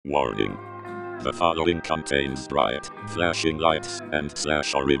Warning. The following contains bright, flashing lights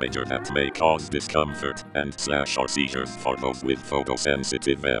and/or imagery that may cause discomfort and/or seizures for those with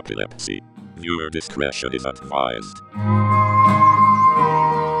photosensitive epilepsy. Viewer discretion is advised.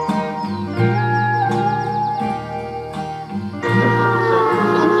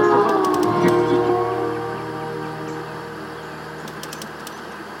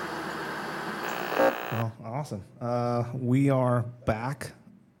 Well, awesome. We are back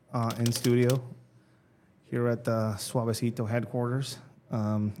in studio here at the Suavecito headquarters.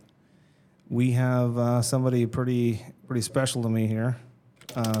 We have somebody pretty special to me here.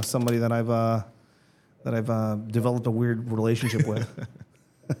 Somebody that I've developed a weird relationship with.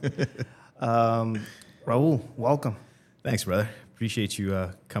 Raúl, welcome. Thanks, brother. Appreciate you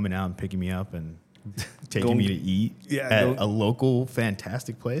coming out and picking me up and taking me to eat at a local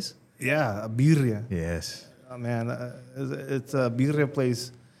fantastic place. Yeah, a birria. Yes. Man, it's a birria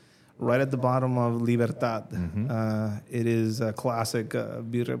place right at the bottom of Libertad. Mm-hmm. It is a classic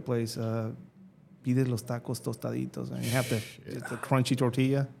birria place. Pide los tacos tostaditos. And you have it's a crunchy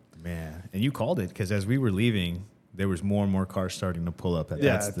tortilla. Man, and you called it because as we were leaving, there was more and more cars starting to pull up.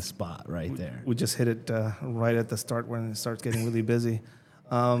 That's the spot right there. We just hit it right at the start when it starts getting really busy.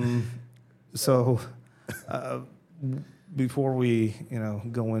 Before we,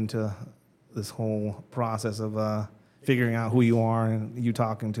 go into this whole process of figuring out who you are and you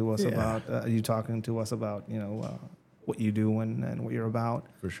talking to us about what you do and what you're about.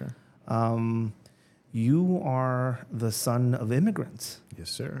 For sure. You are the son of immigrants. Yes,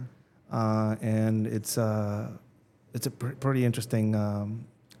 sir. And it's a pretty interesting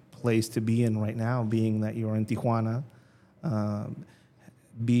place to be in right now, being that you're in Tijuana.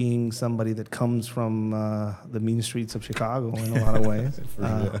 Being somebody that comes from the mean streets of Chicago in a lot of ways.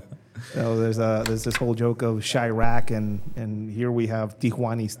 There's this whole joke of Chirac, and here we have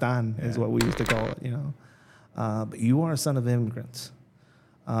Tijuanistan is what we used to call it, But you are a son of immigrants.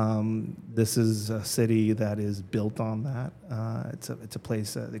 This is a city that is built on that. It's a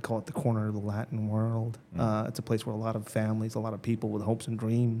place, they call it the corner of the Latin world. It's a place where a lot of families, a lot of people with hopes and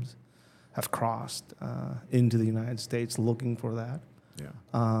dreams have crossed into the United States looking for that.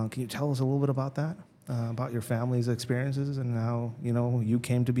 Yeah. Can you tell us a little bit about that, about your family's experiences and how you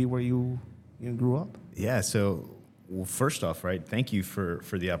came to be where you grew up? Yeah. So, first off, right, thank you for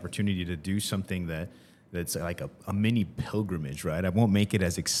the opportunity to do something that's like a mini pilgrimage, right? I won't make it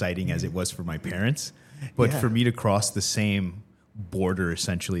as exciting as it was for my parents, but for me to cross the same border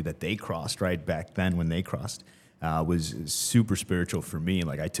essentially that they crossed, right, back then when they crossed, was super spiritual for me.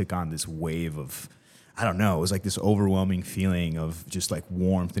 Like I took on this wave of, I don't know, it was like this overwhelming feeling of just like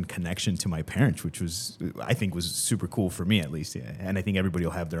warmth and connection to my parents, which I think was super cool for me at least. Yeah. And I think everybody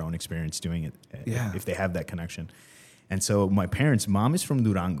will have their own experience doing it if they have that connection. And so my parents, mom is from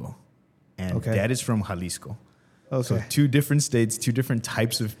Durango and dad is from Jalisco. Okay. So two different states, two different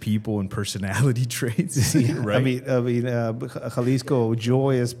types of people and personality traits. Right? I mean, Jalisco,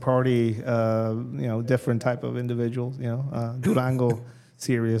 joyous party, different type of individuals. Durango,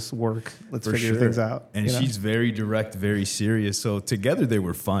 serious work. Let's figure things out. And she's very direct, very serious. So together they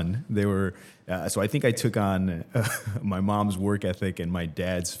were fun. They were. So I think I took on my mom's work ethic and my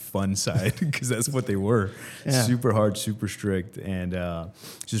dad's fun side because that's what they were. Yeah. Super hard, super strict, and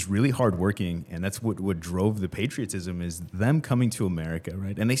just really hardworking. And that's what drove the patriotism is them coming to America,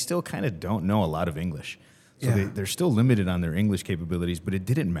 right? And they still kind of don't know a lot of English. So they're still limited on their English capabilities, but it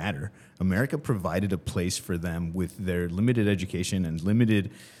didn't matter. America provided a place for them with their limited education and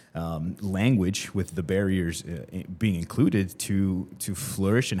limited language, with the barriers being included, to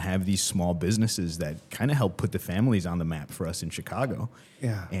flourish and have these small businesses that kind of help put the families on the map for us in Chicago.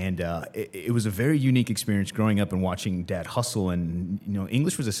 Yeah. And it was a very unique experience growing up and watching Dad hustle. And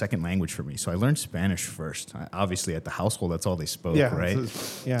English was a second language for me, so I learned Spanish first. Obviously, at the household, that's all they spoke, right?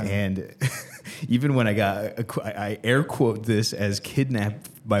 And even when I air quote this as kidnapped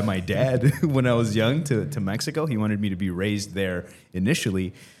by my dad when I was young to Mexico. He wanted me to be raised there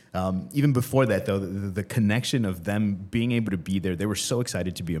initially. Even before that, though, the connection of them being able to be there, they were so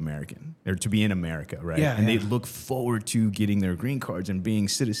excited to be American, or to be in America, right? And they look forward to getting their green cards and being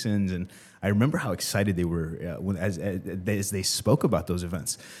citizens. And I remember how excited they were as they spoke about those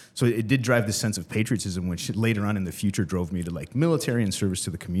events. So it did drive this sense of patriotism, which later on in the future drove me to like military and service to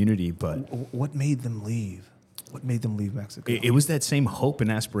the community. But what made them leave? What made them leave Mexico? It was that same hope and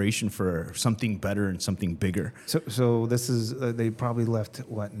aspiration for something better and something bigger. So this is they probably left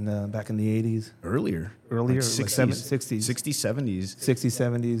back in the 80s? Earlier, like 60s, 60s, 60s, 70s, 60s,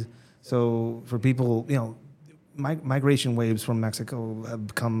 70s. So for people, migration waves from Mexico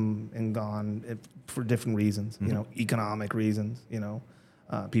have come and gone for different reasons. Economic reasons.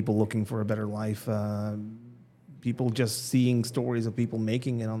 people looking for a better life, people just seeing stories of people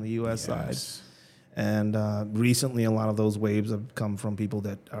making it on the U.S. side. And recently, a lot of those waves have come from people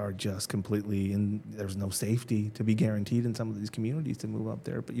that are just completely there's no safety to be guaranteed in some of these communities to move up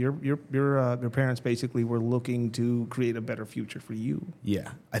there. But your parents basically were looking to create a better future for you.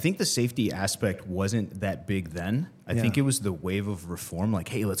 Yeah, I think the safety aspect wasn't that big then. I think it was the wave of reform, like,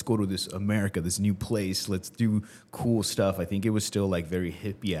 hey, let's go to this America, this new place, let's do cool stuff. I think it was still like very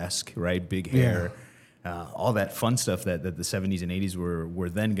hippie-esque, right? Big hair. All that fun stuff that the 70s and 80s were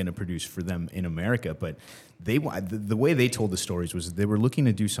then going to produce for them in America. But the way they told the stories was they were looking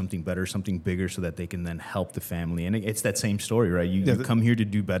to do something better, something bigger, so that they can then help the family. And it's that same story, right? You come here to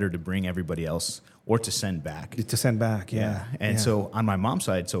do better, to bring everybody else, or to send back. To send back, And so on my mom's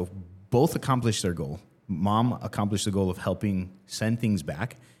side, so both accomplished their goal. Mom accomplished the goal of helping send things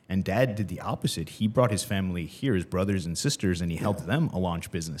back. And Dad did the opposite. He brought his family here, his brothers and sisters, and he helped them launch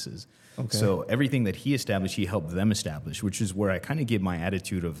businesses. Okay. So everything that he established, he helped them establish, which is where I kind of give my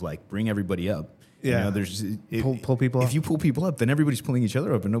attitude of like, bring everybody up. Yeah. You know, pull people up. If you pull people up, then everybody's pulling each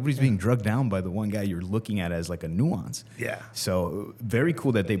other up, and nobody's being drugged down by the one guy you're looking at as like a nuance. Yeah. So very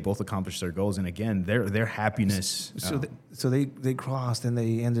cool that they both accomplished their goals. And again, their happiness. So they crossed and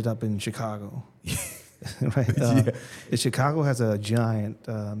they ended up in Chicago. Right. Chicago has a giant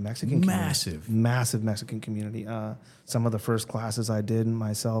Mexican massive Mexican community. Some of the first classes I did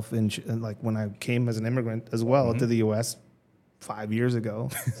myself like when I came as an immigrant as well to the U.S. 5 years ago.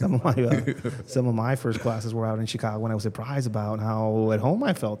 Some of my first classes were out in Chicago, and I was surprised about how at home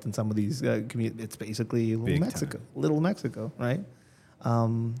I felt in some of these communities. It's basically little Mexico, right?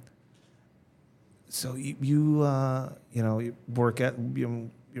 So you work at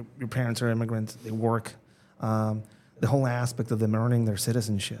your parents are immigrants. They work. The whole aspect of them earning their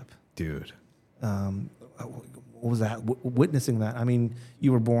citizenship. Dude. What was that? Witnessing that. I mean,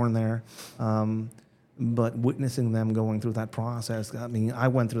 you were born there, but witnessing them going through that process. I mean, I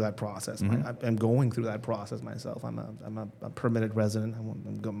went through that process. I'm going through that process myself. I'm a permitted resident.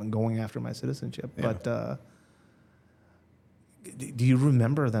 I'm going after my citizenship. Yeah. But do you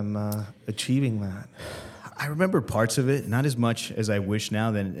remember them achieving that? I remember parts of it, not as much as I wish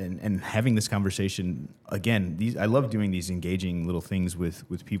now. And having this conversation again, I love doing these engaging little things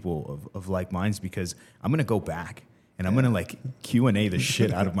with people of like minds, because I'm gonna go back and I'm gonna like Q&A the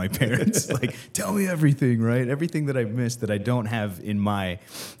shit out of my parents. Like, tell me everything, right? Everything that I've missed that I don't have in my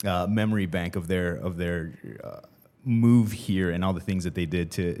memory bank of their move here and all the things that they did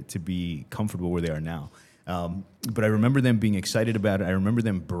to be comfortable where they are now. But I remember them being excited about it. I remember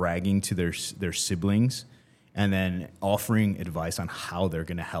them bragging to their siblings, and then offering advice on how they're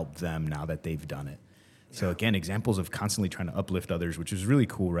going to help them now that they've done it. Yeah. So again, examples of constantly trying to uplift others, which is really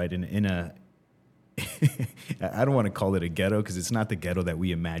cool, right? In a, I don't want to call it a ghetto because it's not the ghetto that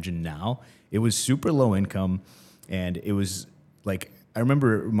we imagine now. It was super low income, and it was like, I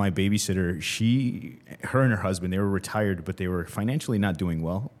remember my babysitter, her and her husband, they were retired, but they were financially not doing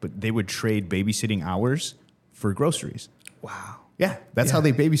well, but they would trade babysitting hours for groceries. Wow. Yeah, that's how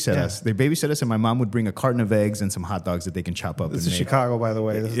they babysit us. They babysit us, and my mom would bring a carton of eggs and some hot dogs that they can chop up. This is Chicago, by the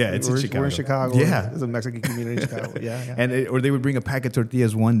way. It's in Chicago. We're in Chicago. Yeah. There's a Mexican community in Chicago. Yeah. And or they would bring a pack of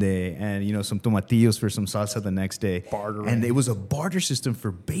tortillas one day, and some tomatillos for some salsa the next day. Bartering. And it was a barter system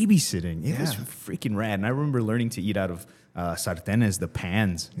for babysitting. It was freaking rad. And I remember learning to eat out of sartenes, the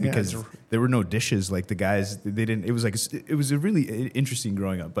pans, because there were no dishes. Like the guys, they didn't. It was a really interesting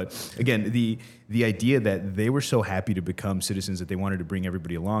growing up. But again, the idea that they were so happy to become citizens that they wanted to bring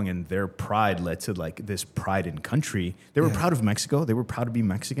everybody along, and their pride led to like this pride in country. They were proud of Mexico. They were proud to be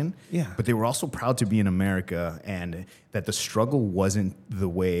Mexican. Yeah. But they were also proud to be in America, and that the struggle wasn't the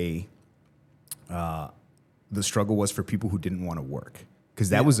way the struggle was for people who didn't want to work. Because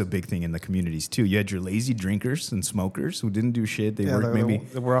that was a big thing in the communities too. You had your lazy drinkers and smokers who didn't do shit. They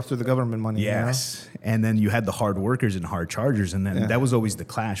were after the government money. Yes, and then you had the hard workers and hard chargers, and then that was always the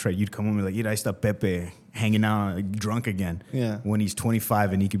clash, right? You'd come home and be like, "Yeah, I stop Pepe hanging out drunk again." Yeah, when he's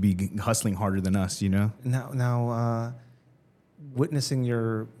 25 and he could be hustling harder than us, Now, witnessing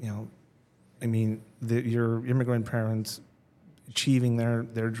your immigrant parents achieving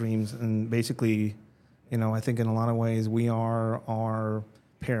their dreams, and basically. I think in a lot of ways we are our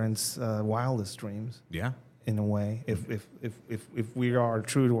parents' wildest dreams. Yeah. In a way, if we are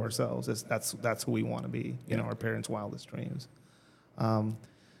true to ourselves, that's who we want to be. Our parents' wildest dreams.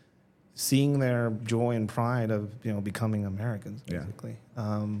 Seeing their joy and pride of becoming Americans, basically.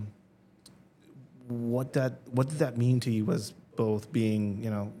 Yeah. What did that mean to you as both being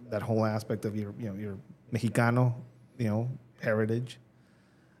that whole aspect of your Mexicano heritage.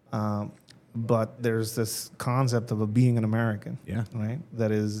 but there's this concept of being an American, right?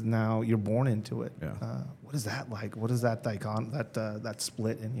 That is now you're born into it. Yeah. What is that like? What is that that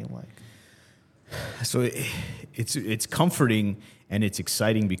split in you like? So it's comforting and it's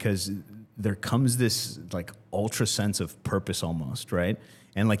exciting because there comes this like ultra sense of purpose almost, right?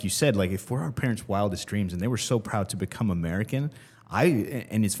 And like you said, like if we're our parents' wildest dreams and they were so proud to become American,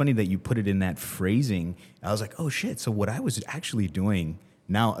 and it's funny that you put it in that phrasing. I was like, oh shit. So what I was actually doing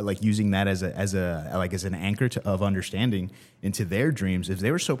now, like using that as an anchor of understanding into their dreams. If they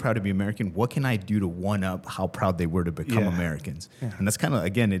were so proud to be American, what can I do to one up how proud they were to become Americans? Yeah. And that's kind of,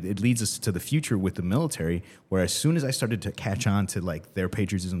 again, it leads us to the future with the military, where as soon as I started to catch on to like their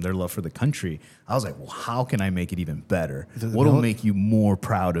patriotism, their love for the country, I was like, well, how can I make it even better? What will make you more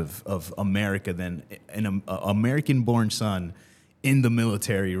proud of America than an American-born son in the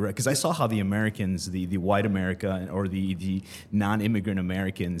military, right? Because I saw how the Americans, the white America or the non-immigrant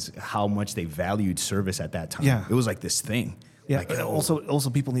Americans, how much they valued service at that time. Yeah. It was like this thing. Yeah. Like,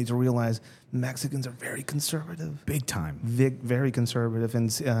 also, people need to realize Mexicans are very conservative, big time, very conservative, and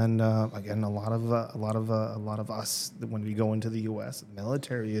again, a lot of us when we go into the U.S., the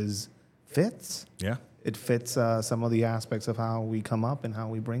military fits. Yeah, it fits some of the aspects of how we come up and how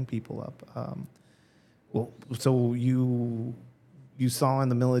we bring people up. Well, so you saw in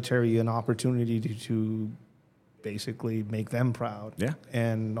the military an opportunity to basically make them proud,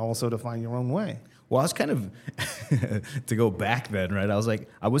 and also to find your own way. Well, I was kind of, to go back then, right? I was like,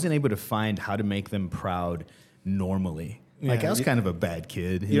 I wasn't able to find how to make them proud normally. Yeah, like I was kind of a bad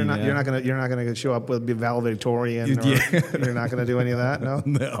kid. You're not gonna show up with valedictorian. You're not gonna do any of that. No,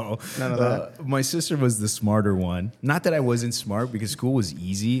 none of that. My sister was the smarter one. Not that I wasn't smart, because school was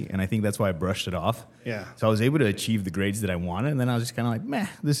easy, and I think that's why I brushed it off. Yeah. So I was able to achieve the grades that I wanted, and then I was just kind of like, meh,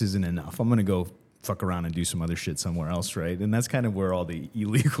 this isn't enough. I'm gonna go fuck around and do some other shit somewhere else, right? And that's kind of where all the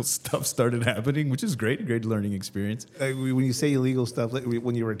illegal stuff started happening, which is great learning experience. When you say illegal stuff, like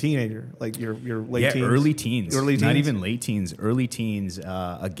when you were a teenager, like your late teens? Early teens. Not even late teens, early teens.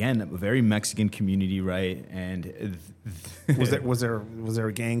 Again, a very Mexican community, right? And was there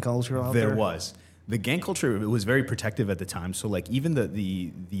a gang culture out there? There was. The gang culture, it was very protective at the time. So like even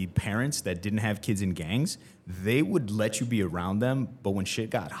the parents that didn't have kids in gangs, they would let you be around them. But when shit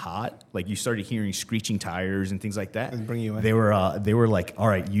got hot, like you started hearing screeching tires and things like that, and bring you in. They were like, all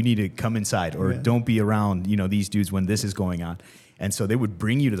right, you need to come inside, or don't be around, these dudes when this is going on. And so they would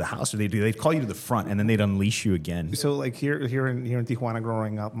bring you to the house, or they'd call you to the front, and then they'd unleash you again. So like here in Tijuana,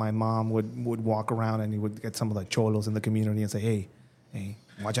 growing up, my mom would walk around and he would get some of the cholos in the community and say, hey,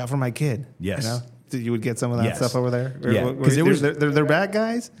 watch out for my kid. Yes. You would get some of that stuff over there? Yeah. Because they're bad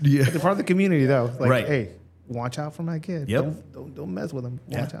guys? Yeah. They're part of the community, though. Like, right. Hey, watch out for my kid. Yep. Don't mess with him.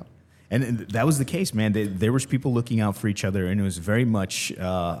 Watch out. And that was the case, man. There was people looking out for each other, and it was very much,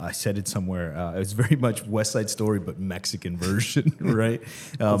 I said it somewhere, it was very much West Side Story, but Mexican version, right?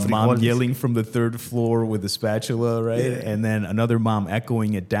 Mom yelling from the third floor with a spatula, right? Yeah. And then another mom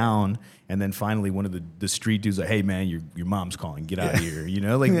echoing it down. And then finally, one of the street dudes like, "Hey man, your mom's calling. Get out of here."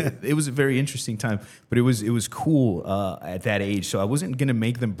 It was a very interesting time, but it was cool at that age. So I wasn't gonna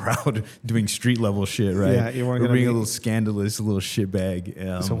make them proud doing street level shit, right? Yeah, you weren't gonna being a little scandalous, a little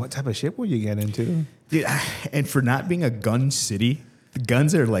shitbag. So what type of shit will you get into? Dude, and for not being a gun city,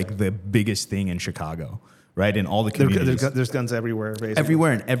 guns are like the biggest thing in Chicago. Right, in all the communities. There's guns everywhere, basically.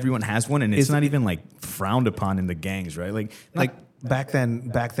 Everywhere, and everyone has one, and it's not even like frowned upon in the gangs, right? Like back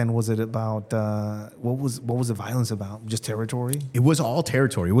then, was it about what was the violence about? Just territory? It was all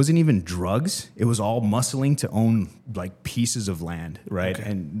territory. It wasn't even drugs. It was all muscling to own like pieces of land, right?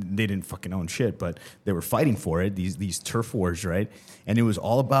 Okay. And they didn't fucking own shit, but they were fighting for it. These turf wars, right? And it was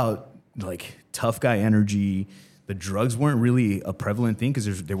all about like tough guy energy. The drugs weren't really a prevalent thing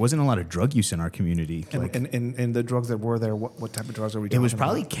because there wasn't a lot of drug use in our community. And the drugs that were there, what type of drugs are we talking about? It was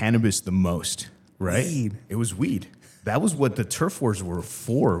probably cannabis the most, right? Weed. It was weed. That was what the turf wars were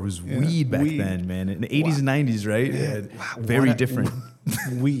for. It was weed back then, man. In the 80s and 90s, right? Yeah. Very different.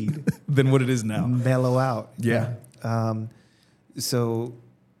 Weed. Than what it is now. Mellow out. Yeah. So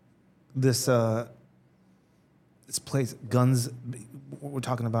this place, guns... We're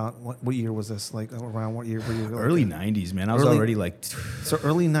talking about what year was this? Like around what year were you? Early 90s, man. I was already like... So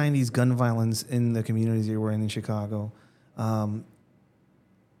early 90s gun violence in the communities you were in Chicago. So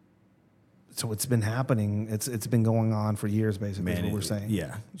it's been happening. It's been going on for years, basically, is what we're saying.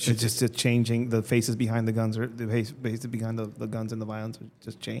 Yeah. It's just changing. The faces behind the guns, or the faces behind the guns and the violence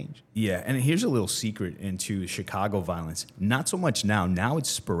just change. Yeah, and here's a little secret into Chicago violence. Not so much now. Now it's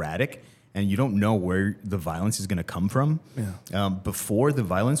sporadic. And you don't know where the violence is going to come from. Yeah. Before, the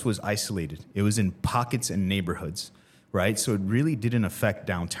violence was isolated. It was in pockets and neighborhoods, right? So it really didn't affect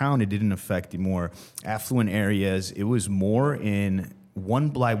downtown. It didn't affect the more affluent areas. It was more in 1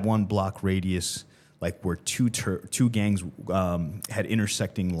 by 1 block radius, like where two gangs had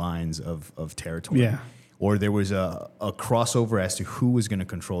intersecting lines of territory. Yeah. Or there was a crossover as to who was going to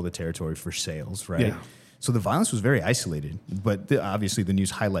control the territory for sales, right? Yeah. So the violence was very isolated, but obviously the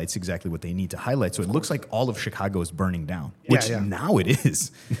news highlights exactly what they need to highlight. So it looks like all of Chicago is burning down, which now it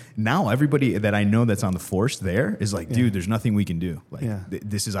is. Now everybody that I know that's on the force there is like, dude, there's nothing we can do. Like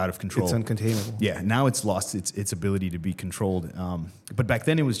this is out of control. It's uncontainable. Yeah, now it's lost its ability to be controlled. But back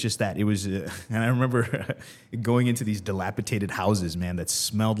then it was just that. It was, and I remember going into these dilapidated houses, man, that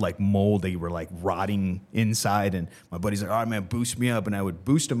smelled like mold. They were like rotting inside, and my buddy's like, all right, man, boost me up. And I would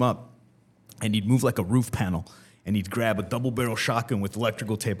boost him up. And he'd move like a roof panel, and he'd grab a double barrel shotgun with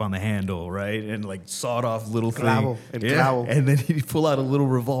electrical tape on the handle, right? And like sawed off little thing. And then he'd pull out a little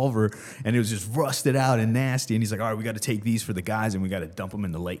revolver, and it was just rusted out and nasty. And he's like, all right, we got to take these for the guys, and we got to dump them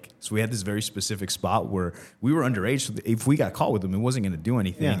in the lake. So we had this very specific spot where we were underage. So if we got caught with them, it wasn't going to do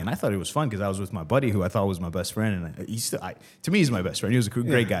anything. Yeah. And I thought it was fun because I was with my buddy who I thought was my best friend. And to me, he's my best friend. He was a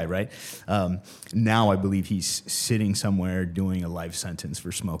great guy, right? Now I believe he's sitting somewhere doing a life sentence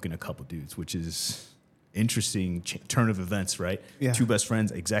for smoking a couple dudes, which is interesting turn of events, right? Yeah. Two best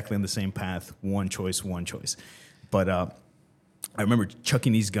friends exactly on the same path, one choice. But I remember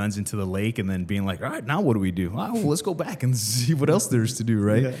chucking these guns into the lake and then being like, all right, now what do we do? Oh, well, let's go back and see what else there's to do,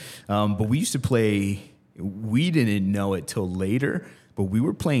 right? Yeah. But we used to play, we didn't know it till later, but we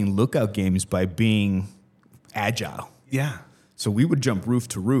were playing lookout games by being agile. Yeah. So we would jump roof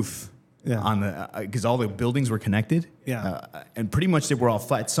to roof. Yeah. On the because all the buildings were connected, and pretty much they were all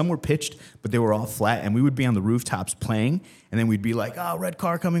flat. Some were pitched, but they were all flat. And we would be on the rooftops playing, and then we'd be like, "Oh, red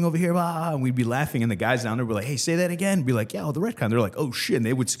car coming over here!" Blah, and we'd be laughing, and the guys down there were like, "Hey, say that again." Be like, "Yeah, oh, the red car." And they're like, "Oh shit!" And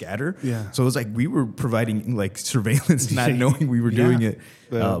they would scatter. Yeah. So it was like we were providing like surveillance, not knowing we were doing it.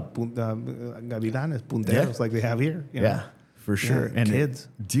 Gavilanes, punteros, like they have here. You know? Yeah, for sure. And kids,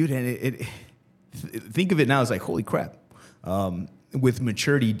 dude, and it think of it now as like, holy crap. With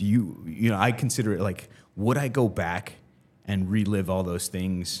maturity, do you know, I consider it like, would I go back and relive all those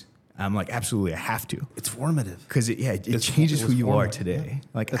things? I'm like, absolutely, I have to. It's formative. Because it changes who you are today. Yeah.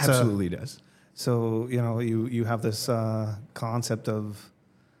 Like, it's absolutely does. So, you know, you have this concept of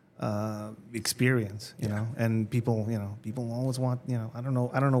experience, you know, and people always want, you know, I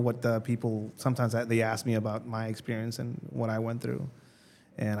don't know what people, sometimes they ask me about my experience and what I went through.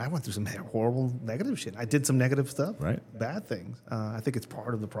 And I went through some horrible negative shit. I did some negative stuff, right? Bad things. I think it's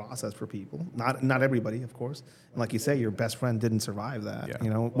part of the process for people. Not everybody, of course. And like you say, your best friend didn't survive that. Yeah. You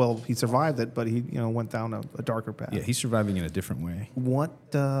know, well, he survived it, but he went down a darker path. Yeah, he's surviving in a different way. What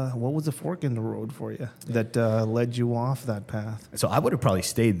was the fork in the road for you that led you off that path? So I would have probably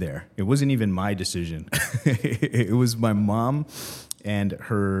stayed there. It wasn't even my decision. It was my mom and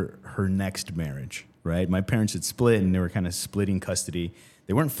her next marriage. Right, my parents had split, and they were kind of splitting custody.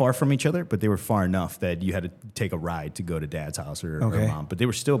 They weren't far from each other, but they were far enough that you had to take a ride to go to dad's house or mom. But they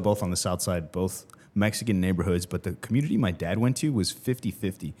were still both on the south side, both Mexican neighborhoods. But the community my dad went to was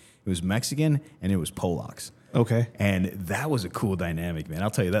 50-50. It was Mexican and it was Polacks. Okay. And that was a cool dynamic, man. I'll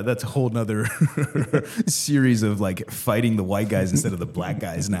tell you, that's a whole nother series of like fighting the white guys instead of the black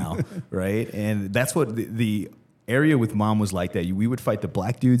guys now, right? And that's what the area with mom was like that. We would fight the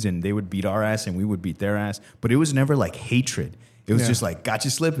black dudes and they would beat our ass and we would beat their ass. But it was never like hatred. It was just like, got you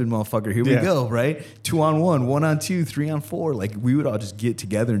slipping, motherfucker. Here we go, right? 2-on-1, 1-on-2, 3-on-4. Like, we would all just get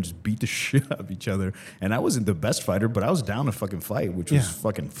together and just beat the shit out of each other. And I wasn't the best fighter, but I was down to fucking fight, which was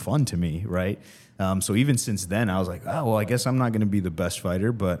fucking fun to me, right? So even since then, I was like, oh, well, I guess I'm not going to be the best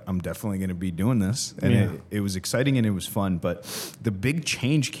fighter, but I'm definitely going to be doing this. And it was exciting and it was fun. But the big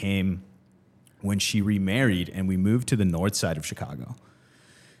change came when she remarried and we moved to the north side of Chicago.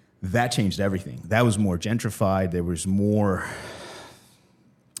 That changed everything. That was more gentrified. There was more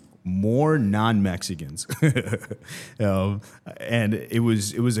non-Mexicans. And it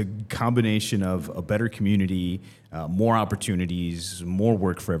was a combination of a better community, more opportunities, more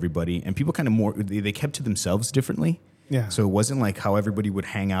work for everybody. And people kind of they kept to themselves differently. Yeah. So it wasn't like how everybody would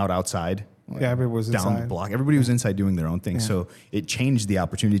hang out outside. Everybody was down inside. The block. Everybody was inside doing their own thing. Yeah. So it changed the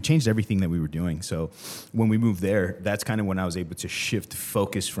opportunity. It changed everything that we were doing. So when we moved there, that's kind of when I was able to shift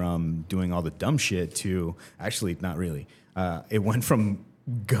focus from doing all the dumb shit to actually not really. It went from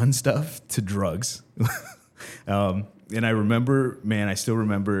gun stuff to drugs. And I remember, man, I still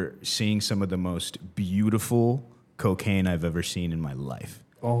remember seeing some of the most beautiful cocaine I've ever seen in my life.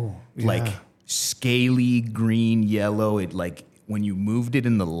 Oh, yeah. Like scaly, green, yellow. It like when you moved it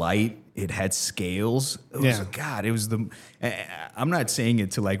in the light, it had scales. It was, God, it was I'm not saying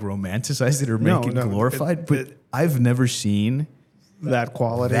it to like romanticize it or make it glorified, but I've never seen that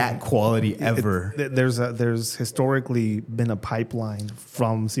quality ever. There's historically been a pipeline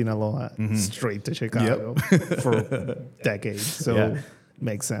from Sinaloa straight to Chicago for decades. So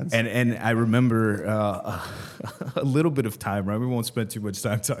makes sense. And I remember a little bit of time, right? We won't spend too much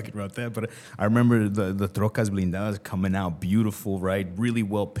time talking about that, but I remember the trocas blindadas coming out beautiful, right? Really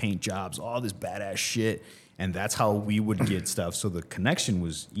well paint jobs, all this badass shit. And that's how we would get stuff. So the connection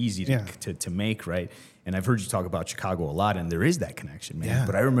was easy to make, right? And I've heard you talk about Chicago a lot, and there is that connection, man. Yeah.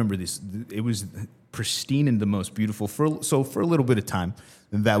 But I remember this, it was pristine and the most beautiful. So for a little bit of time,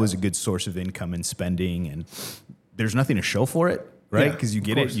 that was a good source of income and spending. And there's nothing to show for it, right? Because you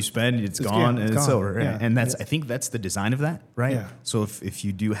get it, you spend, it's gone, and it's over. Yeah. And that's I think that's the design of that, right? Yeah. So if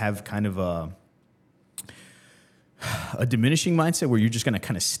you do have kind of a diminishing mindset where you're just going to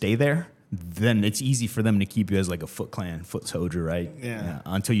kind of stay there, then it's easy for them to keep you as like a Foot Clan, foot soldier, right? Yeah.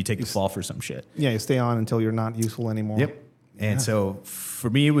 Until you take the fall for some shit. Yeah, you stay on until you're not useful anymore. Yep. And so for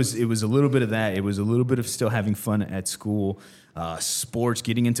me, it was a little bit of that. It was a little bit of still having fun at school, sports,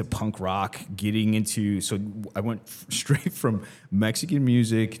 getting into punk rock, so I went straight from Mexican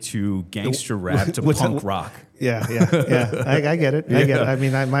music to gangster rap to punk rock. Yeah. I get it. I get it. I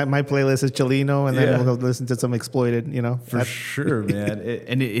mean, my playlist is Chileno, and then we'll listen to some Exploited, For sure, man.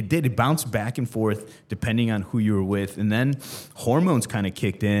 It bounced back and forth depending on who you were with. And then hormones kind of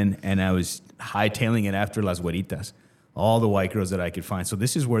kicked in, and I was hightailing it after Las Güeritas. All the white girls that I could find. So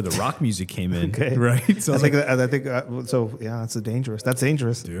this is where the rock music came in, right? So that's dangerous. That's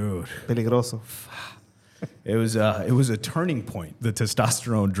dangerous, dude. Peligroso. It was a turning point, the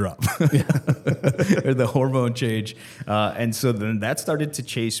testosterone drop, or the hormone change, and so then that started to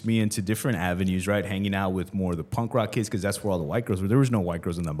chase me into different avenues, right? Hanging out with more of the punk rock kids because that's where all the white girls were. There was no white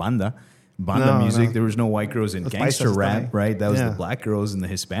girls in the banda music. No. There was no white girls in gangster rap, right? That was the black girls and the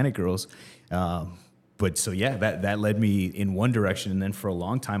Hispanic girls. But so that led me in one direction, and then for a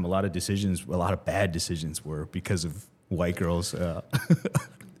long time, a lot of bad decisions were because of white girls. I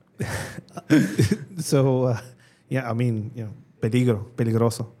mean,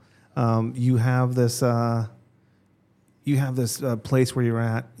 peligroso. You have this place where you're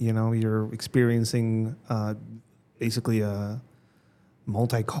at. You're experiencing basically a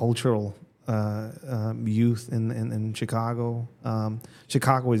multicultural youth in Chicago.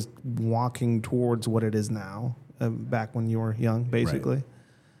 Chicago is walking towards what it is now, back when you were young, basically.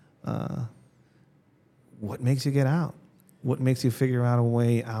 Right. What makes you get out? What makes you figure out a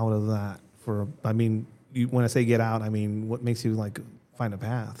way out of that? When I say get out, I mean, what makes you find a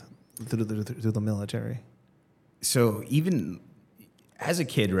path through the military? So even as a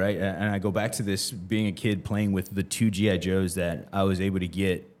kid, right, and I go back to this being a kid playing with the 2 G.I. Joes that I was able to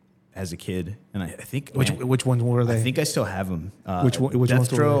get as a kid, and I think which ones were they? I think I still have them. Which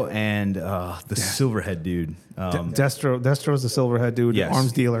Destro and the Silverhead dude. Destro's the Silverhead dude, yes.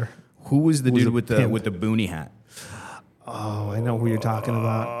 Arms dealer. Who was the dude with the boonie hat? Oh, I know who you're talking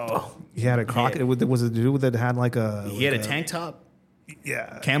about. He had a croc. Was it the dude that had He had a tank top,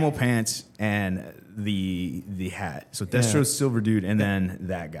 camel pants, and the hat. So Destro's silver dude, and then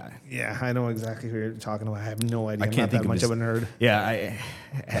that guy. Yeah, I know exactly who you're talking about. I have no idea. I'm not that much of a nerd. Yeah,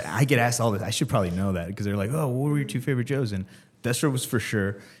 I get asked all this. I should probably know that because they're like, "Oh, what were your 2 favorite Joes?" And Destro was for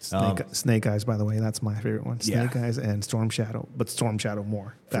sure. Snake Eyes, by the way, that's my favorite one. Snake Eyes and Storm Shadow, but Storm Shadow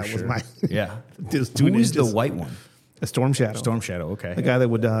more. That was my. Yeah. Who is the white one? A Storm Shadow. Storm Shadow, okay. The guy that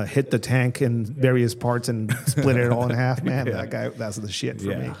would hit the tank in various parts and split it all in half, man. That guy, that's the shit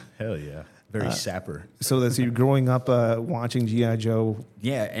for me. Hell yeah. Very sapper. So you're growing up watching G.I. Joe.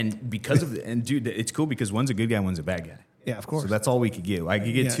 Yeah, and because of dude, it's cool because one's a good guy, one's a bad guy. Yeah, of course. So that's all we could get. I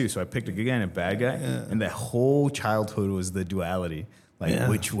could get 2, so I picked a good guy and a bad guy. Yeah. And that whole childhood was the duality.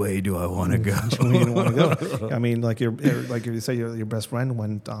 Which way do I want to go? Which way do you want to go? I mean, you say your best friend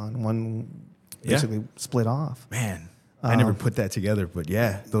went on one, basically split off. Man. I never put that together, but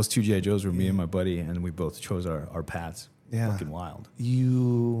those 2 G.I. Joes were me and my buddy, and we both chose our paths. Yeah. Fucking wild.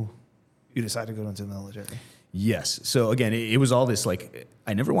 You decided to go into the military. Yes. So again, it was all this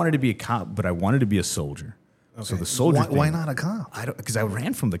I never wanted to be a cop, but I wanted to be a soldier. Okay. So the soldier thing, why not a cop? Because I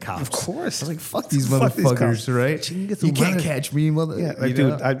ran from the cops. Of course. I was like, fuck these motherfuckers, right? You can't catch me, mother. Yeah,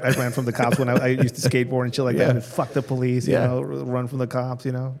 dude, I ran from the cops when I used to skateboard and shit like that. And fuck the police, run from the cops,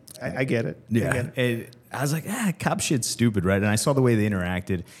 I get it. Yeah. I get it. And I was like, cop shit's stupid, right? And I saw the way they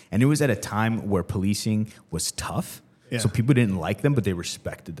interacted. And it was at a time where policing was tough. Yeah. So people didn't like them, but they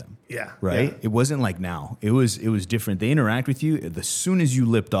respected them. Yeah. Right? Yeah. It wasn't like now. It was different. They interact with you. As soon as you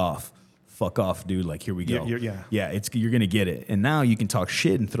lipped off, fuck off, dude. Like, here we go. Yeah. You're going to get it. And now you can talk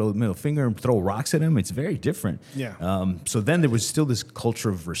shit and throw the middle finger and throw rocks at him. It's very different. Yeah. So then there was still this culture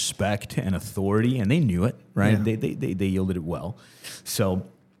of respect and authority, and they knew it, right? Yeah. They yielded it well. So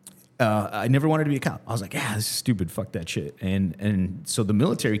I never wanted to be a cop. I was like, this is stupid. Fuck that shit. And so the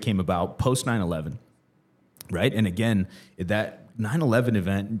military came about post 9/11, right? And again, that 9/11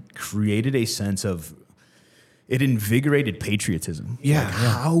 event created a sense of, it invigorated patriotism. Yeah. Like,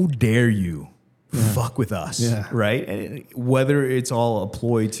 how dare you fuck with us, right? And whether it's all a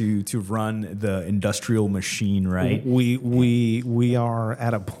ploy to run the industrial machine, right? We are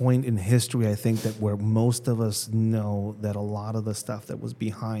at a point in history, I think, that where most of us know that a lot of the stuff that was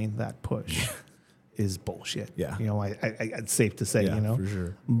behind that push is bullshit. Yeah. It's safe to say, for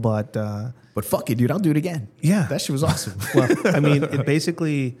sure. But fuck it, dude, I'll do it again. Yeah. That shit was awesome. Well, I mean, it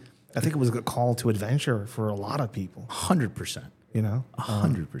basically, I think it was a call to adventure for a lot of people. 100%.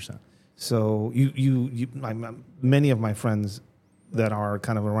 100%. So many of my friends that are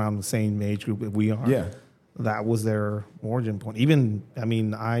kind of around the same age group that we are, that was their origin point. Even,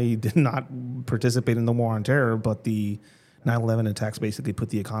 I did not participate in the war on terror, but the 9/11 attacks basically put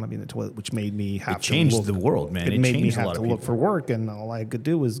the economy in the toilet, which made me have to changed the world, man. It made me have to look for work, and all I could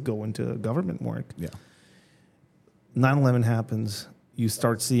do was go into government work. Yeah. 9/11 happens. You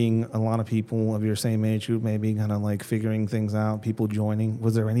start seeing a lot of people of your same age group maybe kind of like figuring things out, people joining.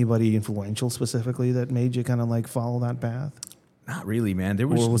 Was there anybody influential specifically that made you kind of like follow that path? Not really, man.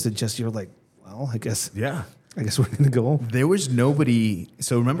 Or was it just you're like, well, I guess we're going to go? There was nobody.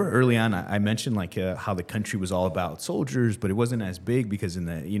 So remember early on, I mentioned like how the country was all about soldiers, but it wasn't as big because in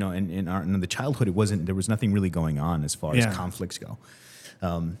the, in the childhood, there was nothing really going on as far as conflicts go.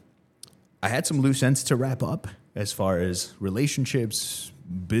 I had some loose ends to wrap up as far as relationships,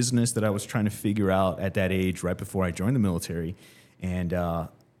 business that I was trying to figure out at that age right before I joined the military. And I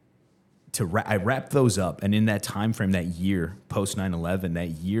wrapped those up. And in that time frame, that year, post 9/11, that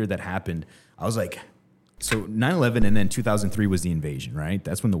year that happened, I was like, so 9/11 and then 2003 was the invasion, right?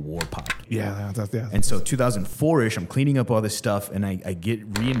 That's when the war popped. Yeah. And so 2004-ish, I'm cleaning up all this stuff, and I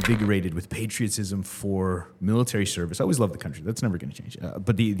get reinvigorated with patriotism for military service. I always loved the country. That's never going to change.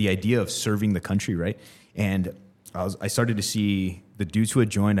 But the idea of serving the country, right? And I started to see the dudes who had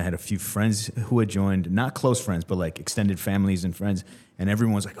joined. I had a few friends who had joined, not close friends, but like extended families and friends. And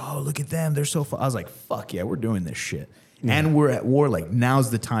everyone was like, oh, look at them. They're so fun. I was like, fuck yeah, we're doing this shit. Yeah. And we're at war. Like,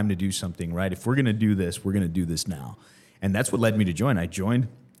 now's the time to do something, right? If we're going to do this, we're going to do this now. And that's what led me to join. I joined.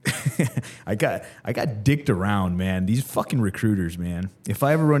 I got dicked around, man. These fucking recruiters, man. If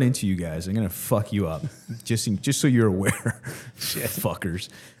I ever run into you guys, I'm going to fuck you up. just so you're aware. Shit, fuckers.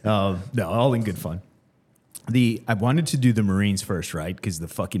 No, all in good fun. I wanted to do the Marines first, right? Because the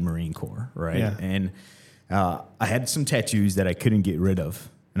fucking Marine Corps, right? Yeah. And I had some tattoos that I couldn't get rid of.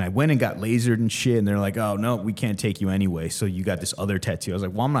 And I went and got lasered and shit, and they're like, oh, no, we can't take you anyway, so you got this other tattoo. I was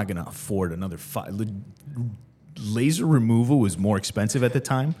like, well, I'm not going to afford another laser removal was more expensive at the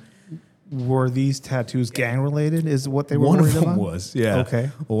time. Were these tattoos gang-related is what they were worried about? One of them was, yeah. Okay.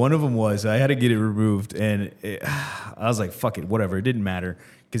 Well, one of them was. I had to get it removed, and I was like, fuck it, whatever. It didn't matter,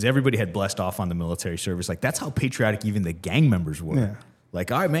 because everybody had blessed off on the military service. Like, that's how patriotic even the gang members were. Yeah.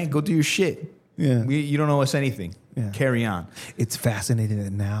 Like, all right, man, go do your shit. Yeah. You don't owe us anything. Yeah. Carry on. It's fascinating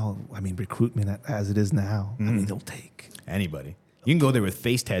that now, recruitment as it is now, they'll take anybody. You can go there with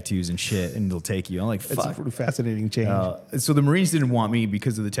face tattoos and shit, and they'll take you. I'm like, fuck. It's a pretty fascinating change. So the Marines didn't want me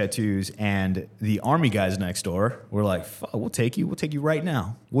because of the tattoos, and the Army guys next door were like, fuck, we'll take you. We'll take you right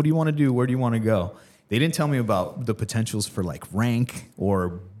now. What do you want to do? Where do you want to go? They didn't tell me about the potentials for like rank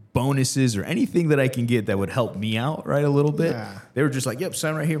or bonuses or anything that I can get that would help me out, right, a little bit. Yeah. They were just like, yep,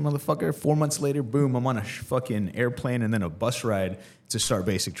 sign right here, motherfucker. 4 months later, boom, I'm on a fucking airplane and then a bus ride to start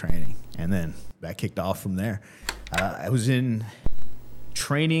basic training. And then that kicked off from there. I was in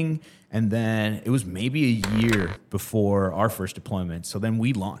training, and then it was maybe a year before our first deployment. So then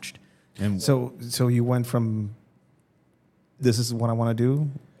we launched. And so you went from, this is what I want to do,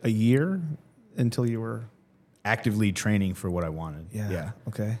 a year until you were actively training for what I wanted. Yeah.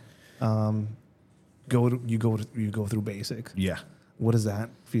 Okay. You go through basic. Yeah. What does that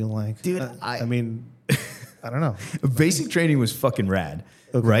feel like? Dude, I mean, I don't know. Basic training was fucking rad.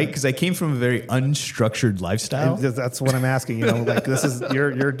 Okay. Right? Because I came from a very unstructured lifestyle. That's what I'm asking. Like, this is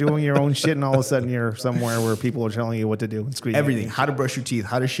you're doing your own shit, and all of a sudden you're somewhere where people are telling you what to do and screaming. Everything. How to brush your teeth,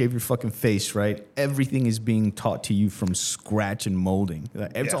 how to shave your fucking face, right? Everything is being taught to you from scratch and molding.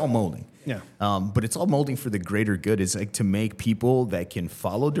 It's all molding. Yeah. But it's all molding for the greater good. It's like to make people that can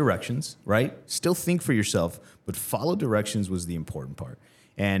follow directions, right? Still think for yourself, but follow directions was the important part.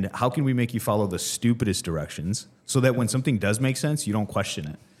 And how can we make you follow the stupidest directions so that when something does make sense, you don't question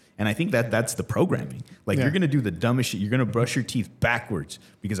it? And I think that's the programming. Like, you're going to do the dumbest shit. You're going to brush your teeth backwards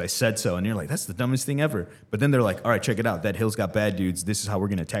because I said so. And you're like, that's the dumbest thing ever. But then they're like, all right, check it out. That hill's got bad dudes. This is how we're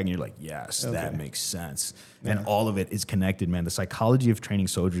going to attack. And you're like, yes, that makes sense. Yeah. And all of it is connected, man. The psychology of training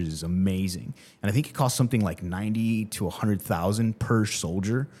soldiers is amazing. And I think it costs something like 90 to 100,000 per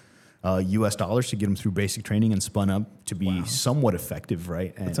soldier. US dollars to get them through basic training and spun up to be somewhat effective,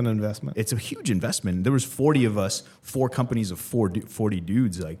 right? And it's an investment. It's a huge investment. There was 40 of us, 4 companies of 40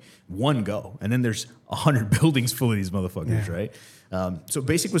 dudes, like one go. And then there's 100 buildings full of these motherfuckers, right? So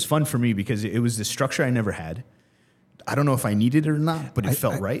basic was fun for me because it was the structure I never had. I don't know if I needed it or not, but it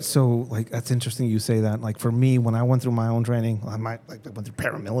felt right. So, like, that's interesting you say that. Like, for me, when I went through my own training, I went through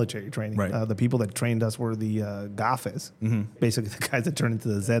paramilitary training. Right. The people that trained us were the GAFES. Basically, the guys that turned into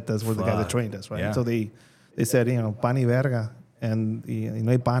the Zetas were the guys that trained us, right? Yeah. So they said, pan y verga, and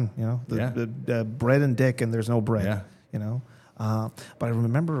no hay pan, the bread and dick, and there's no bread, But I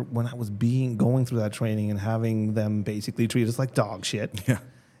remember when I was going through that training and having them basically treat us like dog shit. Yeah.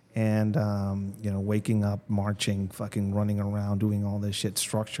 And, waking up, marching, fucking running around, doing all this shit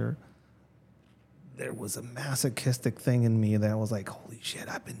structure. There was a masochistic thing in me that was like, holy shit,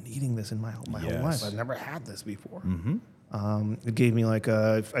 I've been needing this in my whole life. I've never had this before. It gave me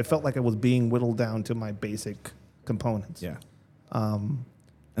I felt like I was being whittled down to my basic components. Yeah. And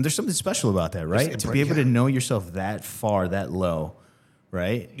there's something special about that, right? To be able to know yourself that far, that low,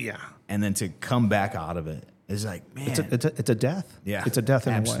 right? Yeah. And then to come back out of it. It's like, man, it's a death. Yeah, it's a death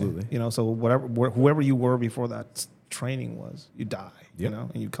in a way. So whoever you were before that training was, you die. Yep.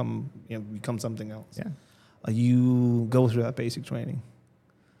 And you become something else. Yeah, you go through that basic training,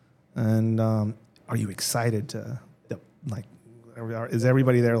 and are you excited to is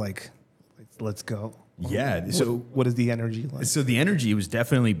everybody there like, let's go? Yeah. So what is the energy like? So the energy was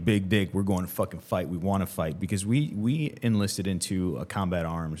definitely big dick. We're going to fucking fight. We want to fight because we enlisted into a combat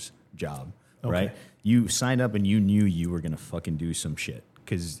arms job. Okay. Right? You signed up and you knew you were going to fucking do some shit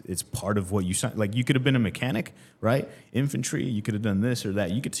because it's part of what you signed. Like, you could have been a mechanic, right? Infantry, you could have done this or that.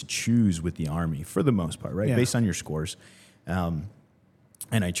 You get to choose with the Army for the most part, right? Yeah. Based on your scores. And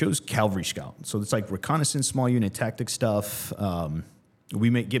I chose Cavalry Scout. So it's like reconnaissance, small unit tactic stuff. We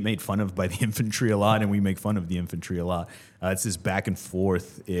get made fun of by the infantry a lot, and we make fun of the infantry a lot. It's this back and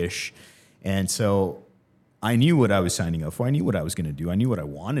forth-ish. And so I knew what I was signing up for. I knew what I was going to do. I knew what I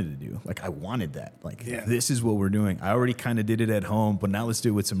wanted to do. Like, I wanted that. Like, this is what we're doing. I already kind of did it at home, but now let's do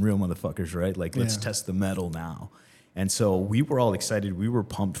it with some real motherfuckers, right? Like, let's test the metal now. And so we were all excited. We were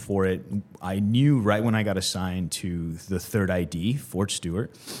pumped for it. I knew right when I got assigned to the 3rd ID, Fort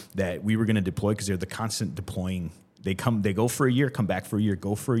Stewart, that we were going to deploy because they're the constant deploying. They go for a year, come back for a year,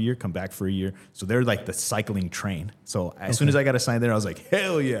 go for a year, come back for a year. So they're like the cycling train. So as soon as I got assigned there, I was like,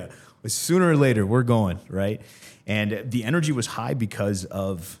 hell yeah. Sooner or later, we're going, right? And the energy was high because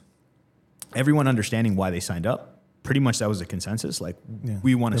of everyone understanding why they signed up. Pretty much that was a consensus. Like,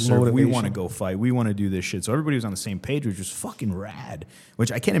 we want to serve, motivation. We want to go fight, we want to do this shit. So everybody was on the same page, which was fucking rad.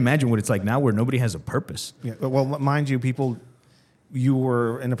 Which I can't imagine what it's like now where nobody has a purpose. Yeah. Well, mind you, you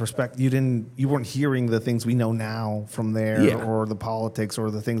were in a perspective, you weren't hearing the things we know now from there or the politics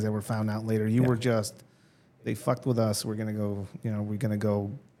or the things that were found out later. You were just, they fucked with us. We're going to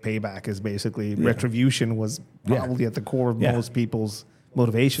go. Payback is basically retribution was probably at the core of most people's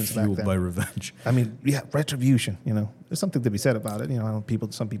motivations back then. Fueled by revenge. I mean, retribution. There's something to be said about it.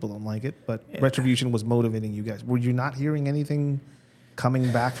 Some people don't like it, but retribution was motivating you guys. Were you not hearing anything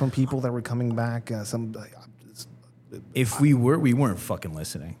coming back from people that were coming back? If we weren't fucking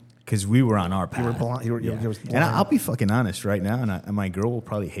listening because we were on our path. You were blind. And I'll be fucking honest right now, and my girl will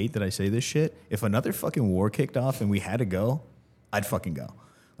probably hate that I say this shit. If another fucking war kicked off and we had to go, I'd fucking go.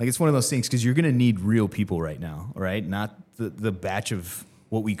 Like, it's one of those things because you're going to need real people right now, right? Not the batch of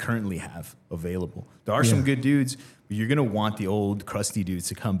what we currently have available. There are some good dudes, but you're going to want the old crusty dudes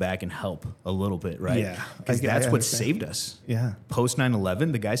to come back and help a little bit, right? Yeah. Because that's what saved us. Yeah. Post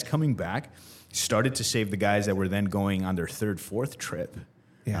 9/11, the guys coming back started to save the guys that were then going on their 3rd, 4th trip.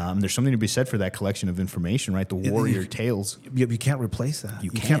 Yeah. There's something to be said for that collection of information, right? The warrior tales. You can't replace that. You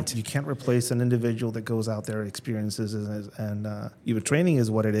can't replace an individual that goes out there, experiences, and training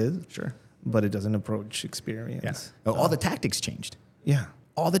is what it is. Sure. But it doesn't approach experience. Yeah. All the tactics changed. Yeah.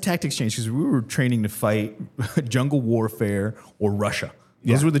 All the tactics changed because we were training to fight jungle warfare or Russia.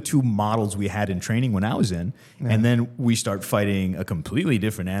 Those were the 2 models we had in training when I was in. Yeah. And then we start fighting a completely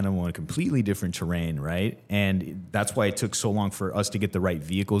different animal, a completely different terrain, right? And that's why it took so long for us to get the right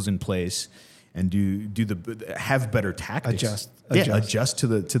vehicles in place and have better tactics. Adjust to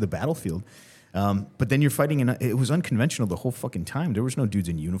the battlefield. But then you're fighting, it was unconventional the whole fucking time. There was no dudes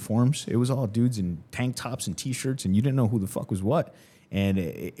in uniforms. It was all dudes in tank tops and T-shirts, and you didn't know who the fuck was what. And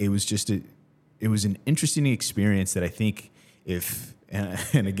it was just it was an interesting experience that I think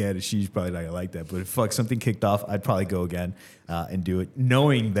and again, she's probably not gonna like that, but if something kicked off, I'd probably go again and do it,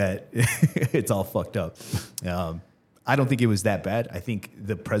 knowing that it's all fucked up. I don't think it was that bad. I think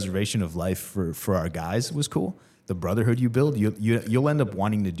the preservation of life for our guys was cool. The brotherhood you build, you'll end up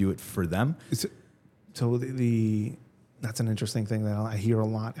wanting to do it for them. So that's an interesting thing that I hear a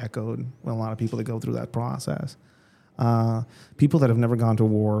lot echoed when a lot of people that go through that process. People that have never gone to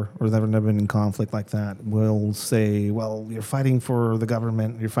war or never been in conflict like that will say, well, you're fighting for the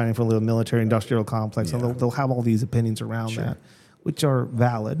government, you're fighting for a little military industrial complex, and they'll have all these opinions around that, which are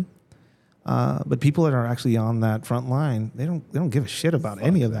valid. But people that are actually on that front line, they don't give a shit about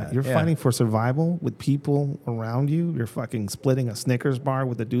any of that. You're fighting for survival with people around you. You're fucking splitting a Snickers bar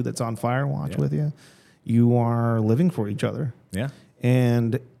with the dude that's on fire watch with you. You are living for each other. Yeah.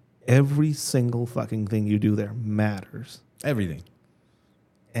 And every single fucking thing you do there matters. Everything.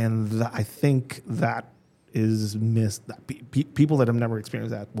 And I think that is missed. People that have never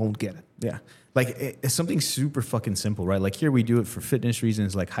experienced that won't get it. Yeah. Like, it's something super fucking simple, right? Like, here we do it for fitness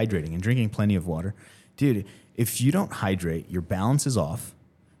reasons, like hydrating and drinking plenty of water. Dude, if you don't hydrate, your balance is off.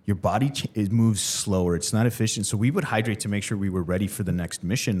 Your body it moves slower. It's not efficient. So we would hydrate to make sure we were ready for the next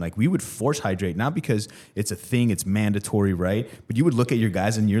mission. Like, we would force hydrate, not because it's a thing, it's mandatory, right? But you would look at your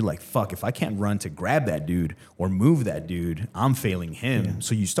guys and you're like, fuck, if I can't run to grab that dude or move that dude, I'm failing him. Yeah.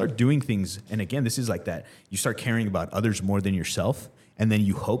 So you start doing things. And again, this is like that. You start caring about others more than yourself. And then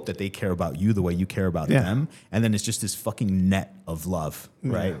you hope that they care about you the way you care about them. And then it's just this fucking net of love,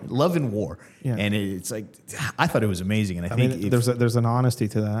 right? Yeah. Love and war. Yeah. And it's like, I thought it was amazing. And I think there's an honesty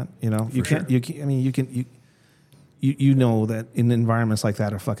to that. You know, you know that in environments like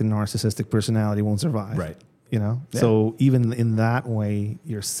that, a fucking narcissistic personality won't survive. Right. You know? Yeah. So even in that way,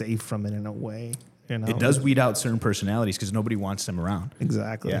 you're safe from it in a way. You know? It does weed out certain personalities because nobody wants them around.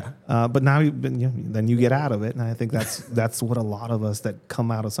 Exactly. Yeah. But now then you get out of it, and I think that's what a lot of us that come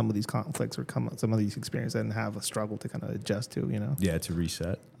out of some of these conflicts or come out some of these experiences and have a struggle to kind of adjust to. You know. Yeah, to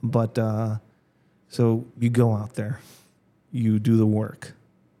reset. But so you go out there, you do the work.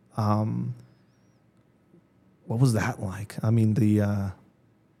 What was that like? I mean, the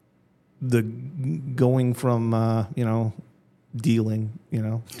going from dealing,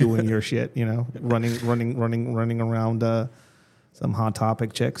 doing your shit, running around some Hot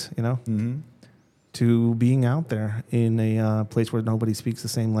Topic chicks, to being out there in a place where nobody speaks the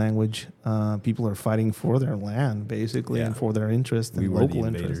same language. People are fighting for their land, basically, and for their interest and local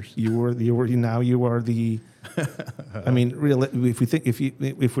interest. You are the. I mean,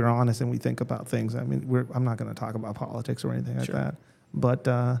 if we're honest and we think about things, I mean, I'm not going to talk about politics or anything like that,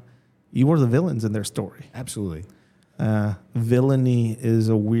 but you were the villains in their story. Absolutely. Villainy is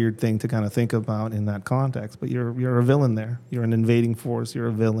a weird thing to kind of think about in that context, but you're a villain there. You're an invading force. You're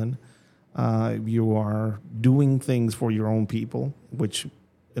a villain. You are doing things for your own people, which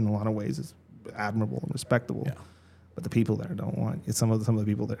in a lot of ways is admirable and respectable. Yeah. But the people there don't want you. Some of the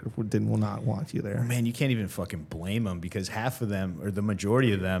people there will not want you there. Man, you can't even fucking blame them because half of them, or the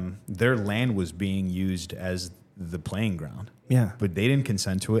majority of them, their land was being used as the playing ground. Yeah. But they didn't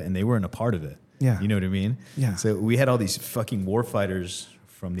consent to it, and they weren't a part of it. Yeah. You know what I mean? Yeah. So we had all these fucking war fighters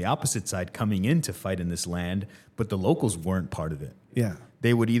from the opposite side coming in to fight in this land, but the locals weren't part of it. Yeah.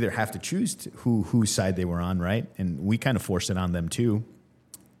 They would either have to choose whose side they were on, right? And we kind of forced it on them too.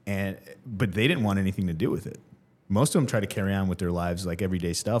 But they didn't want anything to do with it. Most of them tried to carry on with their lives like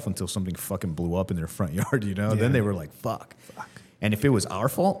everyday stuff until something fucking blew up in their front yard, Yeah. Then they were like, fuck. And if it was our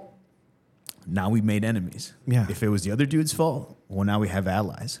fault, now we made enemies. Yeah. If it was the other dude's fault, well, now we have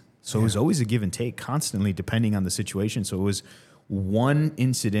allies. So it was always a give and take constantly depending on the situation. So it was one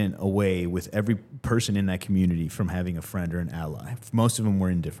incident away with every person in that community from having a friend or an ally. Most of them were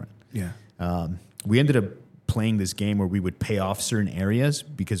indifferent. Yeah. We ended up playing this game where we would pay off certain areas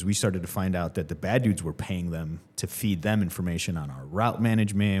because we started to find out that the bad dudes were paying them to feed them information on our route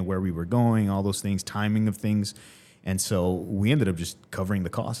management, where we were going, all those things, timing of things. And so we ended up just covering the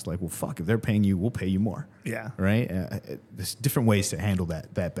cost. Like, well, fuck, if they're paying you, we'll pay you more. Yeah. Right? There's different ways to handle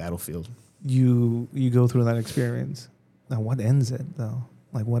that battlefield. You go through that experience. Now, what ends it, though?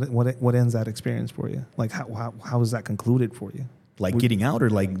 Like, what ends that experience for you? Like, how is that concluded for you? Like getting out or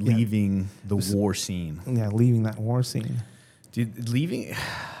like leaving the war scene? Yeah, leaving that war scene. Dude, leaving...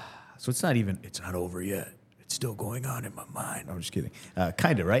 So it's not over yet. Still going on in my mind. I'm just kidding.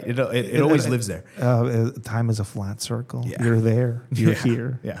 Kind of, right? It always lives there. Time is a flat circle. Yeah. You're there. You're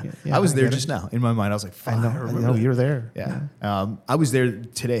here. Yeah. I was there just now. In my mind, I was like, fuck, I know you're there. Yeah. I was there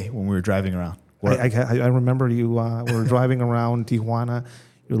today when we were driving around. I remember you were driving around Tijuana.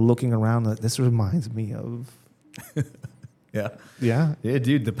 You're looking around. This reminds me of... Yeah,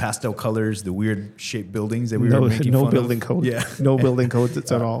 dude. The pastel colors, the weird shaped buildings that we were making fun building of. code. Yeah, no building codes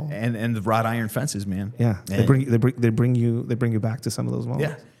at all. And the wrought iron fences, man. Yeah, they bring you back to some of those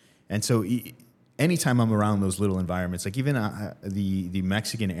moments. Yeah, and so anytime I'm around those little environments, like even the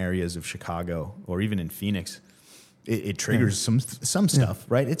Mexican areas of Chicago or even in Phoenix, it triggers some stuff,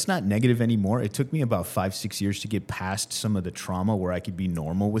 right? It's not negative anymore. It took me about 5-6 years to get past some of the trauma where I could be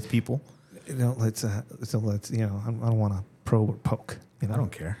normal with people. Let's I don't want to probe or poke. I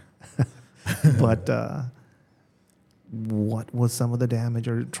don't care. But what was some of the damage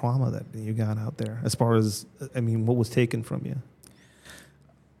or trauma that you got out there? As far as, what was taken from you?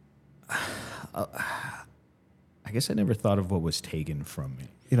 I guess I never thought of what was taken from me.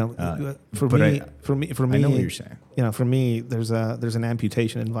 For me, I know what you're saying. For me, there's an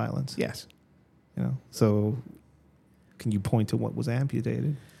amputation in violence. Yes. So can you point to what was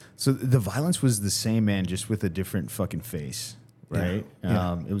amputated? So the violence was the same, man, just with a different fucking face, right?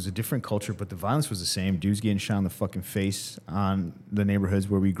 Yeah. It was a different culture, but the violence was the same. Dudes getting shot in the fucking face on the neighborhoods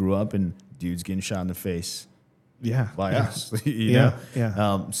where we grew up, and dudes getting shot in the face by us. Yeah.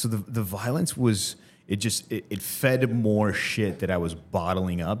 So the violence was, it fed more shit that I was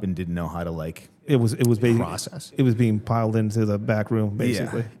bottling up and didn't know how to it was being process. It was being piled into the back room,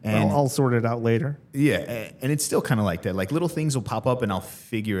 basically. Yeah. And I'll sort it out later. Yeah, and it's still kind of like that. Like little things will pop up and I'll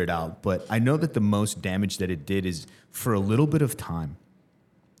figure it out. But I know that the most damage that it did is for a little bit of time,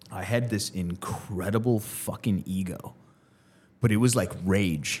 I had this incredible fucking ego, but it was like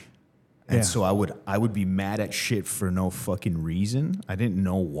rage. And so I would be mad at shit for no fucking reason. I didn't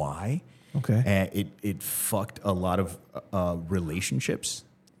know why. Okay. And it fucked a lot of relationships.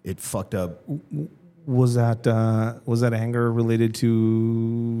 It fucked up. Was that anger related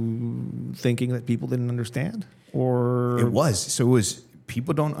to thinking that people didn't understand, or it was? So it was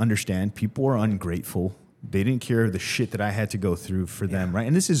people don't understand. People are ungrateful. They didn't care the shit that I had to go through for them, right?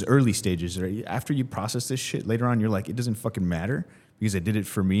 And this is early stages. Right? After you process this shit, later on, you're like, it doesn't fucking matter because I did it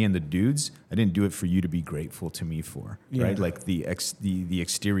for me and the dudes. I didn't do it for you to be grateful to me for, right? Like the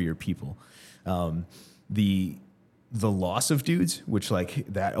exterior people, the loss of dudes, which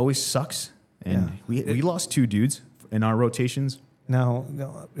that always sucks. And we lost 2 dudes in our rotations. No,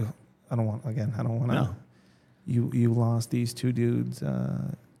 I don't want to. No. You lost these 2 dudes.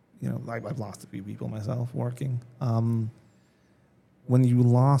 I've lost a few people myself working. When you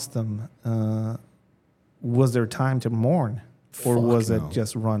lost them, was there time to mourn, or was it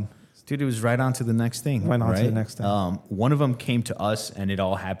just run? Dude, it was right on to the next thing. Right on to the next thing. One of them came to us, and it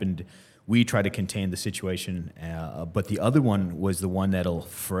all happened. We tried to contain the situation, but the other one was the one that'll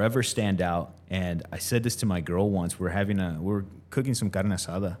forever stand out. And I said this to my girl once. We're cooking some carne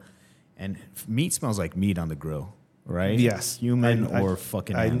asada, and meat smells like meat on the grill, right? Yes, human or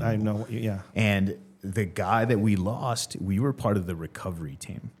fucking animal. I know. Yeah. And the guy that we lost, we were part of the recovery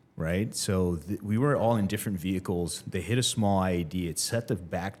team, right? So we were all in different vehicles. They hit a small IED. It set the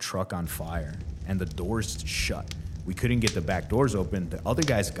back truck on fire, and the doors shut. We couldn't get the back doors open. The other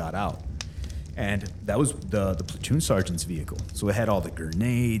guys got out. And that was the platoon sergeant's vehicle. So it had all the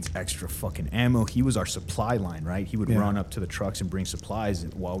grenades, extra fucking ammo. He was our supply line, right? He would run up to the trucks and bring supplies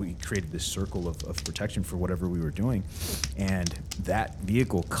while we created this circle of protection for whatever we were doing. And that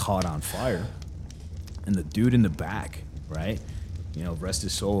vehicle caught on fire. And the dude in the back, right? Rest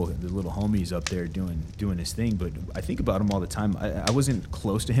his soul, the little homie's up there doing his thing. But I think about him all the time. I wasn't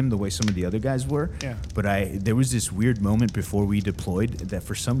close to him the way some of the other guys were. Yeah. But there was this weird moment before we deployed that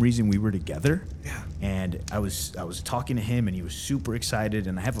for some reason we were together. Yeah. And I was talking to him, and he was super excited,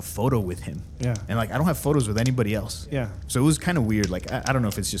 and I have a photo with him. Yeah. And I don't have photos with anybody else. Yeah. So it was kind of weird. I don't know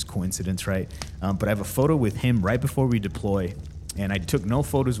if it's just coincidence, right? But I have a photo with him right before we deploy, and I took no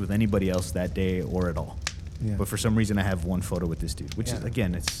photos with anybody else that day or at all. Yeah. But for some reason, I have one photo with this dude, which is,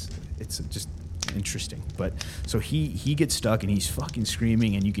 again, it's just interesting. But so he gets stuck and he's fucking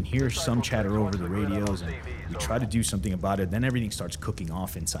screaming, and you can hear some chatter over the radios, and we try to do something about it. Then everything starts cooking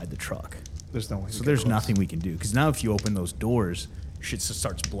off inside the truck. There's no way. So there's nothing we can do, because now if you open those doors, shit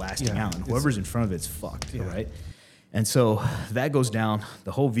starts blasting out, and whoever's in front of it's fucked, right? And so that goes down.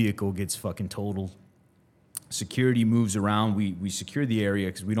 The whole vehicle gets fucking totaled. Security moves around. We secure the area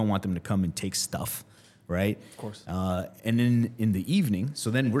because we don't want them to come and take stuff. Right? Of course. And then in the evening, so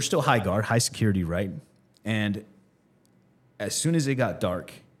then we're still high guard, high security, right? And as soon as it got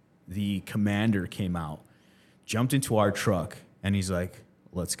dark, the commander came out, jumped into our truck, and he's like,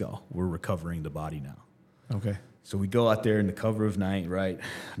 let's go. We're recovering the body now. Okay. So we go out there in the cover of night, right?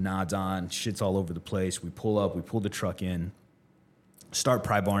 Nods on, shit's all over the place. We pull up, we pull the truck in, start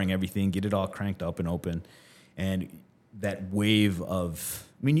pry barring everything, get it all cranked up and open. And that wave of,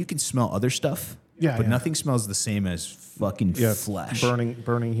 you can smell other stuff. Yeah, but nothing smells the same as fucking flesh.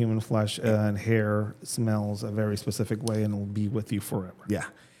 Burning human flesh and hair smells a very specific way and will be with you forever. Yeah.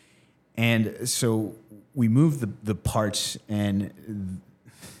 And so we move the parts, and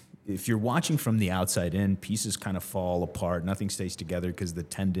if you're watching from the outside in, pieces kind of fall apart. Nothing stays together because the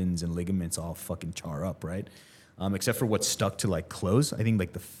tendons and ligaments all fucking char up, right? Except for what's stuck to like clothes. I think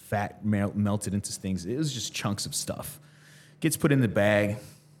like the fat melted into things. It was just chunks of stuff. Gets put in the bag.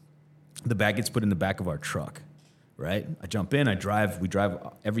 The bag gets put in the back of our truck, right? I jump in, we drive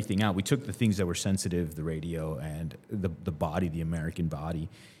everything out. We took the things that were sensitive, the radio and the body, the American body,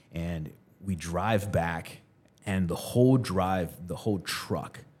 and we drive back, and the whole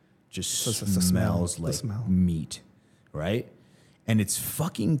truck just smells like meat, right? And it's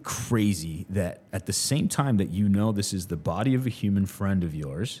fucking crazy that at the same time that you know this is the body of a human friend of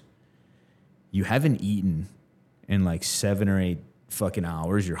yours, you haven't eaten in like 7 or 8 fucking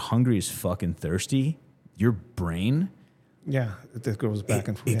hours, you're hungry as fucking thirsty, your brain... Yeah, it goes back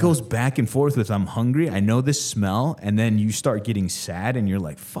and forth. It goes back and forth with I'm hungry, I know this smell, and then you start getting sad and you're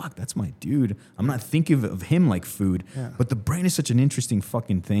like, fuck, that's my dude. I'm not thinking of him like food. Yeah. But the brain is such an interesting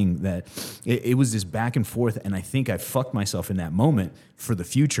fucking thing that it was this back and forth, and I think I fucked myself in that moment for the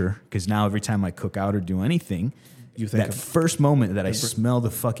future, because now every time I cook out or do anything, you think that first moment that I smell the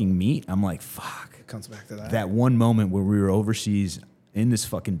fucking meat, I'm like, fuck. It comes back to that. That one moment where we were overseas in this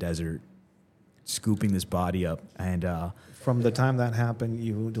fucking desert, scooping this body up, and... From the time that happened,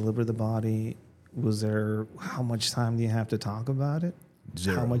 you delivered the body. How much time do you have to talk about it?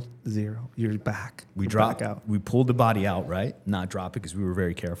 0. How much? 0. You're back. We dropped out. We pulled the body out, right? Not drop it because we were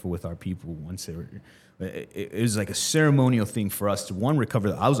very careful with our people once they were. It was like a ceremonial thing for us to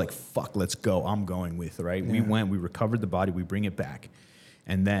recover. I was like, fuck, let's go. I'm going with, right? Yeah. We recovered the body, we bring it back.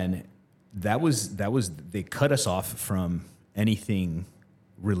 And then that was they cut us off from anything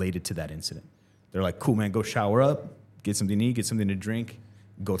related to that incident. They're like, cool, man, go shower up. Get something to eat, get something to drink,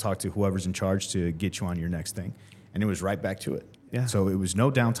 go talk to whoever's in charge to get you on your next thing. And it was right back to it. Yeah. So it was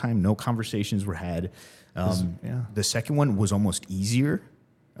no downtime, no conversations were had. The second one was almost easier.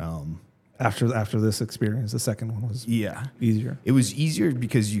 After this experience, the second one was easier. It was easier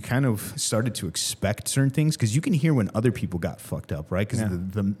because you kind of started to expect certain things, because you can hear when other people got fucked up, right? Because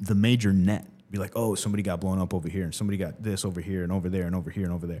the major net be like, oh, somebody got blown up over here, and somebody got this over here, and over there, and over here,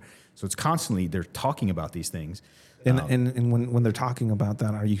 and over there. So it's constantly, they're talking about these things. And when they're talking about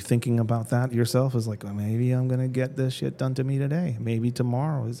that, are you thinking about that yourself? As like, well, maybe I'm gonna get this shit done to me today. Maybe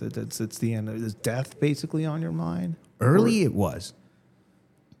tomorrow. It's the end. Is death basically on your mind? Early it was,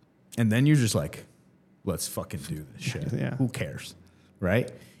 and then you're just like, let's fucking do this shit. Yeah. Who cares,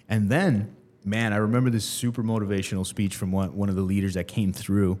 right? And then, man, I remember this super motivational speech from one of the leaders that came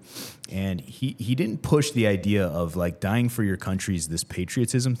through, and he didn't push the idea of like dying for your country is this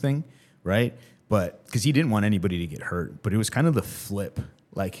patriotism thing, right? But because he didn't want anybody to get hurt, but it was kind of the flip,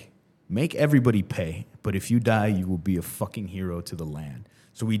 like make everybody pay, but if you die, you will be a fucking hero to the land.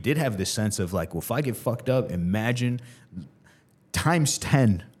 So we did have this sense of like, well, if I get fucked up, imagine times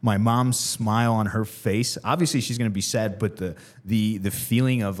 10 my mom's smile on her face. Obviously she's going to be sad, but the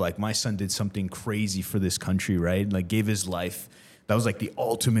feeling of like my son did something crazy for this country, right? Like gave his life. That was like the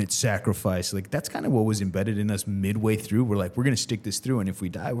ultimate sacrifice. Like that's kind of what was embedded in us midway through. We're like, we're going to stick this through, and if we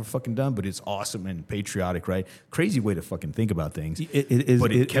die, we're fucking done, but it's awesome and patriotic, right? Crazy way to fucking think about things.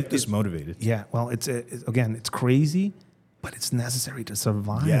 It kept us motivated. Yeah, well, again, it's crazy, but it's necessary to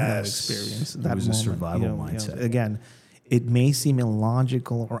survive that experience. That was a survival mindset. Again, it may seem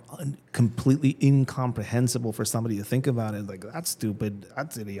illogical or completely incomprehensible for somebody to think about it. Like, that's stupid.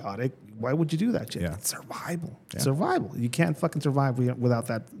 That's idiotic. Why would you do that shit? Yeah. It's survival. Yeah. Survival. You can't fucking survive without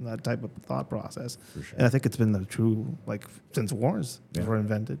that type of thought process. For sure. And I think it's been the true, like, since wars were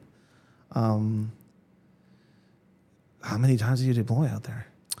invented. How many times did you deploy out there?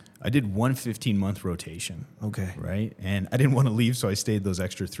 I did one 15-month rotation. Okay. Right? And I didn't want to leave, so I stayed those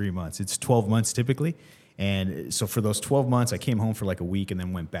extra 3 months. It's 12 months typically. And so for those 12 months, I came home for like a week and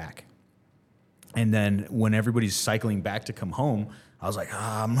then went back. And then when everybody's cycling back to come home, I was like,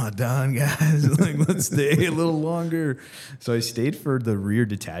 I'm not done, guys. Like, let's stay a little longer. So I stayed for the rear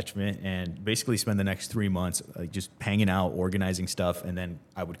detachment and basically spent the next 3 months like just hanging out, organizing stuff, and then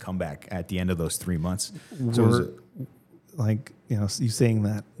I would come back at the end of those 3 months. So it was like, you saying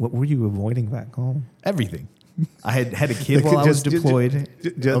that, what were you avoiding back home? Everything. I had a kid while I was deployed,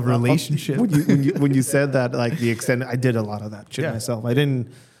 a relationship. When you said that, like the extent, I did a lot of that shit myself.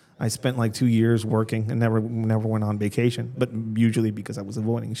 I spent like 2 years working and never went on vacation, but usually because I was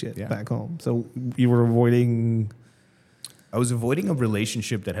avoiding shit back home. So you were avoiding... I was avoiding a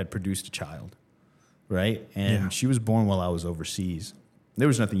relationship that had produced a child, right? And she was born while I was overseas. there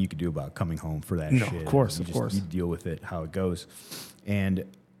was nothing you could do about coming home for that shit. Of course. You deal with it how it goes. And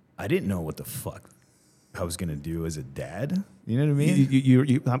I didn't know what the fuck I was gonna do as a dad. You know what I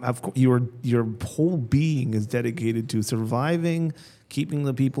mean? Your whole being is dedicated to surviving, keeping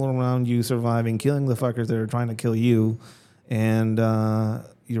the people around you surviving, killing the fuckers that are trying to kill you, and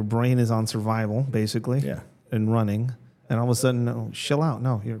your brain is on survival basically, and running. And all of a sudden, chill out.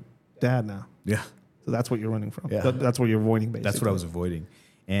 No, you're dad now. Yeah. So that's what you're running from. Yeah. That's what you're avoiding, basically. That's what I was avoiding.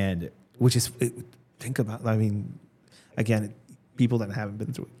 And which is, think about, I mean, again, people that haven't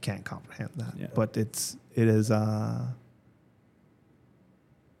been through it can't comprehend that. Yeah. But it is the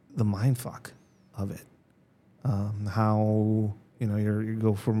mind fuck of it. How, you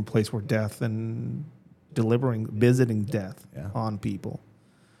go from a place where death and visiting death on people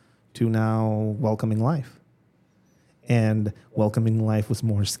to now welcoming life. And welcoming life was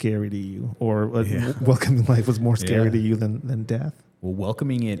more scary to you, or welcoming life was more scary to you than death. Well,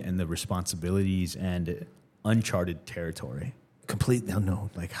 welcoming it and the responsibilities and uncharted territory. Completely unknown.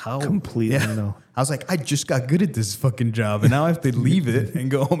 Like how? Completely unknown. I was like, I just got good at this fucking job, and now I have to leave it and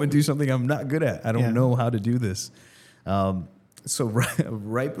go home and do something I'm not good at. I don't know how to do this. So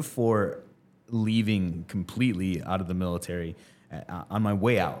right before leaving completely out of the military, on my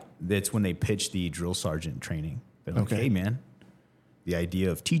way out, that's when they pitched the drill sergeant training. They're like, hey, man, the idea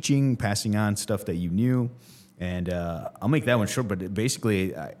of teaching, passing on stuff that you knew. And I'll make that one short, but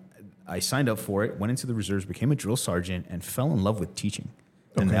basically I signed up for it, went into the reserves, became a drill sergeant, and fell in love with teaching.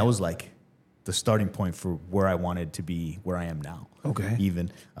 And that was like the starting point for where I wanted to be, where I am now. Okay.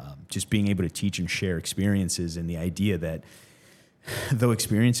 Even just being able to teach and share experiences, and the idea that though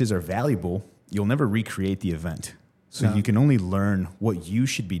experiences are valuable, you'll never recreate the event. So you can only learn what you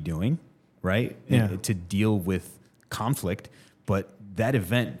should be doing, right? Yeah. To deal with conflict, but that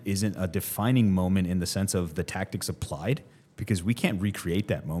event isn't a defining moment in the sense of the tactics applied, because we can't recreate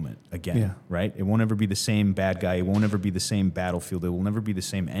that moment again, right? It won't ever be the same bad guy. It won't ever be the same battlefield. It will never be the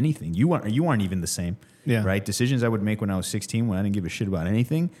same anything. You aren't even the same, right? Decisions I would make when I was 16, when I didn't give a shit about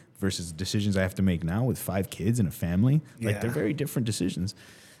anything, versus decisions I have to make now with 5 kids and a family. Like, they're very different decisions.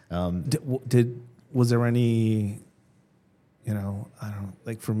 Was there any, I don't know,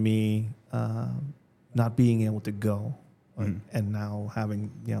 like for me, not being able to go and now having,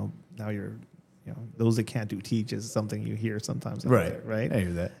 now you're, those that can't do teach is something you hear sometimes. Right. There, right. I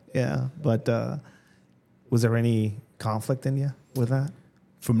hear that. Yeah. But was there any conflict in you with that?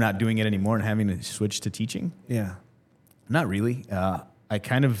 From not doing it anymore and having to switch to teaching? Yeah. Not really. I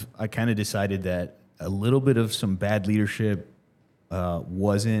kind of decided that a little bit of some bad leadership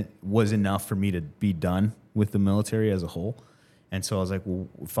was enough for me to be done with the military as a whole. And so I was like, well,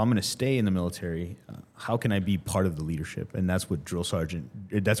 if I'm going to stay in the military, how can I be part of the leadership? And that's what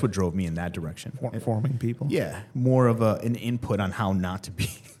that's what drove me in that direction. Forming people? Yeah, more of an input on how not to be,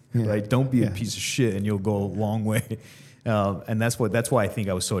 right? Don't be a piece of shit and you'll go a long way. And that's why I think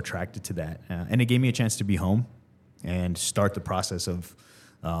I was so attracted to that. And it gave me a chance to be home and start the process of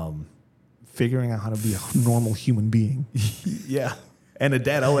figuring out how to be a normal human being. Yeah, and a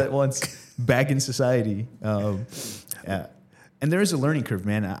dad all at once, back in society. And there is a learning curve,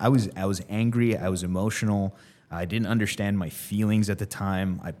 man. I was angry. I was emotional. I didn't understand my feelings at the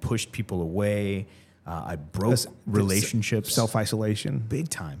time. I pushed people away. I broke relationships. Self-isolation. Big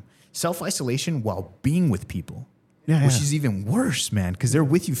time. Self-isolation while being with people, which is even worse, man, because they're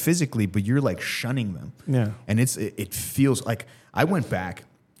with you physically, but you're like shunning them. Yeah. And it feels like I went back,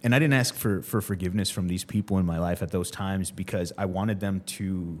 and I didn't ask for forgiveness from these people in my life at those times, because I wanted them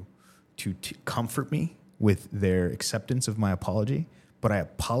to comfort me with their acceptance of my apology, but I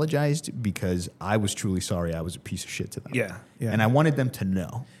apologized because I was truly sorry I was a piece of shit to them. Yeah. And I wanted them to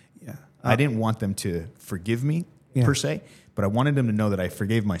know. Yeah. I didn't want them to forgive me per se, but I wanted them to know that I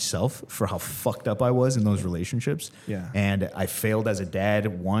forgave myself for how fucked up I was in those relationships. Yeah. And I failed as a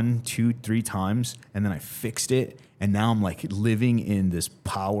dad 1, 2, 3 times, and then I fixed it, and now I'm like living in this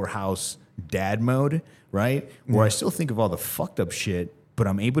powerhouse dad mode, right? Where I still think of all the fucked up shit, but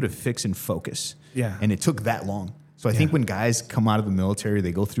I'm able to fix and focus. Yeah. And it took that long. So I think when guys come out of the military,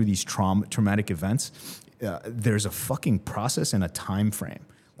 they go through these traumatic events, there's a fucking process and a time frame.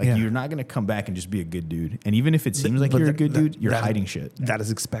 Like, you're not going to come back and just be a good dude. And even if it seems like you're a good dude, you're hiding shit. That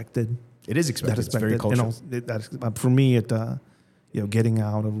is expected. It is expected. It's very cultural. For me, getting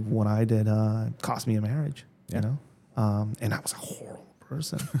out of what I did cost me a marriage, and I was a horrible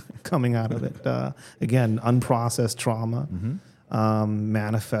person coming out of it. Again, unprocessed trauma.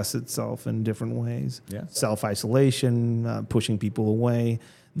 Manifests itself in different ways. Yeah. Self-isolation, pushing people away.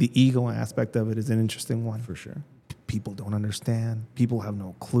 The ego aspect of it is an interesting one. For sure. people don't understand. People have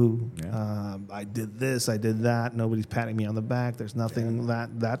no clue. Yeah. I did this, I did that. Nobody's patting me on the back. There's nothing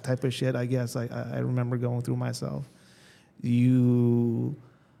that type of shit. I guess I remember going through myself. You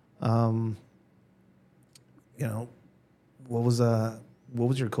know, what was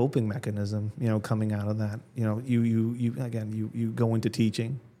your coping mechanism? You know, coming out of that. You know, you go into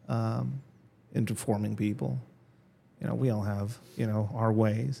teaching, into forming people. You know, we all have, you know, our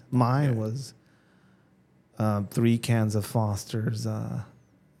ways. Mine was 3 cans of Foster's, a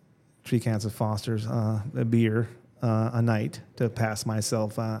beer a night to pass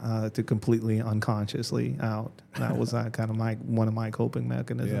myself to completely unconsciously out. That was kind of one of my coping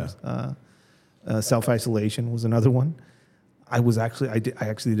mechanisms. Yeah. Self-isolation was another one. I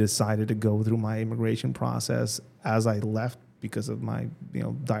actually decided to go through my immigration process as I left because of my, you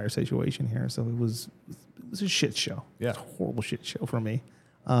know, dire situation here. So it was a shit show. Yeah, it was a horrible shit show for me.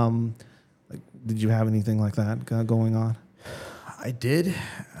 Like, did you have anything like that going on? I did.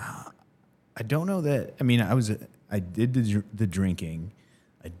 I don't know that. I mean, I did the drinking.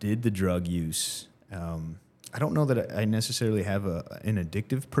 I did the drug use. I don't know that I necessarily have an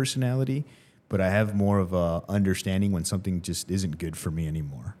addictive personality, but I have more of a understanding when something just isn't good for me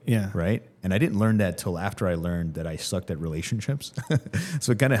anymore. Yeah. Right? And I didn't learn that till after I learned that I sucked at relationships.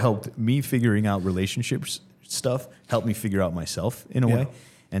 So it kind of helped me figuring out relationships stuff, helped me figure out myself in a way.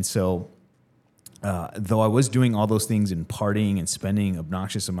 And so though I was doing all those things and partying and spending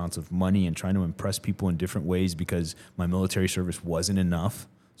obnoxious amounts of money and trying to impress people in different ways because my military service wasn't enough.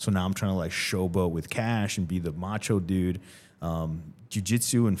 So now I'm trying to like showboat with cash and be the macho dude.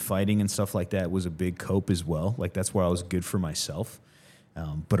 Jiu-jitsu and fighting and stuff like that was a big cope as well. Like that's where I was good for myself.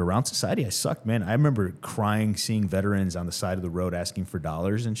 But around society, I sucked, man. I remember crying, seeing veterans on the side of the road asking for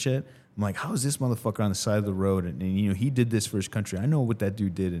dollars and shit. I'm like, how is this motherfucker on the side of the road? And you know, he did this for his country. I know what that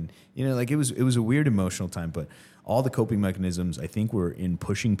dude did. And, you know, like it was a weird emotional time. But all the coping mechanisms, I think, were in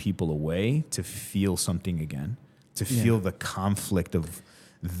pushing people away to feel something again, to feel the conflict of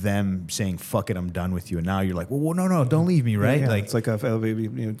them saying, fuck it, I'm done with you. And now you're like, well no, don't leave me, right? Like it's like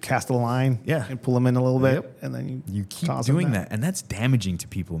you cast a line and pull them in a little bit, and then you keep doing that. And that's damaging to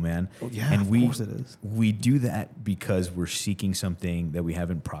people, man. Well, yeah, and of course it is. We do that because we're seeking something that we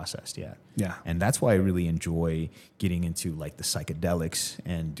haven't processed yet. Yeah. And that's why I really enjoy getting into like the psychedelics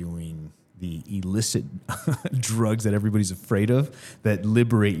and doing the illicit drugs that everybody's afraid of that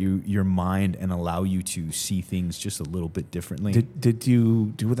liberate your mind and allow you to see things just a little bit differently. Did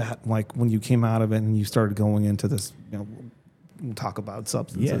you do that like when you came out of it and you started going into this, you know, we'll talk about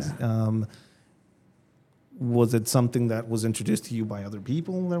substances. Yeah. Was it something that was introduced to you by other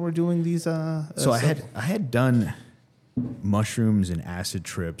people that were doing these? So I had done mushrooms and acid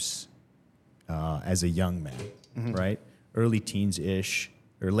trips as a young man, right? Early teens-ish.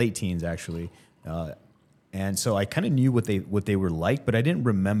 Or late teens, actually. And so I kind of knew what they were like, but I didn't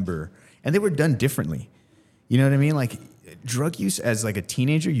remember. And they were done differently. You know what I mean? Like drug use as like a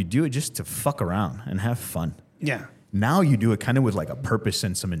teenager, you do it just to fuck around and have fun. Yeah. Now you do it kind of with like a purpose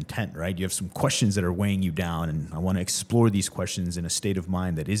and some intent, right? You have some questions that are weighing you down, and I want to explore these questions in a state of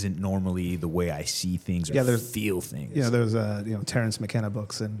mind that isn't normally the way I see things or feel things. Yeah, there's Terrence McKenna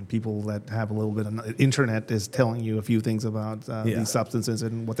books, and people that have a little bit of internet is telling you a few things about these substances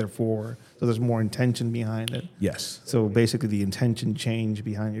and what they're for. So there's more intention behind it. Yes. So basically, the intention change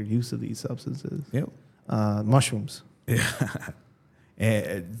behind your use of these substances. Yep. Mushrooms.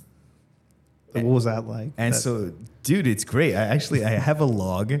 Yeah. What was that like? And so, dude, it's great. I have a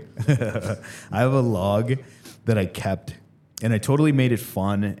log. I have a log that I kept, and I totally made it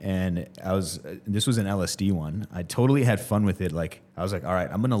fun. And this was an LSD one. I totally had fun with it. Like, I was like, all right,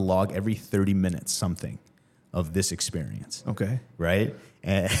 I'm going to log every 30 minutes something of this experience. Okay. Right?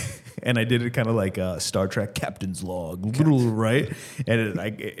 And I did it kind of like a Star Trek captain's log, right? And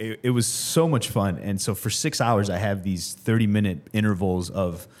it was so much fun. And so for 6 hours, I have these 30-minute intervals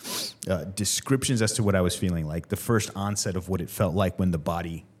of descriptions as to what I was feeling, like the first onset of what it felt like when the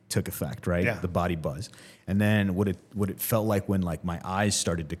body took effect, right? Yeah. The body buzz. And then what it felt like when like my eyes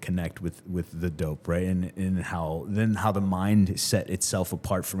started to connect with the dope, right? And how the mind set itself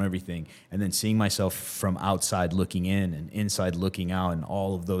apart from everything. And then seeing myself from outside looking in and inside looking out and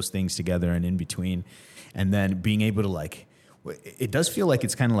all of those things together and in between. And then being able to like, it does feel like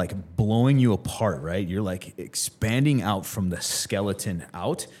it's kind of like blowing you apart, right? You're like expanding out from the skeleton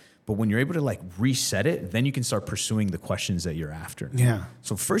out. But when you're able to like reset it, then you can start pursuing the questions that you're after. Yeah.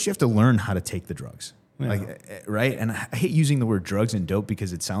 So first you have to learn how to take the drugs. Yeah. Like, right? And I hate using the word drugs and dope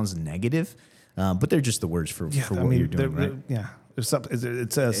because it sounds negative, but they're just the words for what you're doing, right? Yeah. It's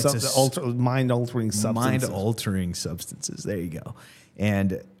mind-altering substances. Mind-altering substances. There you go.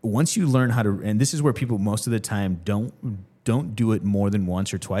 And once you learn how to, and this is where people most of the time don't do it more than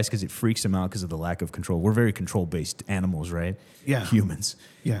once or twice because it freaks them out because of the lack of control. We're very control-based animals, right? Yeah. Humans.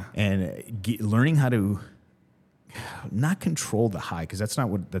 Yeah. And learning how to not control the high, because that's not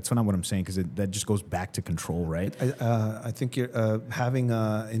what I'm saying, because that just goes back to control, right? I think you're having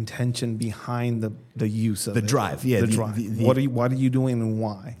intention behind the use of the drive. Yeah, the drive. What are you doing and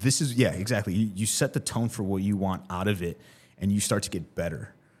why? This is exactly. You set the tone for what you want out of it, and you start to get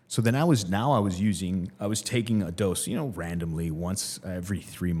better. So then I was taking a dose, randomly once every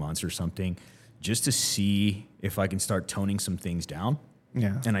 3 months or something, just to see if I can start toning some things down.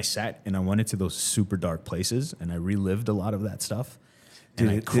 Yeah. And I sat and I went into those super dark places and I relived a lot of that stuff. And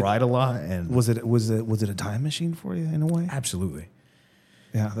I cried a lot. And was it a time machine for you in a way? Absolutely.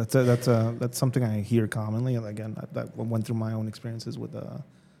 Yeah, that's something I hear commonly. And again, I went through my own experiences with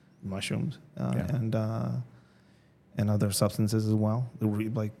mushrooms and other substances as well.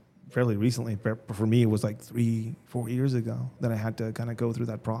 Like fairly recently, for me, it was like 3-4 years ago that I had to kind of go through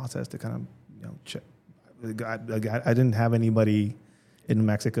that process to kind of check. I didn't have anybody in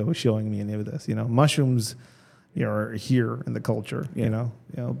Mexico showing me any of this. Mushrooms are here in the culture.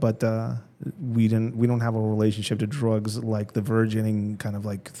 But we don't have a relationship to drugs like the burgeoning kind of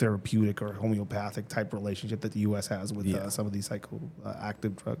like therapeutic or homeopathic type relationship that the U.S. has with some of these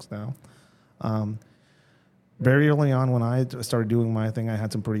psychoactive drugs now. Very early on, when I started doing my thing, I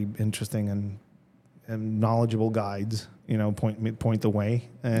had some pretty interesting and knowledgeable guides, point the way.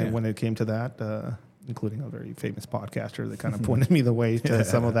 And when it came to that, including a very famous podcaster that kind of pointed me the way to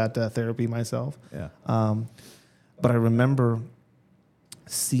some of that therapy myself. Yeah. But I remember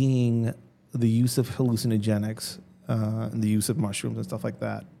seeing the use of hallucinogenics and the use of mushrooms and stuff like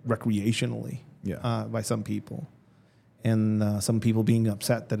that recreationally by some people. And some people being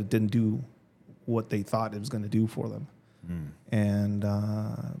upset that it didn't do what they thought it was going to do for them. And,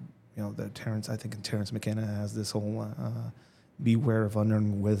 I think Terrence McKenna has this whole beware of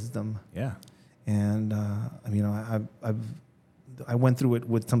unearned wisdom. Yeah. And, I went through it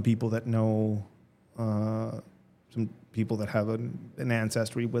with some people that know, some people that have an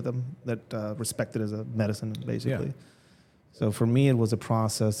ancestry with them that respect it as a medicine, basically. Yeah. So for me, it was a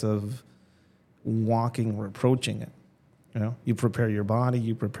process of walking or approaching it. You prepare your body,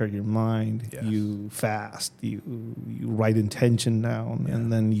 you prepare your mind, you fast, you write intention down,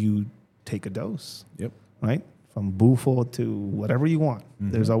 and then you take a dose. Yep. Right? From bufo to whatever you want.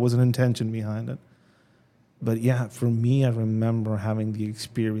 Mm-hmm. There's always an intention behind it. But for me, I remember having the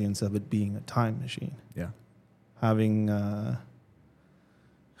experience of it being a time machine. Yeah. Having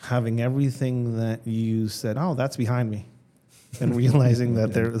everything that you said, oh, that's behind me. And realizing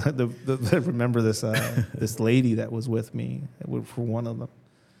that I remember this lady that was with me for one of them.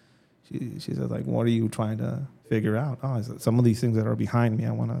 She said, like, what are you trying to figure out? Oh, I said, some of these things that are behind me,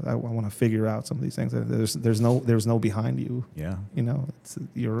 I want to figure out some of these things. There's no behind you. Yeah. It's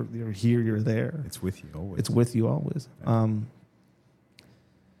you're here, you're there. It's with you always. It's with you always. Yeah.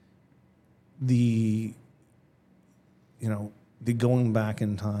 The going back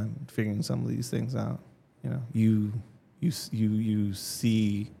in time, figuring some of these things out. You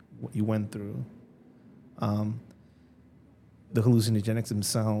see what you went through. The hallucinogenics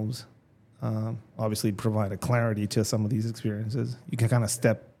themselves obviously provide a clarity to some of these experiences. You can kind of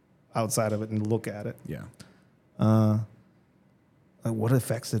step outside of it and look at it. Yeah. What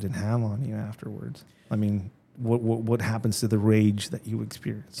effects did it have on you afterwards? I mean, what happens to the rage that you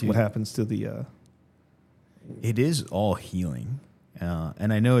experience? What happens to the... It is all healing.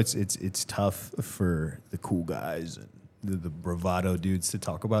 And I know it's tough for the cool guys and the bravado dudes to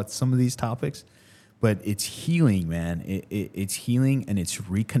talk about some of these topics, but it's healing, man. It's healing, and it's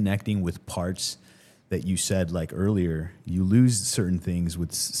reconnecting with parts that you said, like earlier, you lose certain things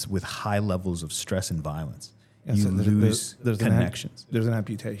with high levels of stress and violence. Yeah, you lose connections. There's an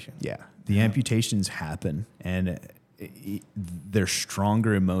amputation. Yeah. The amputations happen, and they're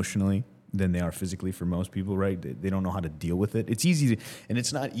stronger emotionally than they are physically for most people, right? They don't know how to deal with it. It's easy, and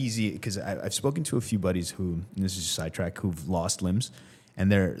it's not easy because I've spoken to a few buddies who, and this is a sidetrack, who've lost limbs, and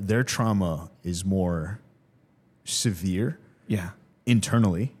their trauma is more severe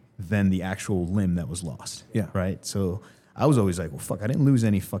internally than the actual limb that was lost. Yeah. Right? So I was always like, well, fuck, I didn't lose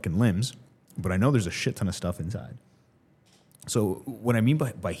any fucking limbs, but I know there's a shit ton of stuff inside. So what I mean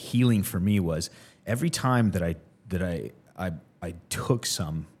by healing for me was every time that I took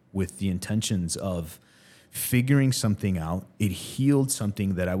some with the intentions of figuring something out, it healed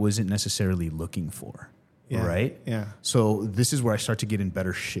something that I wasn't necessarily looking for. Yeah. Right? Yeah. So this is where I start to get in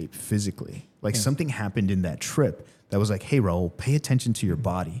better shape physically. Like something happened in that trip that was like, hey, Raúl, pay attention to your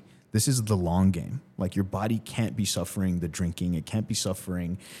body. This is the long game. Like, your body can't be suffering the drinking. It can't be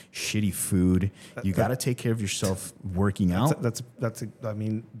suffering shitty food. You got to take care of yourself working out. I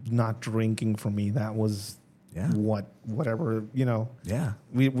mean, not drinking for me, that was whatever, you know. Yeah.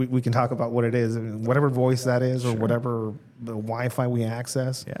 We can talk about what it is. Whatever voice that is or whatever the Wi-Fi we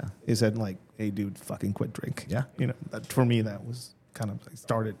access is said like, hey, dude, fucking quit drink. Yeah. You know, for me, that was kind of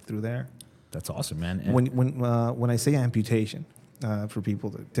started through there. That's awesome, man. When I say amputation, for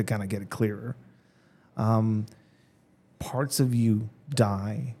people to kind of get it clearer, parts of you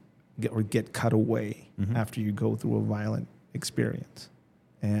die or get cut away after you go through a violent experience.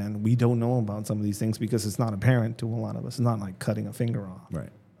 And we don't know about some of these things because it's not apparent to a lot of us. It's not like cutting a finger off. Right.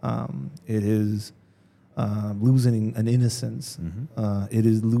 It is losing an innocence. It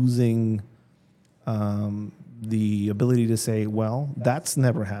is losing the ability to say, well, that's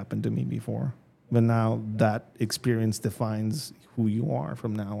never happened to me before. But now that experience defines who you are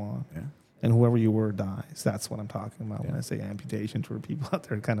from now on. Yeah. And whoever you were dies. That's what I'm talking about when I say amputation for people out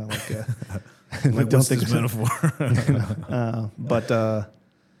there kind of like don't think it's metaphor. But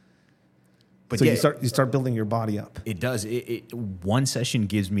so you start building your body up. It does. One session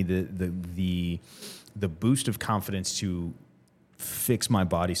gives me the boost of confidence to fix my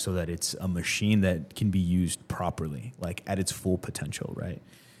body so that it's a machine that can be used properly, like at its full potential, right?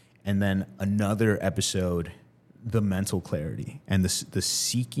 And then another episode, the mental clarity and the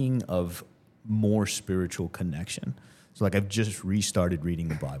seeking of more spiritual connection. So like I've just restarted reading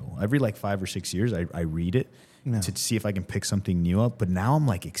the Bible. Every like 5 or 6 years, I read it to see if I can pick something new up. But now I'm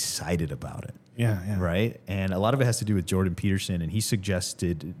like excited about it. Yeah. Right? And a lot of it has to do with Jordan Peterson. And he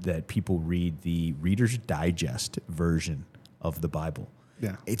suggested that people read the Reader's Digest version of the Bible.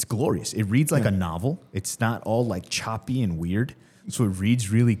 Yeah. It's glorious. It reads like a novel. It's not all like choppy and weird. So it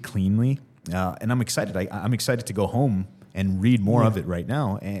reads really cleanly. And I'm excited. I'm excited to go home and read more of it right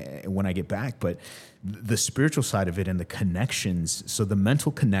now when I get back. But the spiritual side of it and the connections, so the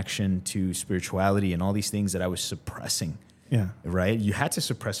mental connection to spirituality and all these things that I was suppressing. Yeah. Right? You had to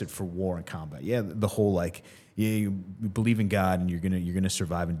suppress it for war and combat. Yeah, the whole like, you believe in God and you're gonna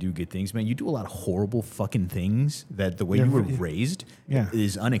survive and do good things. Man, you do a lot of horrible fucking things that the way you were raised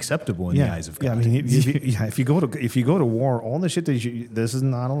is unacceptable in the eyes of God. Yeah, I mean, if you go to war, all the shit that this is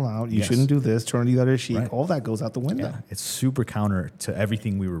not allowed. You shouldn't do this. Turn the other cheek. All that goes out the window. Yeah, it's super counter to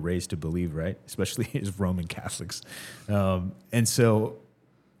everything we were raised to believe, right? Especially as Roman Catholics. And so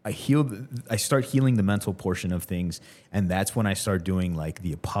I start healing the mental portion of things, and that's when I start doing like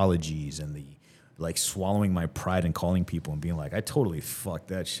the apologies and the like swallowing my pride and calling people and being like, I totally fucked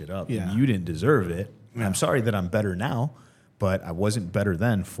that shit up. Yeah. And you didn't deserve it. Yeah. I'm sorry that I'm better now, but I wasn't better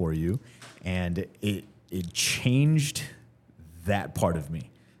then for you. And it changed that part of me.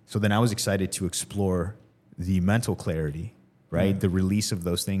 So then I was excited to explore the mental clarity, right? The release of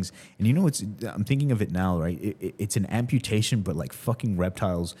those things. And you know, I'm thinking of it now, right? It's an amputation, but like fucking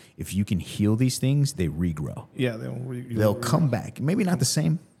reptiles, if you can heal these things, they regrow. Yeah. They'll come back. Maybe not the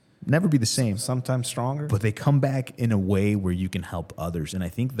same. Never be the same. Sometimes stronger. But they come back in a way where you can help others. And I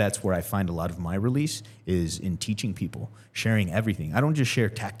think that's where I find a lot of my release is in teaching people, sharing everything. I don't just share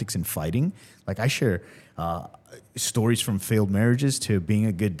tactics and fighting. Like I share stories from failed marriages to being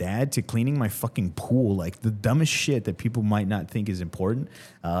a good dad to cleaning my fucking pool. Like the dumbest shit that people might not think is important.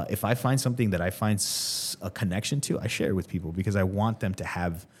 If I find something that I find a connection to, I share it with people because I want them to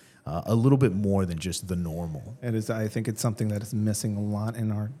have a little bit more than just the normal. It is. I think it's something that is missing a lot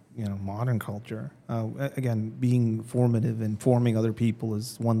in our modern culture. Again, being formative and forming other people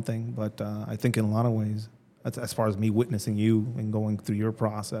is one thing, but I think in a lot of ways, as far as me witnessing you and going through your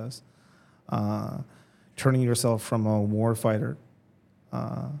process, turning yourself from a war fighter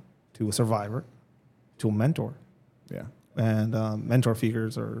to a survivor to a mentor. Yeah. And mentor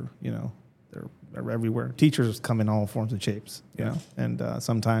figures are, they're everywhere. Teachers come in all forms and shapes, you know. And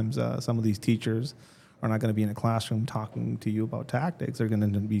sometimes some of these teachers are not going to be in a classroom talking to you about tactics. They're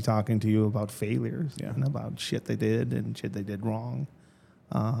going to be talking to you about failures and about shit they did and shit they did wrong,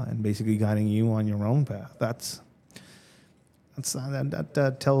 and basically guiding you on your own path. That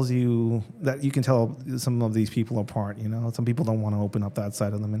tells you that you can tell some of these people apart. Some people don't want to open up that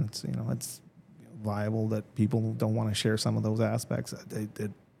side of them, and it's viable that people don't want to share some of those aspects.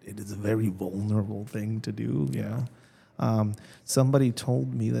 It is a very vulnerable thing to do, you know. Somebody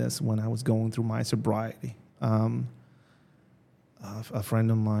told me this when I was going through my sobriety. A friend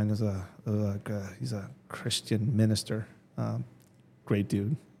of mine is he's a Christian minister, great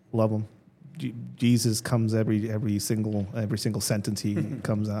dude, love him. Jesus comes every single sentence he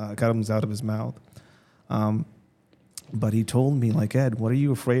comes out of his mouth. But he told me, like, Ed, what are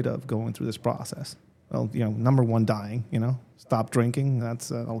you afraid of going through this process? Well, number one, dying. Stop drinking.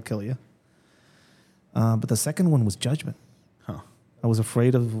 That'll kill you. But the second one was judgment. I was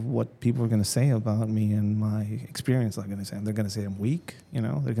afraid of what people were going to say about me and my experience. They're going to say I'm weak. They're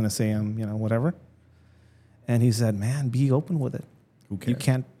going to say I'm whatever. And he said, "Man, be open with it. Who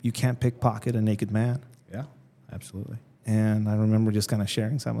cares? You can't pickpocket a naked man." Yeah, absolutely. And I remember just kind of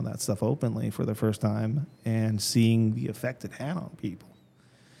sharing some of that stuff openly for the first time and seeing the effect it had on people.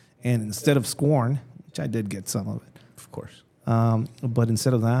 And instead of scorn, which I did get some of it, of course, but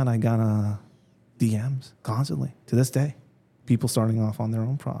instead of that, I got DMs constantly to this day. People starting off on their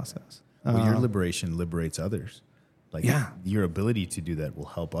own process. Well, your liberation liberates others. Like your ability to do that will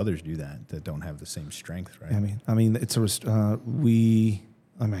help others do that don't have the same strength, right? I mean, it's I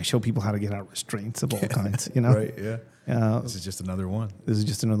show people how to get out of restraints of all kinds, Right, yeah. This is just another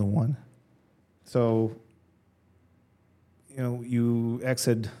one. So, you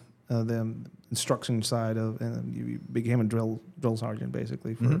exit the instruction side and you became a drill sergeant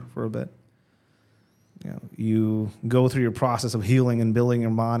basically for a bit. You go through your process of healing and building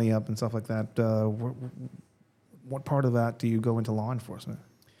your body up and stuff like that. What part of that do you go into law enforcement?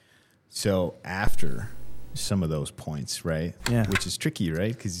 So after some of those points, right? Yeah. Which is tricky,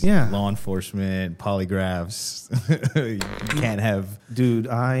 right? Because law enforcement, polygraphs, you can't have... Dude,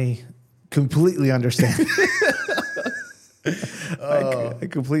 I completely understand. I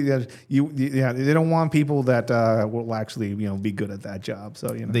completely understand. They don't want people that will actually, be good at that job. So,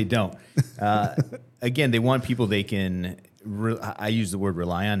 They don't. Again, they want people they can... I use the word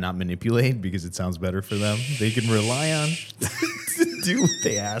rely on, not manipulate, because it sounds better for them. They can rely on to do what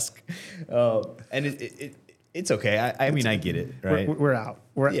they ask, and it's okay. I mean, I get it. Right? We're out.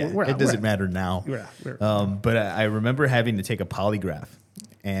 We're out. It doesn't matter now. We're out. But I remember having to take a polygraph,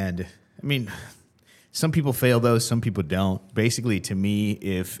 and I mean, some people fail those, some people don't. Basically, to me,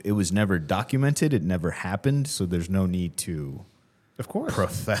 if it was never documented, it never happened. So there's no need to. Of course.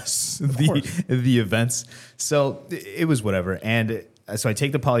 Profess the events. So it was whatever. And so I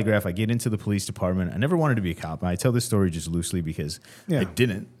take the polygraph. I get into the police department. I never wanted to be a cop. I tell this story just loosely because I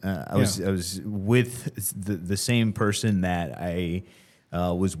didn't. I was with the same person that I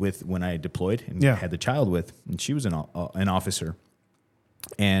was with when I deployed and had the child with. And she was an officer.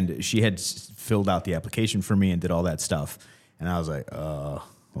 And she had filled out the application for me and did all that stuff. And I was like,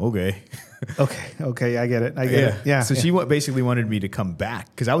 okay. Okay, I get it. I get it. Yeah. So she basically wanted me to come back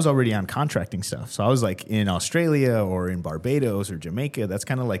because I was already on contracting stuff. So I was like in Australia or in Barbados or Jamaica. That's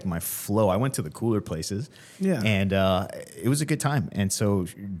kind of like my flow. I went to the cooler places. Yeah. And it was a good time. And so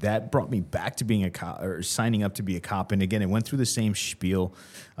that brought me back to being a cop or signing up to be a cop. And again, it went through the same spiel.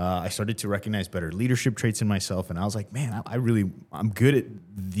 I started to recognize better leadership traits in myself. And I was like, man, I'm good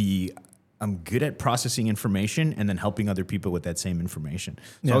at processing information and then helping other people with that same information.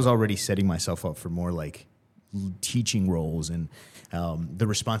 So I was already setting myself up for more like teaching roles and the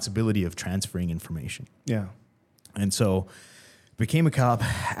responsibility of transferring information. Yeah. And so became a cop.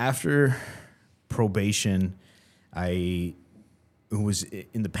 After probation, I was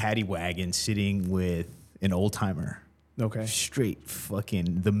in the paddy wagon sitting with an old timer. Okay. Straight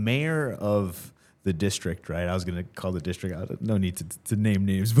fucking the mayor of the district, right? I was going to call the district out. No need to name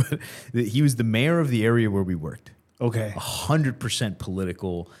names, but he was the mayor of the area where we worked. Okay. 100%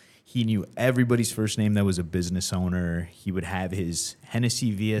 political. He knew everybody's first name that was a business owner. He would have his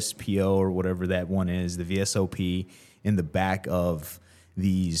Hennessy VSPO or whatever that one is, the VSOP, in the back of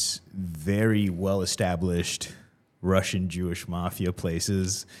these very well-established Russian Jewish mafia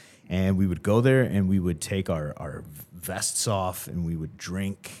places. And we would go there and we would take our vests off and we would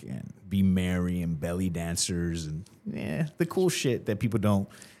drink and be merry and belly dancers and the cool shit that people don't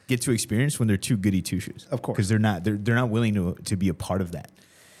get to experience when they're too goody two shoes. Of course, because they're not willing to be a part of that.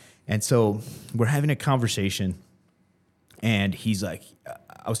 And so we're having a conversation, and he's like,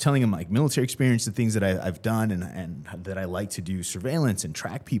 I was telling him like military experience, the things that I've done, and that I like to do surveillance and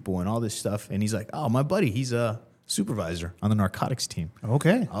track people and all this stuff. And he's like, oh, my buddy, he's a supervisor on the narcotics team.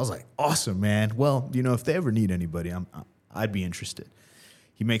 Okay. I was like, awesome, man. Well, if they ever need anybody, I'd be interested.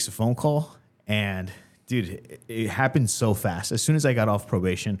 He makes a phone call, and dude, it happened so fast. As soon as I got off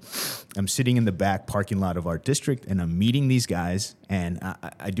probation, I'm sitting in the back parking lot of our district, and I'm meeting these guys, and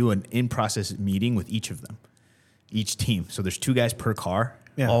I do an in-process meeting with each of them, each team. So there's 2 guys per car,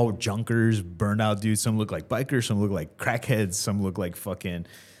 all junkers, burned out dudes. Some look like bikers, some look like crackheads, some look like fucking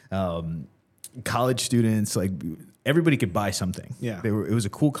college students. Like everybody could buy something. Yeah, it was a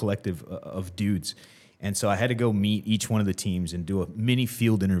cool collective of dudes. And so I had to go meet each one of the teams and do a mini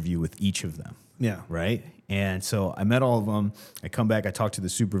field interview with each of them. Yeah. Right? And so I met all of them. I come back, I talk to the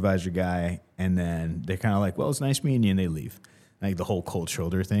supervisor guy, and then they're kind of like, well, it's nice meeting you, and they leave. Like the whole cold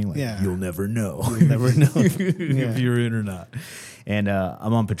shoulder thing. Like, Yeah. you'll never know. You'll never know. if you're in or not. And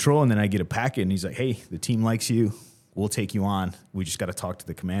I'm on patrol, and then I get a packet, and he's like, hey, the team likes you. We'll take you on. We just got to talk to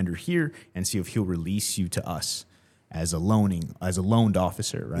the commander here and see if he'll release you to us as a loaned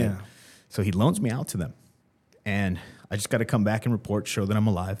officer, right? Yeah. So he loans me out to them. And I just got to come back and report, show that I'm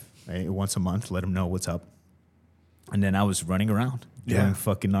alive, right? Once a month, let them know what's up. And then I was running around doing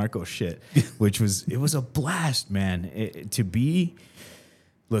fucking narco shit, which was a blast, man.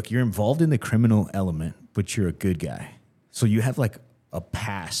 Look, you're involved in the criminal element, but you're a good guy. So you have like a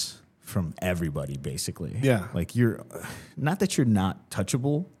pass from everybody, basically. Yeah. Like not that you're not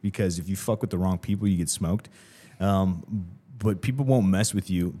touchable, because if you fuck with the wrong people, you get smoked. But people won't mess with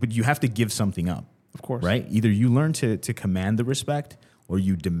you, but you have to give something up. Of course. Right? Either you learn to command the respect, or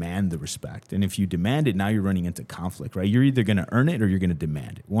you demand the respect. And if you demand it, now you're running into conflict, right? You're either going to earn it or you're going to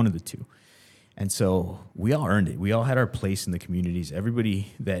demand it, one of the two. And so we all earned it. We all had our place in the communities.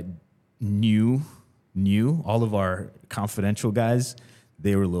 Everybody that knew, all of our confidential guys,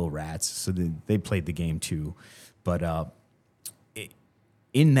 they were little rats. So they played the game too. But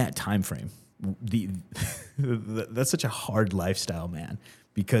in that time frame, that's such a hard lifestyle, man,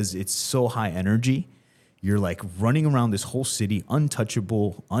 because it's so high energy. You're like running around this whole city,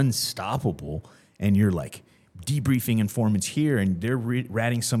 untouchable, unstoppable, and you're like debriefing informants here, and they're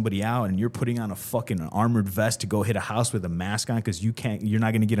ratting somebody out, and you're putting on a fucking armored vest to go hit a house with a mask on because you're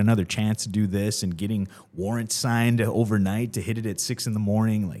not going to get another chance to do this, and getting warrants signed overnight to hit it at 6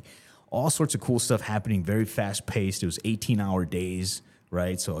 a.m. Like all sorts of cool stuff happening, very fast paced. It was 18-hour days.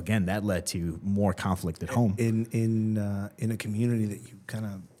 Right, so again, that led to more conflict at home. In a community that you kind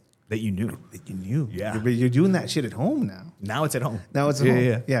of that you knew, yeah. You're doing that shit at home now. Now it's at home.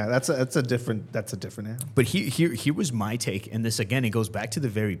 Yeah. That's a different animal. But here was my take, and this again, it goes back to the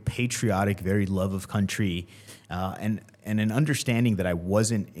very patriotic, very love of country, and an understanding that I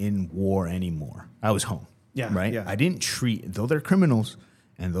wasn't in war anymore. I was home. Yeah, right. Yeah. I didn't treat, though they're criminals,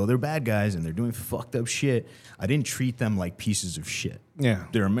 and though they're bad guys and they're doing fucked up shit, I didn't treat them like pieces of shit. Yeah.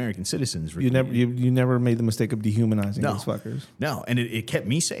 They're American citizens. You never made the mistake of dehumanizing these fuckers. No, and it kept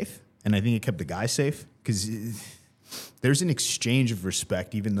me safe, and I think it kept the guy safe, because there's an exchange of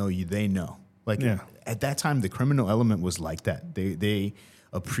respect, even though they know. Like at that time, the criminal element was like that. They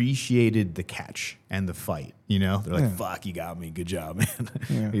appreciated the catch and the fight. You know, they're like, "Fuck, you got me. Good job, man."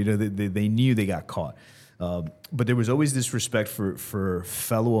 Yeah. You know, they knew they got caught. But there was always this respect for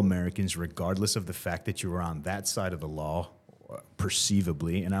fellow Americans, regardless of the fact that you were on that side of the law,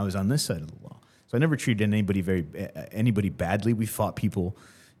 perceivably, and I was on this side of the law. So I never treated anybody badly. We fought people,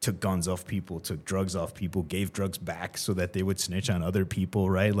 took guns off people, took drugs off people, gave drugs back so that they would snitch on other people,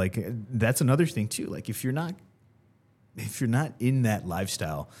 right? Like that's another thing too. Like if you're not in that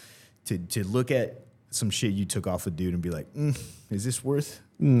lifestyle, to look at some shit you took off a dude and be like, is this worth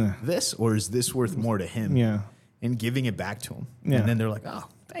this, or is this worth more to him? Yeah. And giving it back to him. Yeah. And then they're like, oh,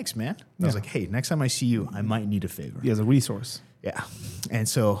 thanks, man. I was like, hey, next time I see you, I might need a favor. Yeah, as a resource. Yeah. And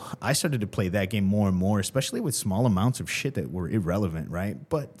so I started to play that game more and more, especially with small amounts of shit that were irrelevant, right?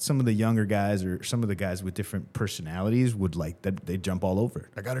 But some of the younger guys or some of the guys with different personalities would they jump all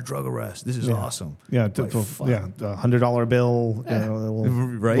over. I got a drug arrest. This is awesome. Yeah, the $100 bill,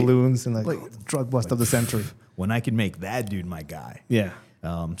 right? Balloons, and like drug bust of the century. When I could make that dude my guy. Yeah.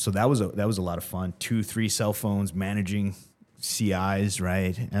 So that was a lot of fun. 2-3 cell phones, managing CIs,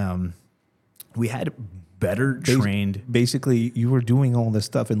 right? We had better trained. Basically, you were doing all this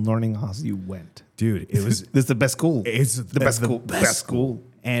stuff and learning as you went. Dude, it was this is the best school. It's the best school.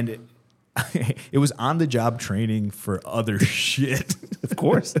 And it was on the job training for other shit. Of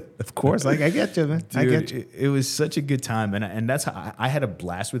course. I get you, man. Dude, I get you. It was such a good time, and that's how I had a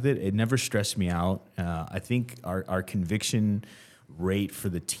blast with it. It never stressed me out. I think our conviction rate for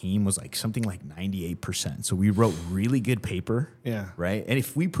the team was like something like 98%. So we wrote really good paper. Yeah. Right. And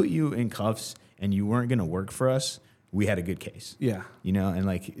if we put you in cuffs and you weren't going to work for us, we had a good case. Yeah. You know, and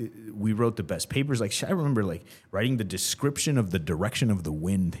like we wrote the best papers. Like I remember like writing the description of the direction of the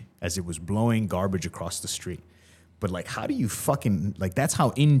wind as it was blowing garbage across the street. But like, how do you fucking, like, that's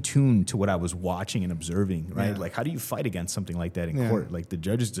how in tune to what I was watching and observing, right? Yeah. Like, how do you fight against something like that in court? Like, the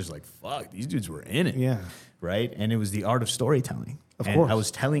judge is just like, fuck, these dudes were in it. Yeah. Right? And it was the art of storytelling. Of course. I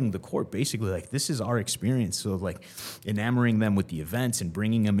was telling the court basically, like, this is our experience. So, like, enamoring them with the events and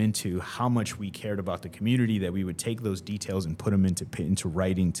bringing them into how much we cared about the community, that we would take those details and put them into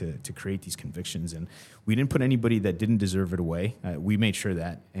writing to create these convictions. And we didn't put anybody that didn't deserve it away. We made sure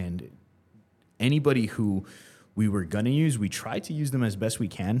that. And anybody who we were going to use, we tried to use them as best we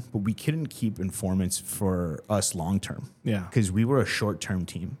can, but we couldn't keep informants for us long term. Yeah. Because we were a short term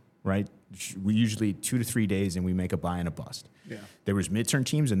team, right? we usually 2 to 3 days, and we make a buy and a bust. Yeah. There was midterm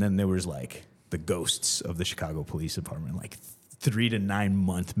teams, and then there was like the ghosts of the Chicago Police Department, like 3 to 9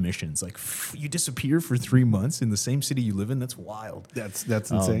 month missions. Like you disappear for 3 months in the same city you live in. That's wild. That's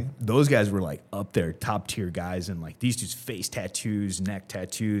insane. Those guys were like up there, top tier guys, and like these dudes, face tattoos, neck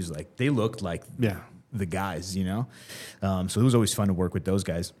tattoos, like they looked like the guys, you know. So it was always fun to work with those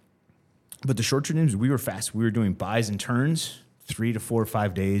guys. But the short term teams, we were fast. We were doing buys and turns, 3 to 4 or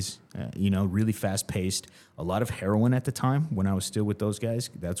 5 days, really fast paced. A lot of heroin at the time when I was still with those guys.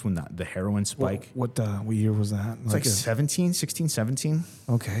 That's when the heroin spike. What year was that? It's like 16, 17.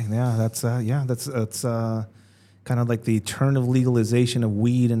 Okay, yeah, that's kind of like the turn of legalization of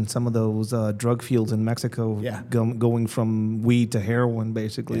weed and some of those drug fields in Mexico. Yeah. Going from weed to heroin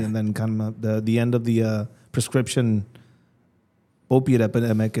basically, and then kind of the end of the prescription opiate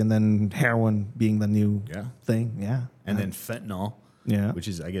epidemic, and then heroin being the new thing. Yeah. And then fentanyl, which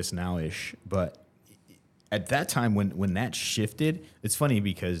is, I guess, now-ish. But at that time, when that shifted, it's funny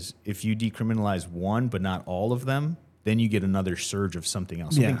because if you decriminalize one but not all of them, then you get another surge of something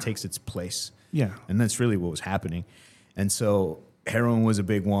else. Something takes its place. Yeah. And that's really what was happening. And so heroin was a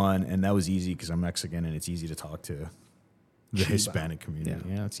big one, and that was easy because I'm Mexican, and it's easy to talk to the Hispanic community.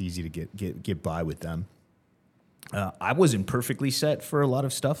 Yeah, it's easy to get by with them. I wasn't perfectly set for a lot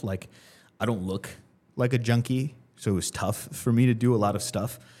of stuff. Like, I don't look like a junkie, so it was tough for me to do a lot of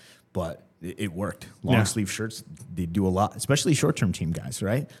stuff, but it worked. Long sleeve shirts, they do a lot, especially short-term team guys,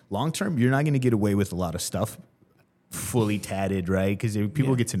 right? Long-term, you're not going to get away with a lot of stuff fully tatted, right? Because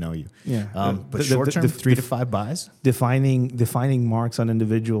people get to know you. Yeah. But short-term, 3 to 5 buys. Defining marks on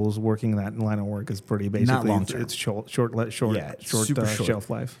individuals working that line of work is pretty basically not long-term. It's short shelf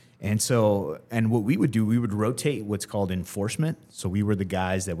life. And what we would do, we would rotate what's called enforcement. So we were the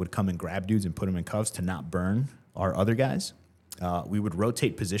guys that would come and grab dudes and put them in cuffs to not burn our other guys. We would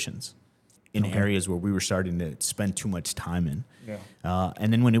rotate positions in areas where we were starting to spend too much time in. Yeah.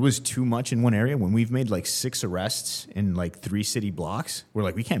 And then when it was too much in one area, when we've made like 6 arrests in like 3 city blocks, we're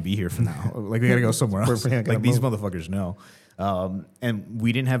like, we can't be here for now. Like, we got to go somewhere else. Like, these motherfuckers know. And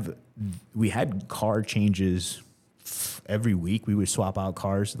we had car changes every week. We would swap out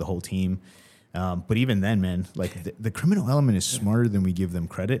cars, the whole team. But even then, man, like the criminal element is smarter than we give them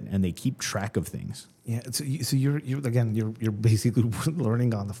credit, and they keep track of things. Yeah, so you're basically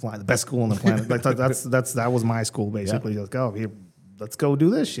learning on the fly. The best school on the planet. Like that was my school basically. Like, let's go do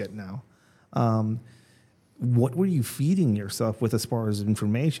this shit now. What were you feeding yourself with as far as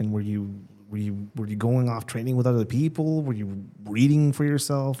information? Were you going off training with other people? Were you reading for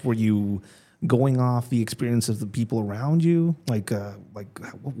yourself? Were you going off the experience of the people around you? Like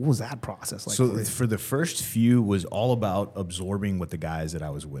what was that process like? So for the first few was all about absorbing what the guys that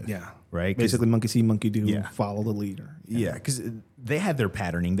I was with. Yeah. Right? Basically monkey see, monkey do, follow the leader. Yeah, because they had their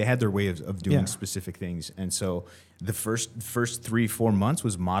patterning. They had their way of doing specific things. And so the first 3-4 months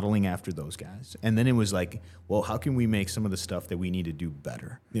was modeling after those guys. And then it was like, well, how can we make some of the stuff that we need to do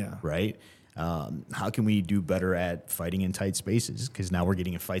better? Yeah. Right? How can we do better at fighting in tight spaces? Because now we're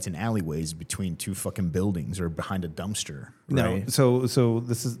getting in fights in alleyways between 2 fucking buildings or behind a dumpster. Right? No, so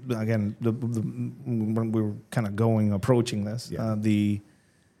this is again when we were approaching this. Yeah.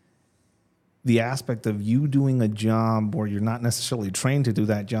 The aspect of you doing a job where you're not necessarily trained to do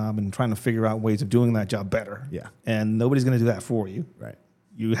that job and trying to figure out ways of doing that job better. Yeah. And nobody's going to do that for you. Right.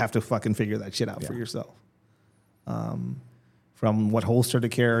 You have to fucking figure that shit out for yourself. From what holster to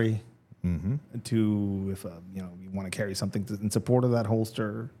carry. Mm-hmm. To if you want to carry something in support of that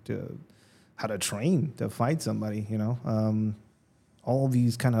holster, to how to train to fight somebody, all of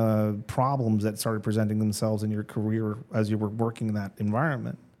these kind of problems that started presenting themselves in your career as you were working in that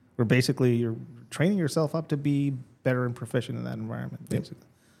environment, where basically you're training yourself up to be better and proficient in that environment. Basically,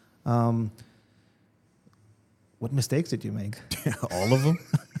 what mistakes did you make? All of them.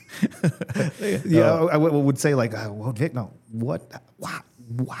 I would say like, well, Vic, no, what? Wow.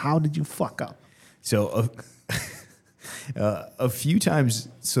 How did you fuck up? So a few times,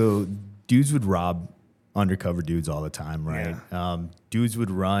 so dudes would rob undercover dudes all the time, right? Yeah. Dudes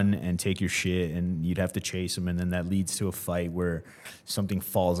would run and take your shit, and you'd have to chase them, and then that leads to a fight where something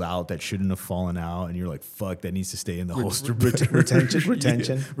falls out that shouldn't have fallen out, and you're like, fuck, that needs to stay in the holster.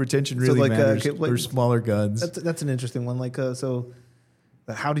 Retention. Yeah. Retention really matters. Or smaller guns. That's an interesting one. Like, so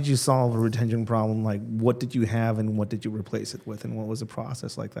how did you solve a retention problem? Like, what did you have and what did you replace it with? And what was the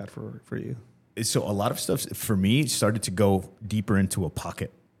process like that for you? So a lot of stuff for me started to go deeper into a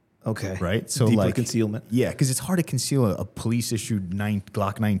pocket. Okay. Right? So deeper like concealment. Yeah, because it's hard to conceal a police issued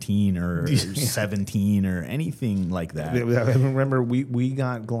Glock 19 or 17 or anything like that. I remember we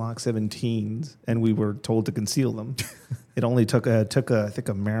got Glock 17s and we were told to conceal them It only took I think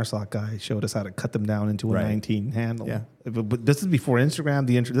a Marisol guy showed us how to cut them down into a 19 handle. Yeah. But this is before Instagram.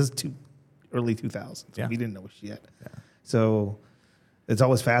 This is early 2000s. Yeah. We didn't know shit. Yeah. So it's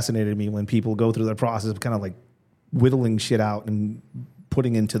always fascinated me when people go through their process of kind of like whittling shit out and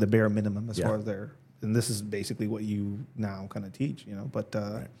putting into the bare minimum as far as and this is basically what you now kind of teach, but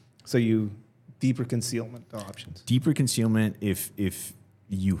so you deeper concealment options. Deeper concealment if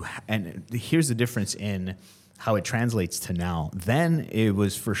you, and here's the difference in how it translates to now. Then it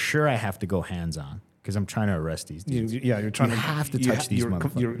was for sure I have to go hands-on because I'm trying to arrest these dudes. You're trying to have to touch these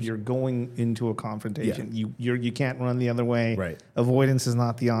motherfuckers. You're going into a confrontation. Yeah. You can't run the other way. Right. Avoidance is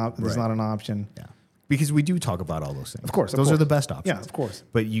not is not an option. Yeah. Because we do talk about all those things. Of course. Those are the best options. Yeah, of course.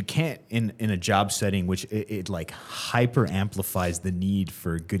 But you can't, in a job setting, which it like hyper amplifies the need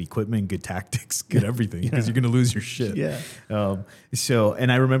for good equipment, good tactics, good everything, because you're going to lose your shit. Yeah. And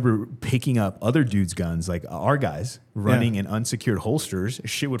I remember picking up other dudes' guns, like our guys, running in unsecured holsters.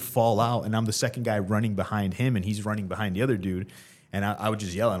 Shit would fall out, and I'm the second guy running behind him, and he's running behind the other dude. And I would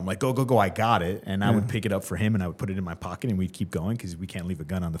just yell at him, like, go, go, go, I got it. And I would pick it up for him, and I would put it in my pocket, and we'd keep going because we can't leave a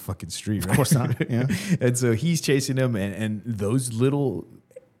gun on the fucking street, right? Of course not, yeah. And so he's chasing him, and those little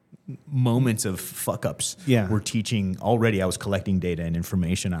moments of fuck-ups were teaching already. I was collecting data and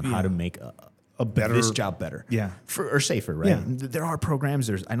information on how to make a better this job better, or safer, right? Yeah. There are programs.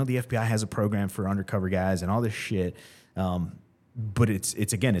 I know the FBI has a program for undercover guys and all this shit. But it's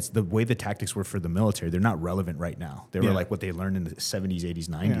the way the tactics were for the military. They're not relevant right now. They were like what they learned in the 70s, 80s,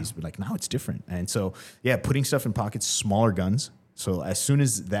 90s. But like now it's different. And so, putting stuff in pockets, smaller guns. So as soon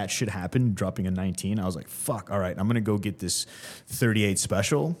as that shit happened, dropping a 19, I was like, fuck, all right, I'm going to go get this 38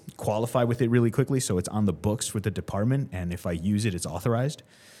 special, qualify with it really quickly so it's on the books with the department. And if I use it, it's authorized.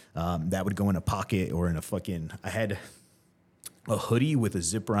 That would go in a pocket or in I had a hoodie with a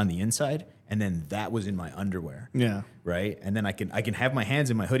zipper on the inside, and then that was in my underwear. Yeah. Right? And then I can have my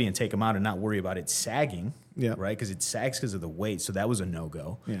hands in my hoodie and take them out and not worry about it sagging. Yeah. Right? Because it sags because of the weight, so that was a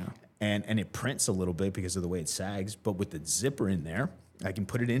no-go. Yeah. And it prints a little bit because of the way it sags, but with the zipper in there, I can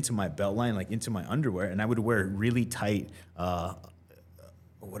put it into my belt line, like into my underwear, and I would wear really tight,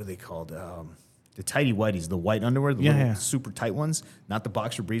 what are they called? The tighty whities, the white underwear, the little super tight ones, not the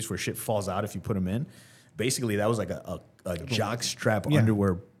boxer briefs where shit falls out if you put them in. Basically, that was like a jock strap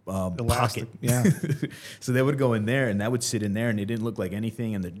underwear pocket. Yeah. So they would go in there, and that would sit in there, and it didn't look like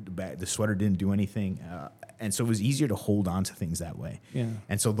anything, and the sweater didn't do anything. And so it was easier to hold on to things that way. Yeah.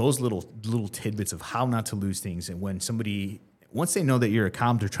 And so those little tidbits of how not to lose things, and when once they know that you're a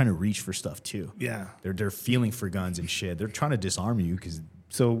cop, they're trying to reach for stuff too. Yeah. They're feeling for guns and shit. They're trying to disarm you because.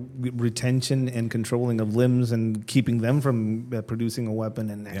 So retention and controlling of limbs and keeping them from producing a weapon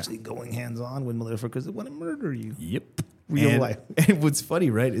and actually going hands-on with motherfuckers that want to murder you. Yep. Real life. And what's funny,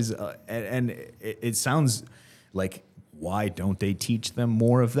 right, is it sounds like, why don't they teach them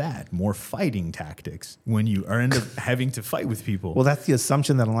more of that, more fighting tactics when you end up having to fight with people? Well, that's the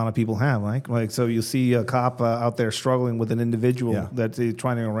assumption that a lot of people have. Like so you see a cop out there struggling with an individual that's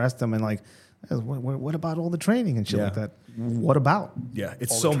trying to arrest them, and like, what about all the training and shit like that? What about? Yeah,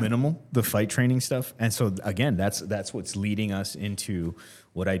 it's so minimal, the fight training stuff. And so, again, that's what's leading us into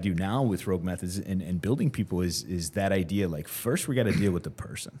what I do now with Rogue Methods and building people is that idea, like, first we got to deal with the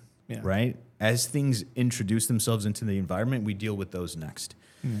person, right? As things introduce themselves into the environment, we deal with those next.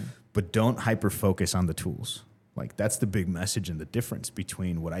 But don't hyper-focus on the tools. Like, that's the big message and the difference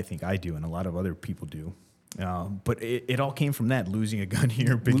between what I think I do and a lot of other people do. But it all came from that, losing a gun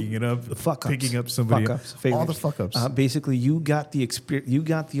here, picking it up, picking up somebody, all the fuck ups. Basically, you got the experience, you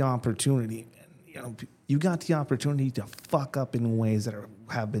got the opportunity, you got the opportunity to fuck up in ways that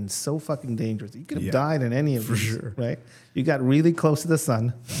have been so fucking dangerous. You could have died in any of these, sure. Right? You got really close to the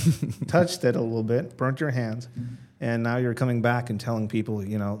sun, touched it a little bit, burnt your hands, and now you're coming back and telling people,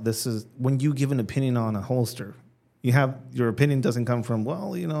 this is when you give an opinion on a holster. Your opinion doesn't come from, I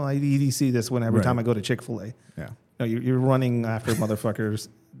EDC this every time I go to Chick-fil-A. Yeah. No, you're running after motherfuckers.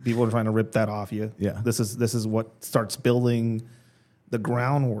 People are trying to rip that off you. Yeah. This is what starts building the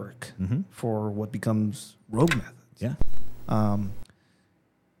groundwork for what becomes Rogue Methods. Yeah.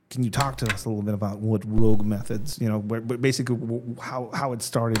 Can you talk to us a little bit about what Rogue Methods, basically how it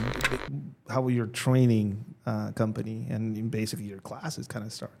started, how your training company and basically your classes kind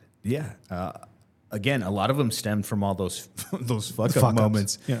of started? Yeah. Again, a lot of them stemmed from all those fuck up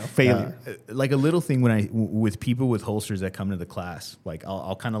moments, failure. Like a little thing with people with holsters that come to the class, like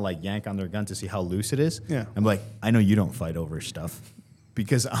I'll kind of like yank on their gun to see how loose it is. Yeah, I'm like, I know you don't fight over stuff,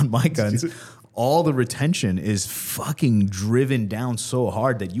 because on my guns, all the retention is fucking driven down so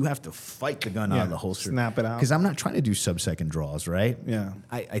hard that you have to fight the gun out of the holster. Snap it out. Because I'm not trying to do sub-second draws, right? Yeah.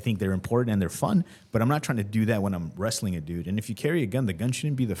 I think they're important and they're fun, but I'm not trying to do that when I'm wrestling a dude. And if you carry a gun, the gun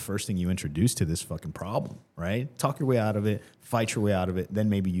shouldn't be the first thing you introduce to this fucking problem, right? Talk your way out of it, fight your way out of it, then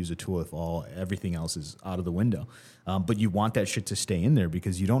maybe use a tool if everything else is out of the window. But you want that shit to stay in there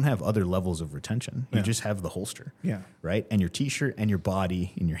because you don't have other levels of retention. You just have the holster, right? And your t-shirt and your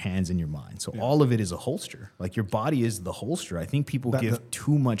body and your hands and your mind. So all of it is a holster. Like your body is the holster. I think people give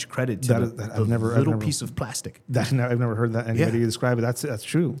too much credit to the little piece of plastic. I've never heard that anybody describe it. That's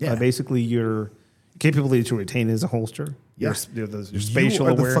true. Basically, your capability to retain is a holster. Your spatial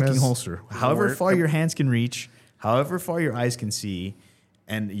awareness. The fucking holster. However far your hands can reach, however far your eyes can see,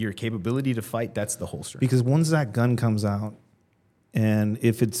 and your capability to fight, that's the holster. Because once that gun comes out, and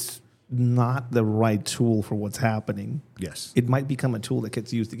if it's not the right tool for what's happening, it might become a tool that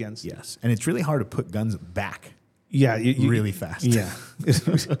gets used against you. And it's really hard to put guns back really fast.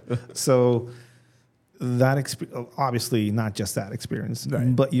 So that obviously not just that experience,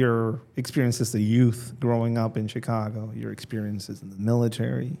 but your experiences as a youth growing up in Chicago, your experiences in the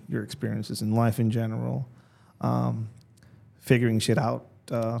military, your experiences in life in general, figuring shit out.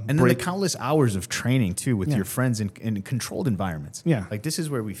 And then the countless hours of training, too, with your friends in controlled environments. Like, this is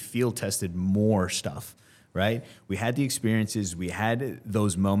where we field tested more stuff, right? We had the experiences. We had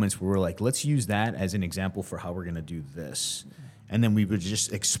those moments where we're like, let's use that as an example for how we're going to do this. And then we would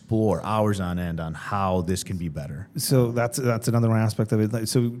just explore hours on end on how this can be better. So that's another aspect of it.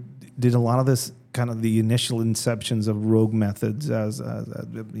 So did a lot of this kind of the initial inceptions of Rogue Methods as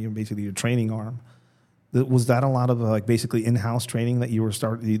basically your training arm, was that a lot of like basically in-house training that you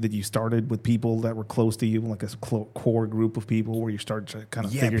started with people that were close to you, like a core group of people where you started to kind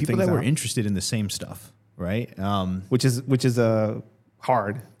of figure things out? People that were interested in the same stuff, right? Which is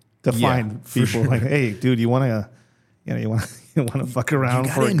hard to find people sure. like, hey, dude, you want to fuck around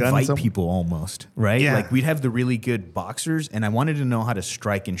for a gun? Invite people almost, right? Yeah. Like we'd have the really good boxers, and I wanted to know how to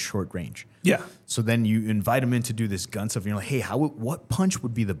strike in short range. Yeah. So then you invite them in to do this gun stuff, and you're like, hey, what punch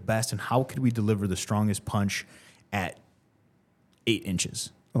would be the best, and how could we deliver the strongest punch at 8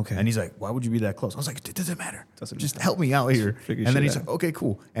 inches? Okay. And he's like, why would you be that close? I was like, it doesn't matter. Just help me out here. And then he's like, okay,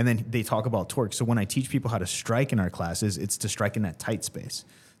 cool. And then they talk about torque. So when I teach people how to strike in our classes, it's to strike in that tight space.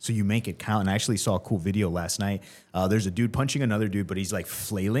 So you make it count. And I actually saw a cool video last night. There's a dude punching another dude, but he's like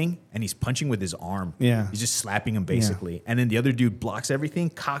flailing and he's punching with his arm. Yeah. He's just slapping him basically. Yeah. And then the other dude blocks everything,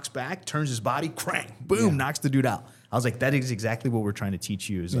 cocks back, turns his body, crank, boom, knocks the dude out. I was like, that is exactly what we're trying to teach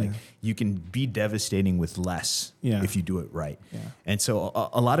you is like, you can be devastating with less if you do it right. Yeah. And so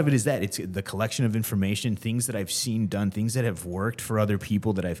a lot of it is that. It's the collection of information, things that I've seen done, things that have worked for other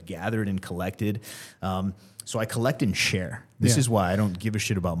people that I've gathered and collected. So I collect and share. This is why I don't give a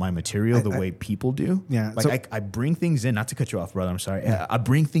shit about my material the way people do. Yeah. Like so, I bring things in, not to cut you off, brother, I'm sorry. Yeah. I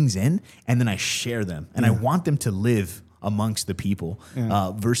bring things in and then I share them. And I want them to live amongst the people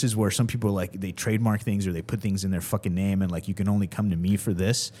versus where some people are like, they trademark things or they put things in their fucking name and like, you can only come to me for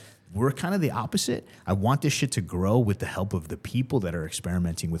this. We're kind of the opposite. I want this shit to grow with the help of the people that are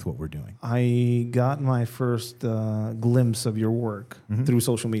experimenting with what we're doing. I got my first glimpse of your work through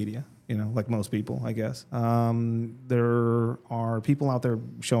social media. You know, like most people, I guess. There are people out there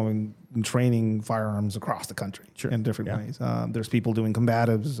training firearms across the country in different ways. There's people doing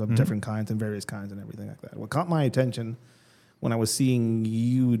combatives of different kinds and various kinds and everything like that. What caught my attention when I was seeing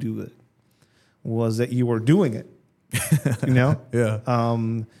you do it was that you were doing it, you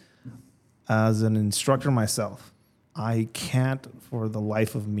know? As an instructor myself, I can't, for the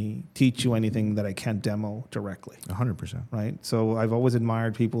life of me, teach you anything that I can't demo directly. 100%. Right? So I've always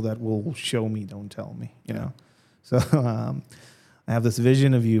admired people that will show me, don't tell me, you know? So I have this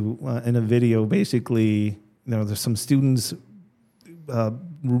vision of you in a video, basically, you know, there's some students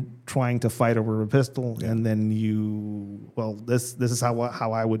trying to fight over a pistol, and then this is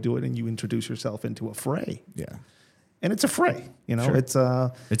how I would do it, and you introduce yourself into a fray. Yeah. And it's a fray, you know. It's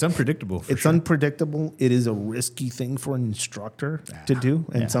unpredictable. It's unpredictable. It is a risky thing for an instructor to do,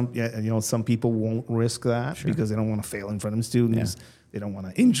 and some people won't risk that because they don't want to fail in front of students. They don't want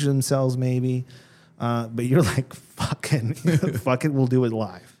to injure themselves, maybe. But you're like, fuck it, we'll do it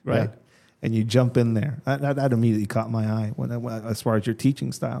live, right? Yeah. And you jump in there. That immediately caught my eye as far as your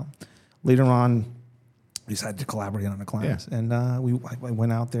teaching style. Later on, we decided to collaborate on a class, and I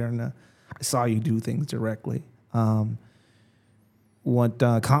went out there and I saw you do things directly. What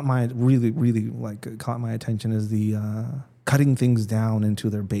caught my attention is the cutting things down into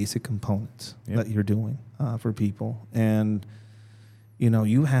their basic components that you're doing for people. And you know,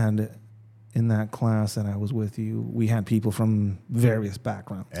 you had in that class that I was with you, we had people from various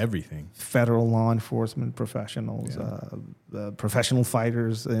backgrounds. Everything. Federal law enforcement professionals, professional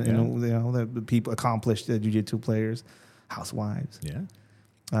fighters, the people, accomplished jiu-jitsu players, housewives. Yeah.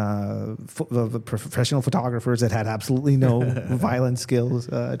 The professional photographers that had absolutely no violent skills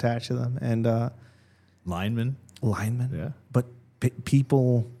attached to them. And linemen. Yeah. But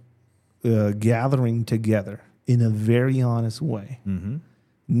people gathering together in a very honest way. Mm-hmm.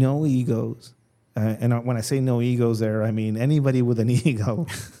 No egos. And when I say no egos there, I mean anybody with an ego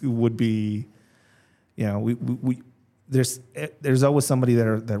would be, there's always somebody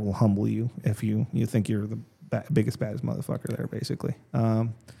that will humble you if you think you're the biggest, baddest motherfucker there, basically.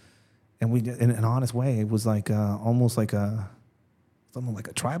 And we did, in an honest way, it was like almost like something like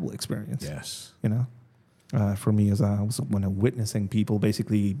a tribal experience. Yes. For me, as I was when I'm witnessing people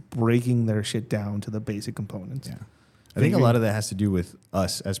basically breaking their shit down to the basic components. Yeah. I think a lot of that has to do with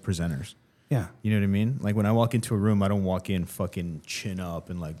us as presenters. Yeah. You know what I mean? Like when I walk into a room, I don't walk in fucking chin up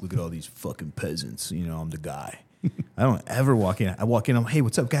and like, look at all these fucking peasants. I'm the guy. I don't ever walk in. I walk in, I'm, hey,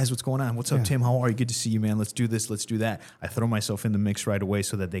 what's up, guys? What's going on? What's up, Tim? How are you? Good to see you, man. Let's do this. Let's do that. I throw myself in the mix right away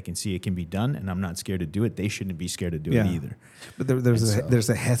so that they can see it can be done, and I'm not scared to do it. They shouldn't be scared to do it either. But there's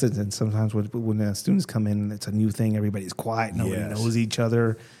a hesitance sometimes when students come in. It's a new thing. Everybody's quiet. Nobody knows each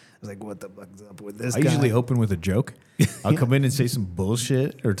other. It's like, what the fuck's up with this guy? I usually open with a joke. I'll come in and say some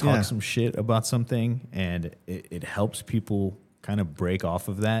bullshit or talk some shit about something, and it helps people kind of break off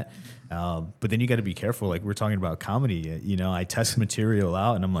of that. But then you got to be careful. Like we're talking about comedy, I test material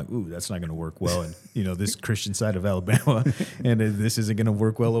out and I'm like, ooh, that's not going to work well. And this Christian side of Alabama, and this isn't going to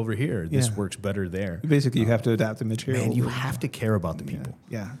work well over here. This works better there. Basically, you have to adapt the material. Man, you have to care about the people.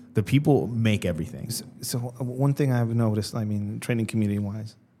 Yeah. The people make everything. So one thing I've noticed, training community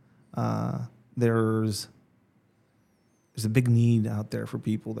wise, there's a big need out there for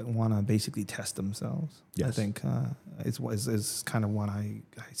people that want to basically test themselves. Yes. I think is kind of what I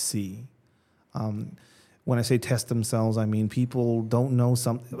see. When I say test themselves, I mean people don't know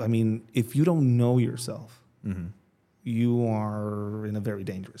something. I mean, if you don't know yourself, you are in a very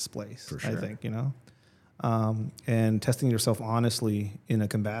dangerous place. For sure. I think, and testing yourself honestly in a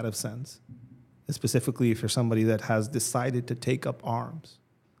combative sense, specifically if you're somebody that has decided to take up arms.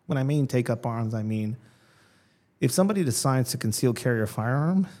 When I mean take up arms, I mean if somebody decides to conceal carry a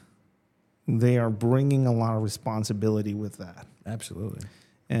firearm, they are bringing a lot of responsibility with that. Absolutely.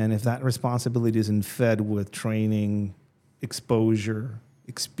 And if that responsibility isn't fed with training, exposure,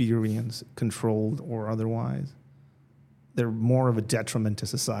 experience, controlled or otherwise, they're more of a detriment to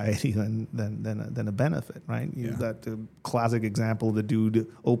society than a benefit, right? That the classic example of the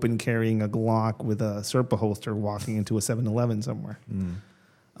dude open carrying a Glock with a Serpa holster walking into a 7-Eleven somewhere.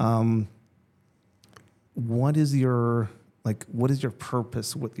 What is your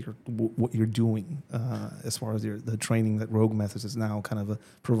purpose with what you're doing as far as the training that Rogue Methods is now kind of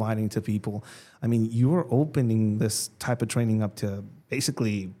providing to people? I mean, you are opening this type of training up to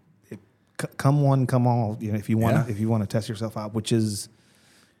basically come one, come all. If you want to test yourself out, which is,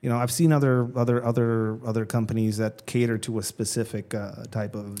 I've seen other companies that cater to a specific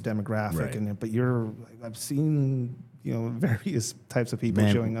type of demographic, right. But I've seen various types of people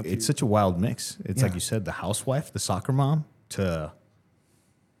showing up. It's such a wild mix. It's like you said, the housewife, the soccer mom, to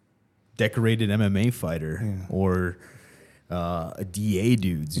decorated MMA fighter or a DA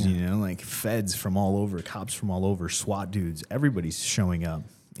dudes, like feds from all over, cops from all over, SWAT dudes. Everybody's showing up.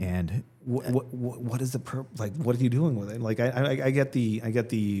 And what is the what are you doing with it? Like I get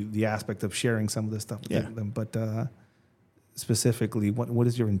the aspect of sharing some of this stuff with them, but specifically, what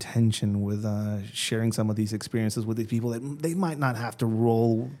is your intention with sharing some of these experiences with these people that they might not have to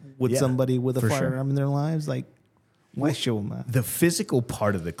roll with somebody with a firearm in their lives? Like, why show them that? The physical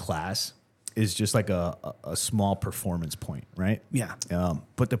part of the class is just like a small performance point, right? Yeah.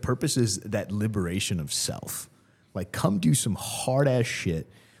 But the purpose is that liberation of self. Like, come do some hard ass shit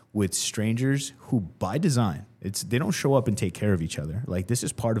with strangers who, by design, they don't show up and take care of each other. Like, this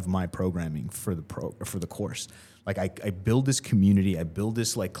is part of my programming for the course. Like, I build this community, I build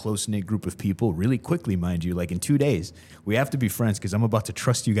this like close-knit group of people really quickly, mind you. Like in 2 days, we have to be friends because I'm about to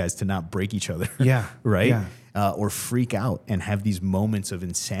trust you guys to not break each other. Yeah. Right? Yeah. Or freak out and have these moments of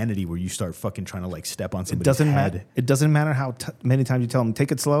insanity where you start fucking trying to like step on somebody's head. It doesn't matter how many times you tell them,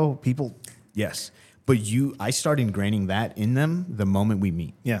 take it slow, people. Yes. But I start ingraining that in them the moment we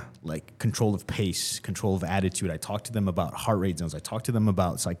meet. Yeah. Like control of pace, control of attitude. I talk to them about heart rate zones. I talk to them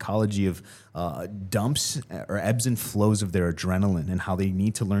about psychology of dumps or ebbs and flows of their adrenaline and how they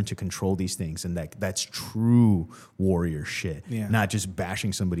need to learn to control these things. And that's true warrior shit. Yeah. Not just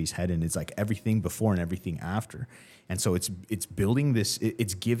bashing somebody's head in. It's like everything before and everything after. And so it's building this,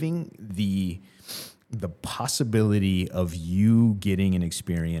 it's giving the possibility of you getting an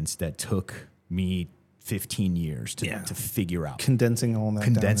experience that took me 15 years to figure out. Condensing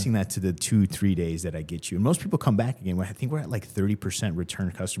that to the 2-3 days that I get you. And most people come back again. I think we're at like 30%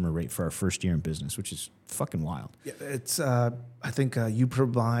 return customer rate for our first year in business, which is fucking wild. Yeah, it's, I think you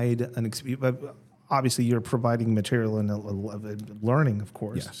provide an experience. Obviously, you're providing material and learning, of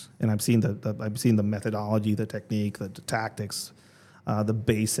course. Yes. And I've seen the methodology, the technique, the tactics, the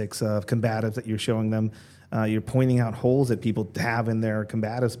basics of combatives that you're showing them. You're pointing out holes that people have in their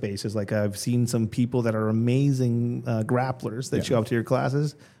combative spaces. Like I've seen some people that are amazing grapplers that show up to your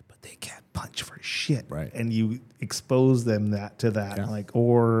classes, but they can't punch for shit. Right. And you expose them to that. Yeah.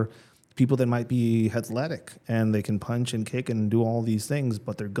 Or people that might be athletic and they can punch and kick and do all these things,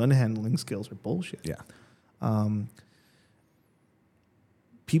 but their gun handling skills are bullshit. Yeah.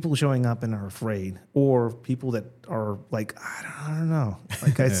 People showing up and are afraid, or people that are like, I don't know.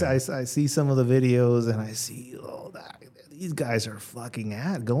 Like I see some of the videos and I see, these guys are fucking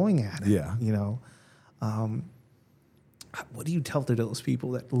going at it. Yeah. You know, what do you tell to those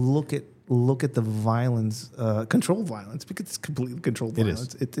people that look at the violence, controlled violence, because it's completely controlled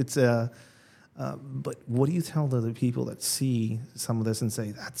violence. It's but what do you tell to the people that see some of this and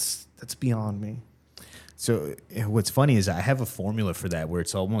say that's beyond me? So what's funny is I have a formula for that where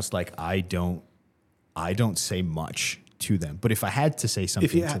it's almost like I don't say much to them. But if I had to say something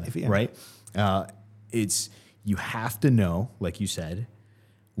to them, right? It's you have to know, like you said,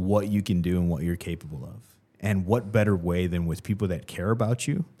 what you can do and what you're capable of. And what better way than with people that care about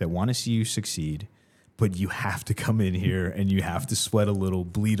you, that want to see you succeed, but you have to come in here and you have to sweat a little,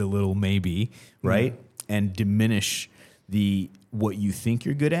 bleed a little maybe, right? Mm-hmm. And diminish what you think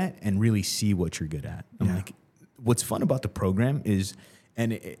you're good at and really see what you're good at. I'm like, what's fun about the program is,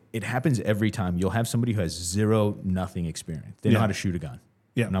 and it happens every time, you'll have somebody who has nothing experience. They know how to shoot a gun.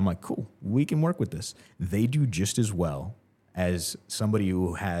 Yeah. And I'm like, cool, we can work with this. They do just as well as somebody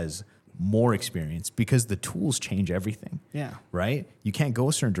who has more experience because the tools change everything. Yeah. Right? You can't go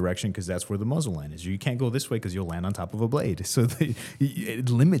a certain direction because that's where the muzzle line is. You can't go this way because you'll land on top of a blade. So it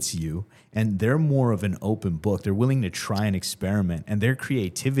limits you, and they're more of an open book. They're willing to try and experiment, and their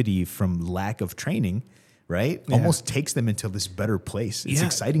creativity from lack of training, right, almost takes them into this better place. It's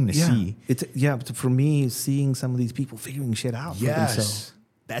exciting to see. For me, seeing some of these people figuring shit out for themselves.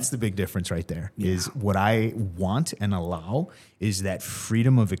 That's the big difference right there. Is what I want and allow is that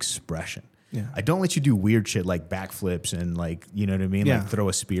freedom of expression. Yeah. I don't let you do weird shit like backflips and like, you know what I mean? Yeah. Like throw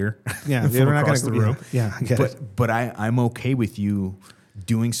a spear from across the room. Yeah, I get it. But I'm okay with you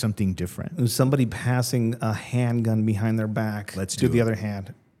doing something different. Somebody passing a handgun behind their back to the other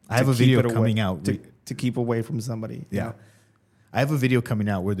hand. I have a video coming out. To keep away from somebody. Yeah. You know? I have a video coming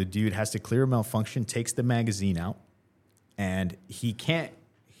out where the dude has to clear a malfunction, takes the magazine out, and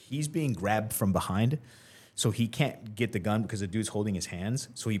he's being grabbed from behind, so he can't get the gun because the dude's holding his hands.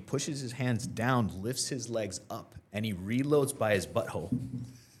 So he pushes his hands down, lifts his legs up, and he reloads by his butthole.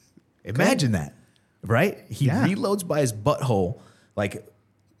 Imagine that, right? He reloads by his butthole, like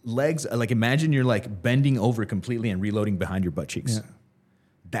legs. Like imagine you're like bending over completely and reloading behind your butt cheeks. Yeah.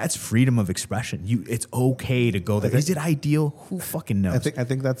 That's freedom of expression. It's okay to go there. Is it ideal? Who fucking knows? I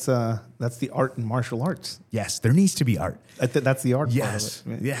think that's the art in martial arts. Yes, there needs to be art. That's the art part of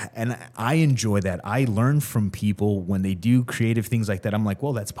it. Yeah, and I enjoy that. I learn from people when they do creative things like that. I'm like,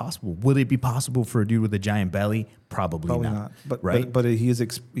 well, that's possible. Would it be possible for a dude with a giant belly? Probably not. But he's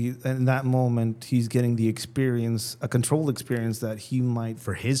in that moment, he's getting the experience, a controlled experience that he might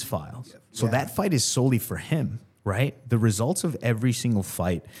for his files. So that fight is solely for him. Right? The results of every single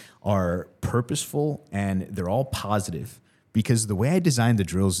fight are purposeful and they're all positive because the way I designed the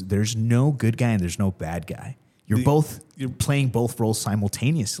drills, there's no good guy and there's no bad guy. You're playing both roles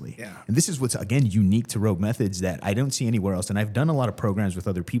simultaneously. Yeah. And this is what's, again, unique to Rogue Methods that I don't see anywhere else. And I've done a lot of programs with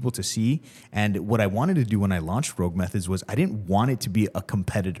other people to see. And what I wanted to do when I launched Rogue Methods was I didn't want it to be a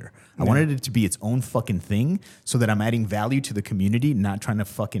competitor. I wanted it to be its own fucking thing so that I'm adding value to the community, not trying to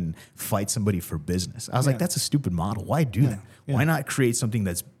fucking fight somebody for business. I was like, that's a stupid model. Why do that? Why not create something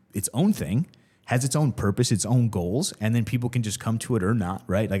that's its own thing, has its own purpose, its own goals, and then people can just come to it or not,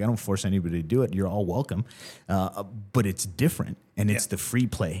 right? Like I don't force anybody to do it. You're all welcome. But it's different, and it's the free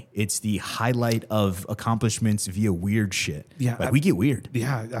play. It's the highlight of accomplishments via weird shit. Yeah. Like we get weird.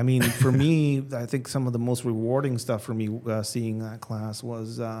 Yeah. I mean, for me, I think some of the most rewarding stuff for me seeing that class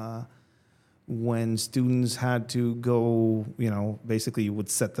was when students had to go, basically you would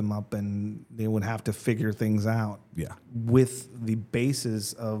set them up and they would have to figure things out with the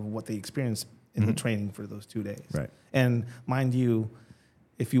basis of what they experienced in the training for those 2 days. Right. And mind you,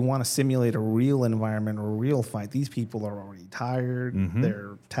 if you want to simulate a real environment or a real fight, these people are already tired,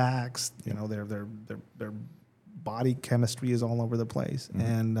 they're taxed, their body chemistry is all over the place.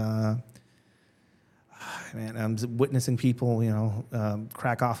 And man, I'm witnessing people,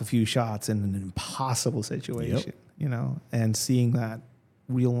 crack off a few shots in an impossible situation, and seeing that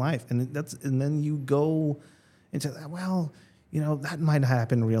real life. And then you go into that, well, that might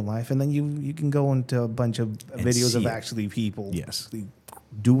happen in real life. And then you can go into a bunch of videos of actually people actually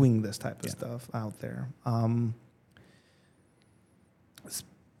doing this type of stuff out there.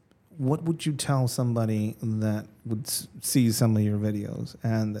 What would you tell somebody that would see some of your videos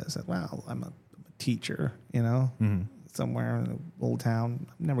and they said, well, I'm a teacher, somewhere in an old town.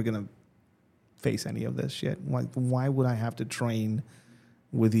 I'm never going to face any of this shit. Why would I have to train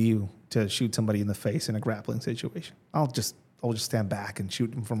with you to shoot somebody in the face in a grappling situation? I'll just stand back and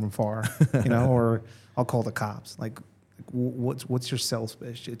shoot them from afar, or I'll call the cops. Like, what's your sales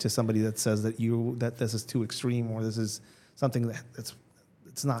pitch to somebody that says that this is too extreme or this is something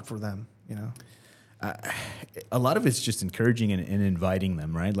it's not for them, A lot of it's just encouraging and inviting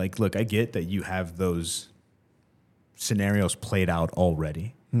them, right? Like, look, I get that you have those scenarios played out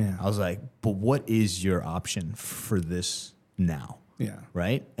already. Yeah. I was like, but what is your option for this now? Yeah.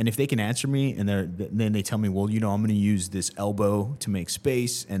 Right? And if they can answer me and then they tell me, well, I'm going to use this elbow to make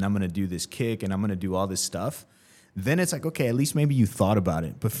space and I'm going to do this kick and I'm going to do all this stuff, then it's like, okay, at least maybe you thought about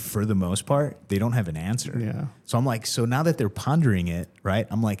it. But for the most part, they don't have an answer. Yeah. So I'm like, so now that they're pondering it, right?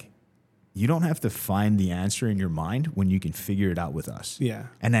 I'm like, you don't have to find the answer in your mind when you can figure it out with us. Yeah.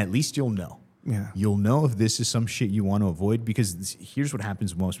 And at least you'll know. Yeah. You'll know if this is some shit you want to avoid, because here's what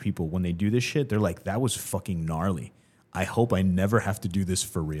happens with most people. When they do this shit, they're like, that was fucking gnarly. I hope I never have to do this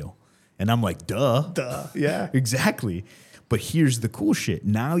for real. And I'm like, duh. Yeah. Exactly. But here's the cool shit.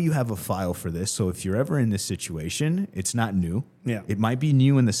 Now you have a file for this. So if you're ever in this situation, it's not new. Yeah. It might be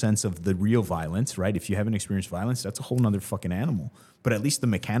new in the sense of the real violence, right? If you haven't experienced violence, that's a whole nother fucking animal. But at least the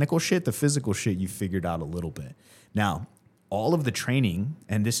mechanical shit, the physical shit, you figured out a little bit. Now, all of the training,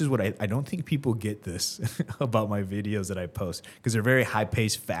 and this is what I don't think people get this about my videos that I post, because they're very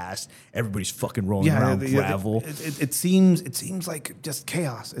high-paced, fast. Everybody's fucking rolling around gravel. It seems like just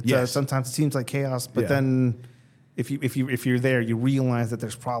chaos. Sometimes it seems like chaos, but then if you're there, you realize that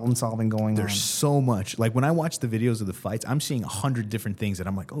there's problem solving going on. There's so much. Like when I watch the videos of the fights, I'm seeing 100 different things that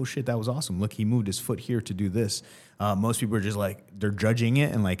I'm like, oh shit, that was awesome. Look, he moved his foot here to do this. Most people are just like, they're judging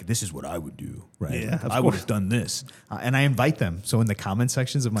it and like, this is what I would do, right? Yeah, I would have done this. And I invite them. So in the comment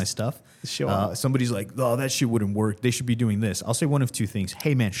sections of my stuff, somebody's like, oh, that shit wouldn't work. They should be doing this. I'll say one of two things.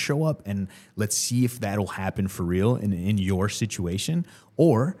 Hey man, show up and let's see if that'll happen for real in your situation.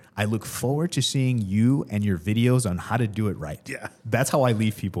 Or I look forward to seeing you and your videos on how to do it right. Yeah. That's how I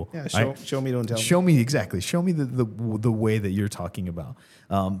leave people. Yeah, show me, don't tell me. Show me, exactly. Show me the way that you're talking about.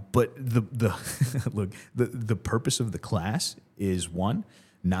 But the purpose of the class is, one,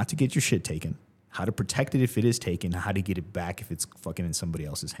 not to get your shit taken, how to protect it if it is taken, how to get it back if it's fucking in somebody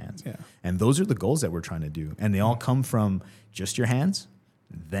else's hands. Yeah. And those are the goals that we're trying to do. And they all come from just your hands,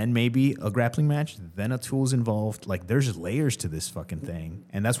 then maybe a grappling match, then a tool's involved. Like there's layers to this fucking thing,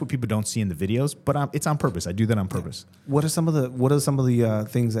 and that's what people don't see in the videos. But it's on purpose. I do that on purpose. What are some of the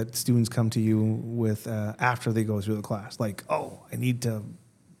things that students come to you with after they go through the class? Like, oh, I need to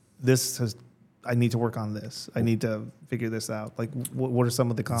work on this. I need to figure this out. Like, what are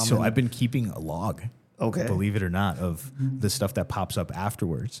some of the common? So I've been keeping a log. Okay. Believe it or not, of the stuff that pops up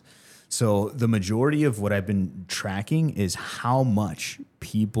afterwards. So the majority of what I've been tracking is how much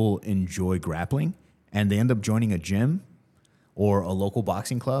people enjoy grappling, and they end up joining a gym or a local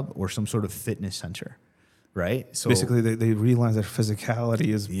boxing club or some sort of fitness center, right? So basically, they realize their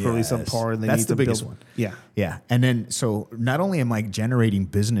physicality is really subpar, and that's the biggest one. Yeah, yeah. And then so not only am I generating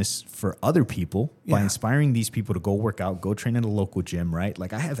business for other people by inspiring these people to go work out, go train at a local gym, right?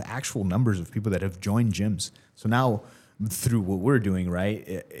 Like I have actual numbers of people that have joined gyms. So now through what we're doing,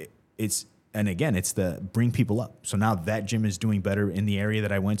 right? And again, it's the bring people up. So now that gym is doing better in the area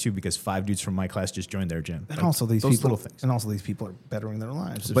that I went to because 5 dudes from my class just joined their gym. And like, also these those people, little things. And also these people are bettering their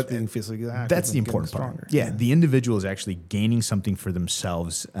lives. But being physically active. That's the important part. Yeah, the individual is actually gaining something for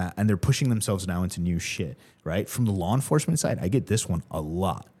themselves, and they're pushing themselves now into new shit, right? From the law enforcement side, I get this one a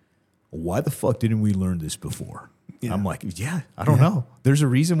lot. Why the fuck didn't we learn this before? Yeah. I'm like, I don't know. There's a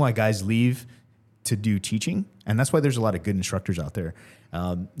reason why guys leave to do teaching, and that's why there's a lot of good instructors out there.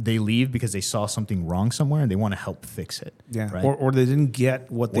 They leave because they saw something wrong somewhere and they want to help fix it. Yeah, right? or they didn't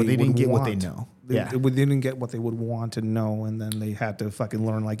get what they didn't get want. what they know. They didn't get what they would want to know, and then they had to fucking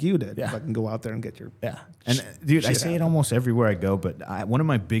learn like you did. Yeah. Fucking go out there and get your And dude, I say it almost everywhere I go, but one of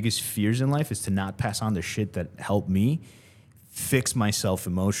my biggest fears in life is to not pass on the shit that helped me fix myself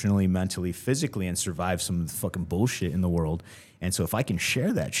emotionally, mentally, physically, and survive some of the fucking bullshit in the world. And so if I can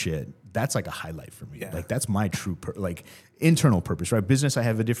share that shit, that's like a highlight for me. Yeah. Like that's my true internal purpose, right? Business, I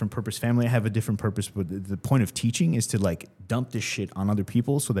have a different purpose. Family, I have a different purpose. But the point of teaching is to like dump this shit on other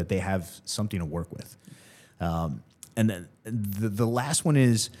people so that they have something to work with. And then the last one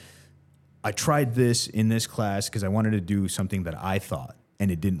is I tried this in this class because I wanted to do something that I thought,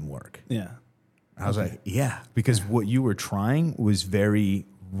 and it didn't work. Yeah. I was like, because what you were trying was very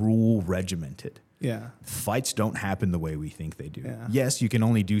rule regimented. Yeah. Fights don't happen the way we think they do. Yeah. Yes, you can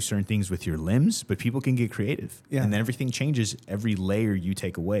only do certain things with your limbs, but people can get creative. Yeah. And then everything changes every layer you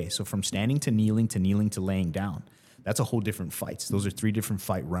take away. So from standing to kneeling to laying down, that's a whole different fights. Those are 3 different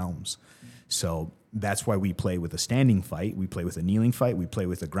fight realms. So that's why we play with a standing fight, we play with a kneeling fight, we play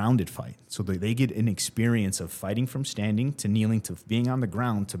with a grounded fight. So they get an experience of fighting from standing to kneeling to being on the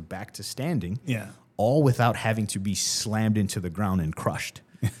ground to back to standing. Yeah. All without having to be slammed into the ground and crushed.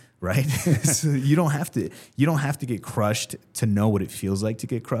 Right? So you don't have to get crushed to know what it feels like to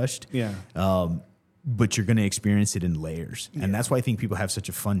get crushed. Yeah. But you're going to experience it in layers. Yeah. And that's why I think people have such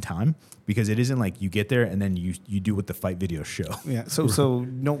a fun time, because it isn't like you get there and then you do what the fight videos show. Yeah. So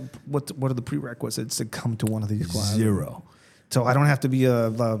no, what are the prerequisites to come to one of these classes? 0. So I don't have to be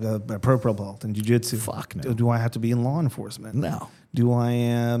a purple belt in jiu-jitsu. Fuck no. Do I have to be in law enforcement? No. Do I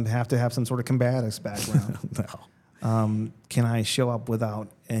have to have some sort of combatives background? No. Can I show up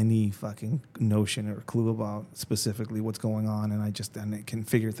without any fucking notion or clue about specifically what's going on, and it can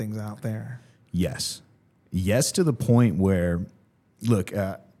figure things out there? Yes. Yes, to the point where, look,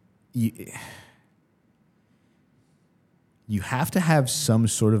 you have to have some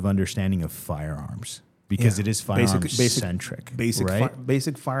sort of understanding of firearms, because it is firearms-centric. Basic firearms,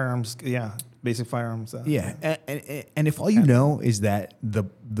 basic firearms. And if all you know is that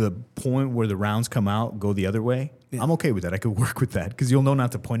the point where the rounds come out go the other way, I'm okay with that. I could work with that, because you'll know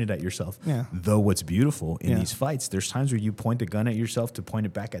not to point it at yourself. Yeah. Though what's beautiful in these fights, there's times where you point the gun at yourself to point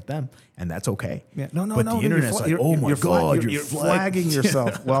it back at them, and that's okay. Yeah. No. But the internet's like, oh my God, you're flagging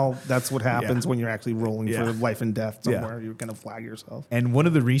yourself. Well, that's what happens when you're actually rolling for life and death somewhere. You're going to flag yourself. And one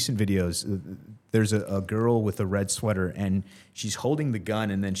of the recent videos, there's a girl with a red sweater, and she's holding the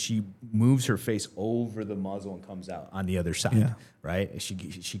gun, and then she moves her face over the muzzle and comes out on the other side, right?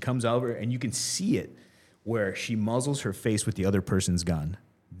 She comes over, and you can see it where she muzzles her face with the other person's gun.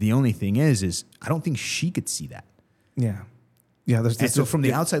 The only thing is I don't think she could see that. Yeah. Yeah. So from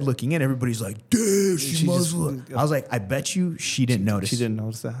the outside looking in, everybody's like, dude, she muzzled. I was like, I bet you she didn't notice. She didn't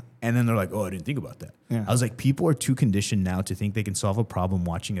notice that. And then they're like, oh, I didn't think about that. Yeah. I was like, people are too conditioned now to think they can solve a problem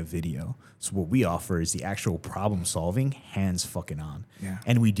watching a video. So what we offer is the actual problem solving, hands fucking on. Yeah.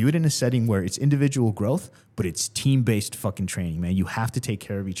 And we do it in a setting where it's individual growth, but it's team-based fucking training, man. You have to take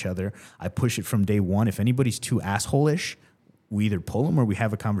care of each other. I push it from day one. If anybody's too asshole-ish, we either pull them or we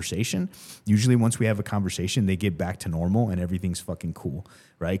have a conversation. Usually once we have a conversation, they get back to normal and everything's fucking cool,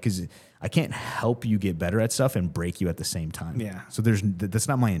 right? Because I can't help you get better at stuff and break you at the same time. Yeah. So that's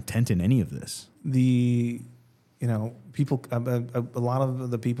not my intent in any of this. People, a lot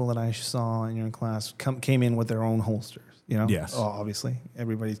of the people that I saw in your class came in with their own holsters, Yes. Obviously,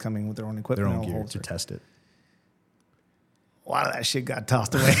 everybody's coming with their own equipment, their own gear holster to test it. A lot of that shit got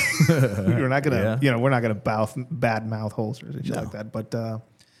tossed away. We're not gonna, we're not gonna bad mouth holsters and shit like that. But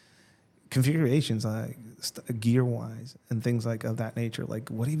configurations, gear wise, and things like of that nature. Like,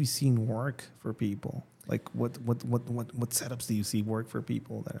 what have you seen work for people? Like, what setups do you see work for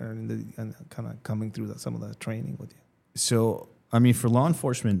people that are and kind of coming through some of the training with you? So, I mean, for law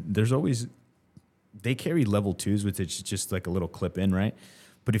enforcement, they carry level 2s, which is just like a little clip in, right?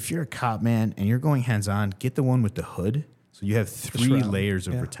 But if you're a cop, man, and you're going hands on, get the one with the hood. So you have 3 layers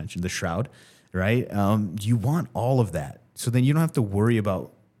of retention, the shroud, right? You want all of that. So then you don't have to worry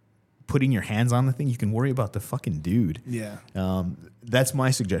about putting your hands on the thing. You can worry about the fucking dude. Yeah. That's my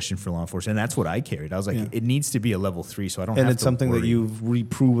suggestion for law enforcement, and that's what I carried. I was like, it needs to be a level 3, so I don't. And have it's to something worry. that you've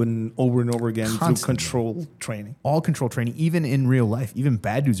reproven over and over again Constantly. through control training. All control training, even in real life. Even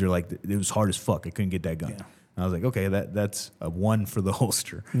bad dudes are like, it was hard as fuck. I couldn't get that gun. Yeah. And I was like, okay, that's a 1 for the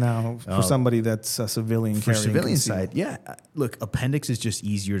holster. Now, for somebody that's a civilian, For carrying civilian concealed. side, yeah. Look, appendix is just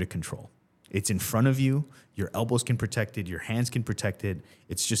easier to control. It's in front of you. Your elbows can protect it. Your hands can protect it.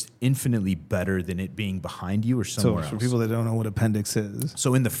 It's just infinitely better than it being behind you or somewhere So for else. people that don't know what appendix is,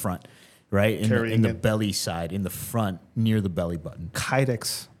 So in the front, right? In Carrying the it. belly side, in the front, near the belly button.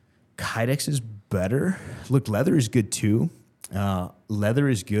 Kydex. Kydex is better. Look, leather is good too. Leather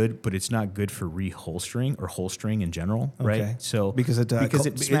is good, but it's not good for reholstering or holstering in general, right? Okay. So Because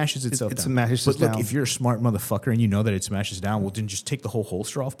it smashes itself it down. smashes but look, down. if you're a smart motherfucker and you know that it smashes down, well, then just take the whole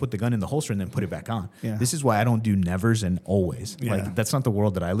holster off, put the gun in the holster, and then put it back on. Yeah. This is why I don't do nevers and always. Yeah. Like that's not the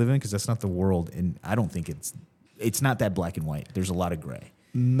world that I live in, because that's not the world, and I don't think it's not that black and white. There's a lot of gray.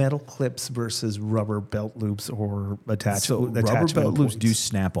 Metal clips versus rubber belt loops or attachment. So rubber belt loops do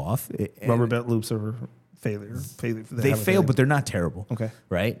snap off. Rubber belt loops are failure. They fail, but they're not terrible. Okay.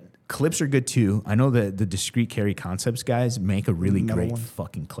 Right? Clips are good too. I know that the discrete carry concepts guys make a really Metal great one.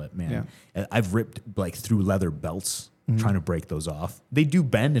 fucking clip, man. And I've ripped like through leather belts trying to break those off. They do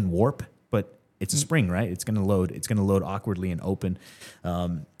bend and warp, but it's a spring, right? It's gonna load. It's gonna load awkwardly and open.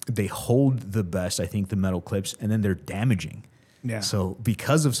 They hold the best, I think, the metal clips, and then they're damaging. Yeah. So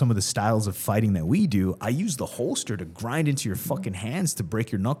because of some of the styles of fighting that we do, I use the holster to grind into your fucking hands to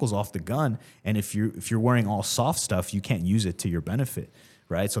break your knuckles off the gun. And if you're wearing all soft stuff, you can't use it to your benefit,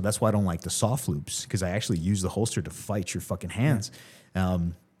 right? So that's why I don't like the soft loops, because I actually use the holster to fight your fucking hands.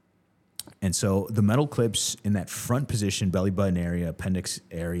 And so the metal clips in that front position, belly button area, appendix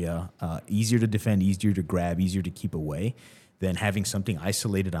area, easier to defend, easier to grab, easier to keep away than having something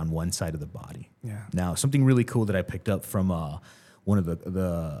isolated on one side of the body. Yeah. Now, something really cool that I picked up from one of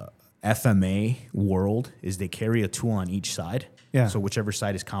the FMA world is they carry a tool on each side. Yeah. So whichever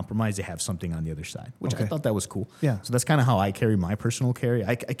side is compromised, they have something on the other side, which I Okay. thought that was cool. Yeah. So that's kind of how I carry my personal carry.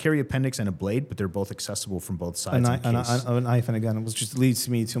 I carry appendix and a blade, but they're both accessible from both sides. A knife and a gun, which just leads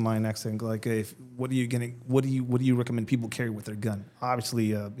me to my next thing. Like, what do you recommend people carry with their gun?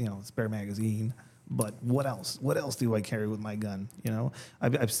 Obviously, spare magazine. But what else? What else do I carry with my gun? You know,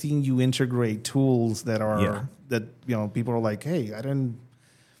 I've seen you integrate tools that are that people are like, hey,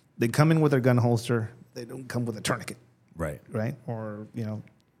 they come in with their gun holster. They don't come with a tourniquet, Right. Or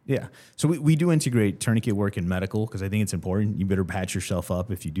Yeah. So we do integrate tourniquet work in medical because I think it's important. You better patch yourself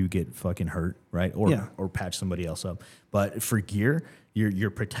up if you do get fucking hurt, right? Or patch somebody else up. But for gear,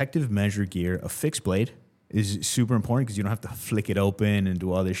 your protective measure gear, a fixed blade is super important because you don't have to flick it open and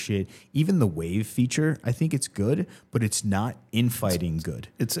do all this shit. Even the wave feature, I think it's good, but it's not in good.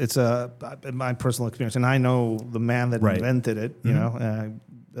 It's my personal experience, and I know the man that invented it.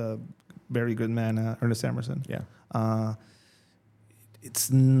 Very good man, Ernest Emerson. Yeah.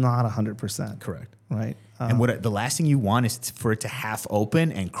 It's not 100%. Correct. Right. And the last thing you want is for it to half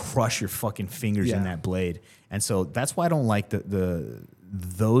open and crush your fucking fingers in that blade. And so that's why I don't like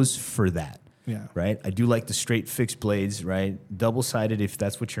those for that. Yeah. Right. I do like the straight fixed blades, right? Double-sided if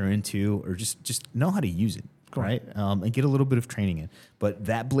that's what you're into, or just know how to use it, right? And get a little bit of training in. But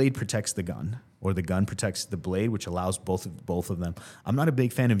that blade protects the gun, or the gun protects the blade, which allows both of them. I'm not a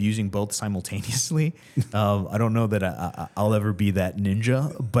big fan of using both simultaneously. I don't know that I'll ever be that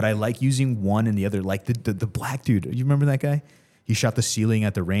ninja, but I like using one and the other. Like the black dude. You remember that guy? He shot the ceiling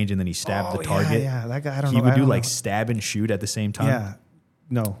at the range and then he stabbed the target. Yeah, that guy. I don't know. He would do like stab and shoot at the same time. Yeah.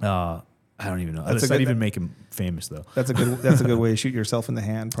 No. I don't even know. Let's not even make him famous though. That's a good way to shoot yourself in the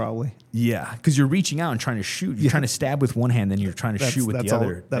hand, probably. Yeah, because you're reaching out and trying to shoot. You're trying to stab with one hand, then you're trying to shoot with the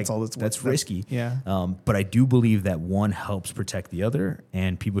other. That's risky. Yeah. But I do believe that one helps protect the other,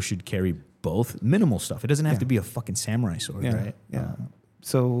 and people should carry both. Minimal stuff. It doesn't have to be a fucking samurai sword, right? Yeah.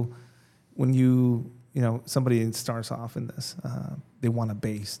 So when somebody starts off in this, they want a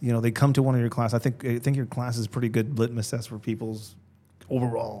base. They come to one of your classes. I think your class is pretty good litmus test for people's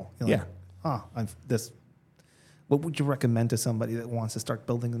overall. What would you recommend to somebody that wants to start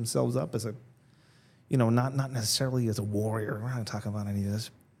building themselves up as a, not necessarily as a warrior? We're not talking about any of this.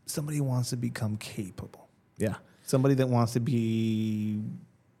 Somebody who wants to become capable. Yeah. Somebody that wants to be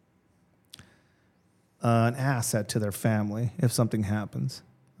an asset to their family if something happens.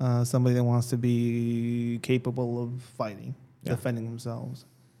 Somebody that wants to be capable of fighting, defending themselves.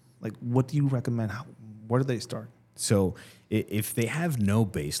 Like, what do you recommend? Where do they start? So if they have no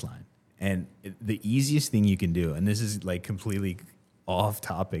baseline, and the easiest thing you can do, and this is like completely off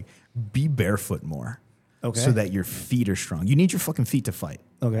topic, be barefoot more. so that your feet are strong. You need your fucking feet to fight.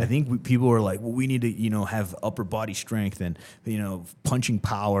 Okay. I think people are like, well, we need to, have upper body strength and, punching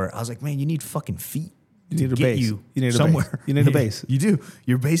power. I was like, man, you need fucking feet. You need a base. You need somewhere. A base. You need a base. You do.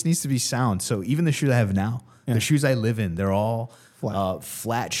 Your base needs to be sound. So even the shoes I have now, the shoes I live in, they're all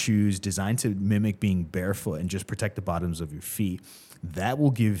flat shoes designed to mimic being barefoot and just protect the bottoms of your feet. That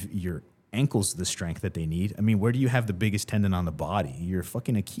will give your ankles the strength that they need. I mean, where do you have the biggest tendon on the body? Your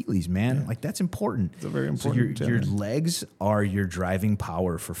fucking Achilles, man. Yeah. Like, that's important. It's a very important So your legs are your driving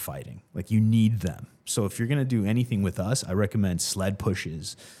power for fighting. Like, you need them. So if you're going to do anything with us, I recommend sled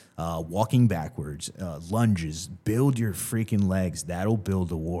pushes, walking backwards, lunges. Build your freaking legs. That'll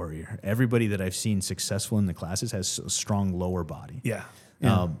build a warrior. Everybody that I've seen successful in the classes has a strong lower body. Yeah.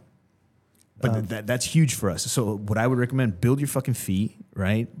 But that's huge for us. So what I would recommend, build your fucking feet,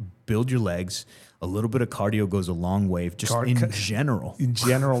 right? Build your legs. A little bit of cardio goes a long way, just in general. In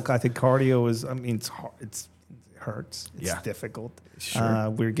general, I think cardio is, it's hard. It hurts. It's difficult. Sure.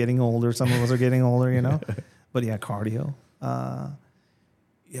 We're getting older. Some of us are getting older, But yeah, cardio. I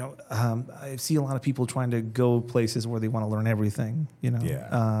see a lot of people trying to go places where they want to learn everything,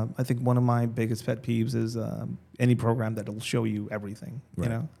 Yeah. I think one of my biggest pet peeves is any program that will show you everything,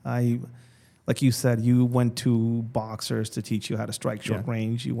 Right. Like you said, you went to boxers to teach you how to strike short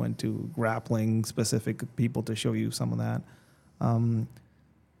range. You went to grappling specific people to show you some of that.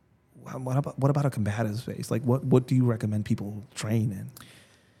 What about a combative space? Like, what do you recommend people train in?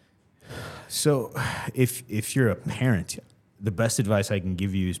 So if you're a parent, the best advice I can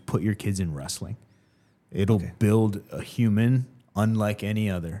give you is put your kids in wrestling. It'll build a human unlike any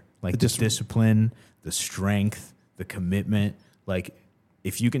other. Like the discipline, the strength, the commitment. Like,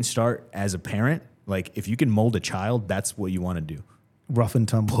 if you can start as a parent, like if you can mold a child, that's what you want to do. Rough and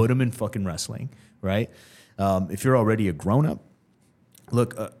tumble. Put them in fucking wrestling, right? If you're already a grown-up,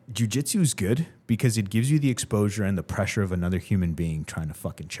 look, jiu-jitsu is good because it gives you the exposure and the pressure of another human being trying to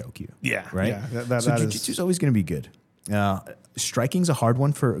fucking choke you. Yeah. Right? Yeah, so jiu-jitsu is always going to be good. Striking's a hard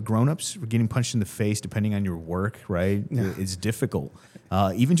one for grown-ups. Getting punched in the face, depending on your work, right? Yeah. It's difficult.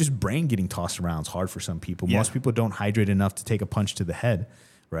 Even just brain getting tossed around is hard for some people. Yeah. Most people don't hydrate enough to take a punch to the head,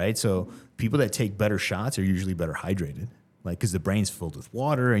 right? So people that take better shots are usually better hydrated, like because the brain's filled with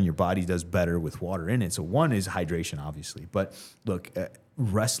water and your body does better with water in it. So one is hydration, obviously. But look,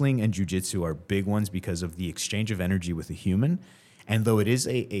 wrestling and jiu-jitsu are big ones because of the exchange of energy with a human. And though it is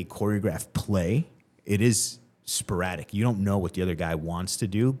a choreographed play, it is sporadic. You don't know what the other guy wants to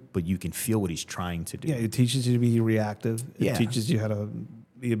do, but you can feel what he's trying to do. Yeah, it teaches you to be reactive. It teaches you how to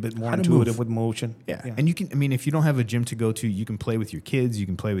be a bit more intuitive with motion. Yeah. And you can, if you don't have a gym to go to, you can play with your kids, you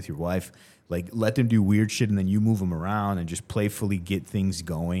can play with your wife. Like, let them do weird shit and then you move them around and just playfully get things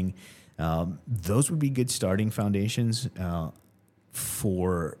going. Those would be good starting foundations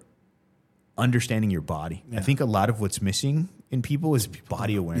for understanding your body. Yeah. I think a lot of what's missing in people is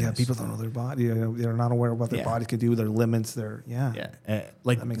body awareness. Yeah, people don't know their body. They're not aware of what their body can do, their limits,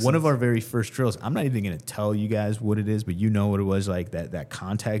 like one of our very first drills, I'm not even going to tell you guys what it is, but you know what it was, like that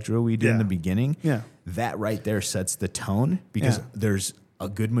contact drill we did in the beginning. Yeah. That right there sets the tone because there's a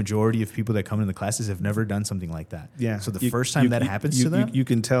good majority of people that come into the classes have never done something like that. Yeah. So the first time that happens to them, you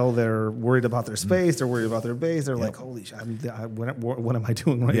can tell they're worried about their space. They're worried about their base. They're like, holy shit, what am I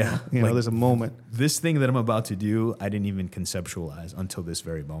doing right now? There's a moment. This thing that I'm about to do, I didn't even conceptualize until this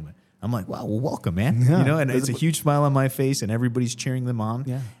very moment. I'm like, wow, well, welcome, man. Yeah. And it's a huge smile on my face and everybody's cheering them on.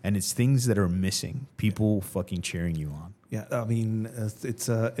 Yeah. And it's things that are missing. People fucking cheering you on. Yeah, we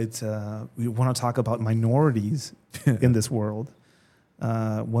want to talk about minorities in this world.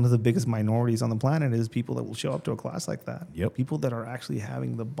 One of the biggest minorities on the planet is people that will show up to a class like that. Yep. People that are actually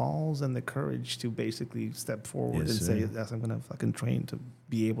having the balls and the courage to basically step forward and say, yes, I'm going to fucking train to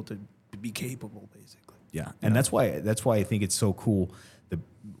be able to be capable, basically. Yeah, and that's why I think it's so cool.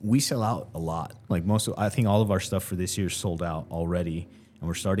 We sell out a lot. Like I think all of our stuff for this year is sold out already, and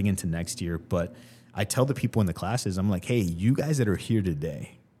we're starting into next year. But I tell the people in the classes, I'm like, hey, you guys that are here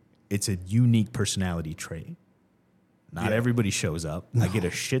today, it's a unique personality trait. Not everybody shows up. No. I get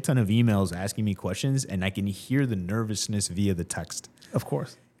a shit ton of emails asking me questions, and I can hear the nervousness via the text. Of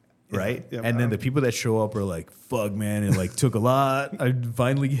course. Right? Yeah, and then the people that show up are like, fuck, man, it like took a lot. I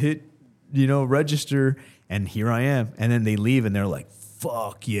finally hit, register, and here I am. And then they leave, and they're like,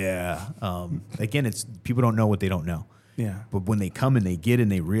 fuck, yeah. Again, it's people don't know what they don't know. Yeah. But when they come and they get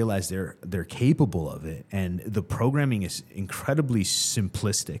and they realize they're capable of it, and the programming is incredibly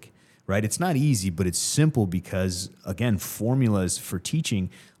simplistic. right? It's not easy, but it's simple because, again, formulas for teaching.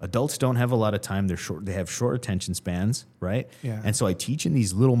 Adults don't have a lot of time. They have short attention spans, right? Yeah. And so I teach in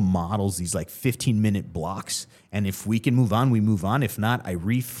these little models, these like 15-minute blocks. And if we can move on, we move on. If not, I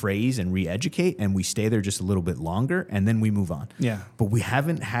rephrase and re-educate, and we stay there just a little bit longer, and then we move on. Yeah. But we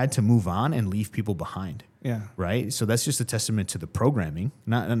haven't had to move on and leave people behind. Yeah. Right. So that's just a testament to the programming,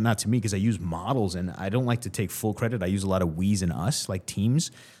 not to me, because I use models and I don't like to take full credit. I use a lot of we's and us, like teams.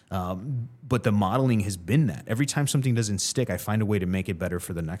 But the modeling has been that. Every time something doesn't stick, I find a way to make it better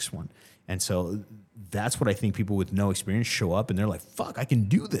for the next one. And so that's what I think people with no experience show up and they're like, fuck, I can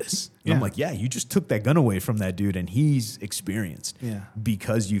do this. And I'm like, yeah, you just took that gun away from that dude and he's experienced. Yeah.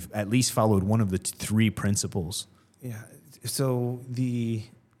 Because you've at least followed one of the 3 principles. Yeah. So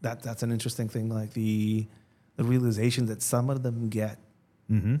that's an interesting thing, like the realization that some of them get.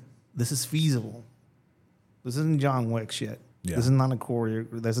 Mm-hmm. This is feasible. This isn't John Wick shit. Yeah. This is not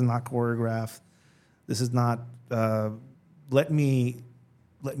This is not choreographed. This is not let me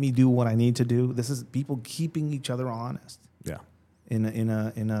do what I need to do. This is people keeping each other honest. Yeah. In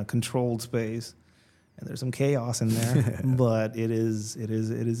a controlled space, and there's some chaos in there, but it is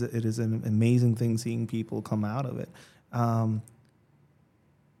an amazing thing seeing people come out of it.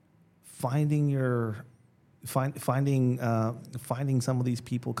 Finding some of these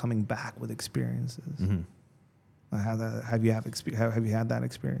people coming back with experiences. Mm-hmm. Have you had that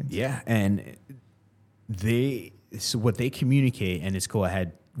experience? Yeah, and so what they communicate, and it's cool. I've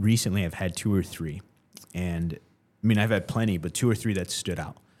had 2 or 3, and I mean I've had plenty, but 2 or 3 that stood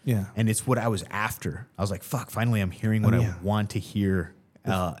out. Yeah, and it's what I was after. I was like, fuck, finally I'm hearing what I want to hear.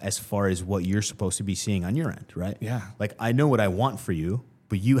 As far as what you're supposed to be seeing on your end, right? Yeah, like I know what I want for you,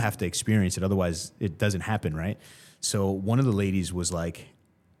 but you have to experience it. Otherwise, it doesn't happen, right? So one of the ladies was like,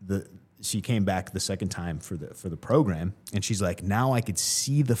 she came back the second time for the program, and she's like, now I could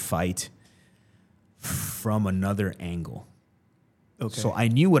see the fight from another angle. Okay. So I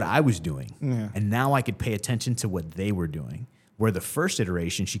knew what I was doing, and now I could pay attention to what they were doing. Where the first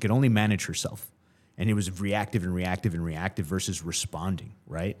iteration, she could only manage herself, and it was reactive and reactive and reactive versus responding,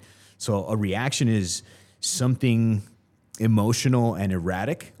 right? So a reaction is something emotional and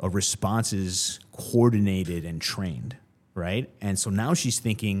erratic. A response is coordinated and trained, right? And so now she's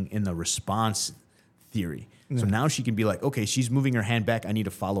thinking in the response theory. So now she can be like, okay, she's moving her hand back. I need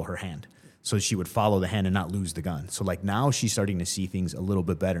to follow her hand. So she would follow the hand and not lose the gun. So like now she's starting to see things a little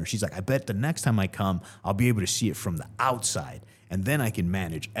bit better. And she's like, I bet the next time I come, I'll be able to see it from the outside, and then I can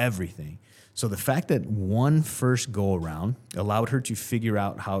manage everything. So the fact that one first go around allowed her to figure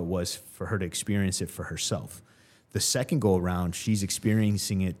out how it was for her to experience it for herself. The second go around, she's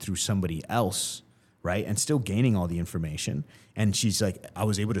experiencing it through somebody else, right? And still gaining all the information. And she's like, I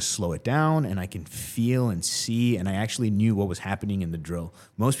was able to slow it down, and I can feel and see, and I actually knew what was happening in the drill.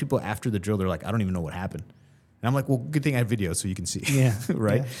 Most people after the drill, they're like, I don't even know what happened. And I'm like, well, good thing I have video so you can see. Yeah.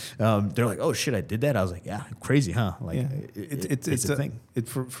 Right? Yeah. They're like, oh, shit, I did that? I was like, yeah, crazy, huh? Like, yeah. It's a thing.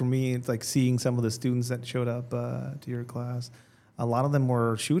 For me, it's like seeing some of the students that showed up to your class. A lot of them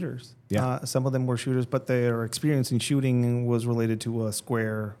were shooters. Yeah. Some of them were shooters, but their experience in shooting was related to a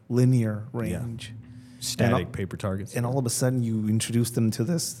square, linear range. Yeah. Static paper targets. And all of a sudden you introduce them to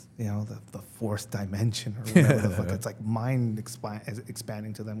this, the fourth dimension or whatever the fuck. It's like mind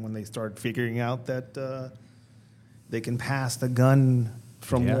expanding to them when they start figuring out that they can pass the gun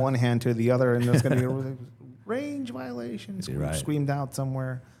from one hand to the other, and there's going to be a range violation screamed out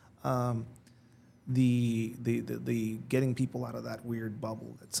somewhere. The getting people out of that weird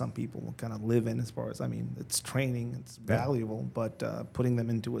bubble that some people kind of live in, as far as, it's training, it's valuable, but putting them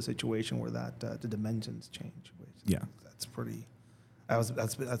into a situation where the dimensions change. That's pretty.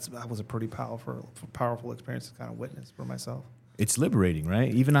 That was a pretty powerful experience to kind of witness for myself. It's liberating,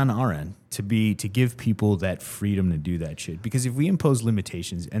 right? Even on our end, to give people that freedom to do that shit. Because if we impose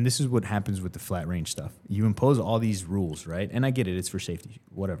limitations, and this is what happens with the flat range stuff, you impose all these rules, right? And I get it, it's for safety,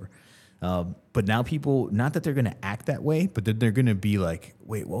 whatever. But now people, not that they're going to act that way, but that they're going to be like,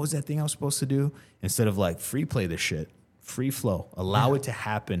 wait, what was that thing I was supposed to do? Instead of like, free play this shit, free flow, allow it to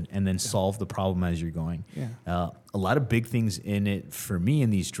happen, and then solve the problem as you're going. Yeah. A lot of big things in it for me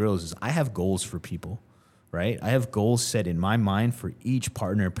in these drills is I have goals for people, right? I have goals set in my mind for each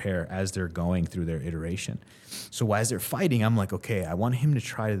partner pair as they're going through their iteration. So as they're fighting, I'm like, okay, I want him to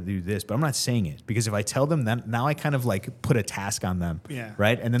try to do this, but I'm not saying it, because if I tell them that, now I kind of like put a task on them,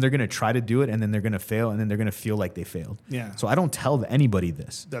 right? And then they're going to try to do it, and then they're going to fail, and then they're going to feel like they failed. Yeah. So I don't tell anybody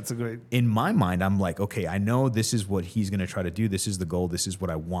this. That's a great. In my mind, I'm like, okay, I know this is what he's going to try to do. This is the goal. This is what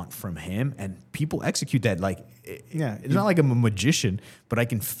I want from him. And people execute that. Like, it's not like I'm a magician, but I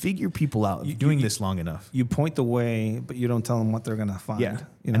can figure people out doing this long enough. you point the way, but you don't tell them what they're gonna find. Yeah,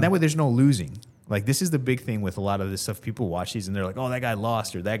 you know? and that way there's no losing. Like, this is the big thing with a lot of this stuff. People watch these and they're like, oh, that guy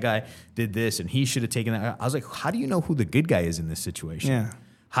lost, or that guy did this and he should have taken that. I was like, how do you know who the good guy is in this situation? Yeah.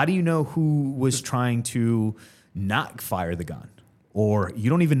 How do you know who was trying to not fire the gun? Or you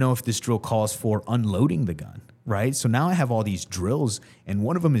don't even know if this drill calls for unloading the gun, right? So now I have all these drills, and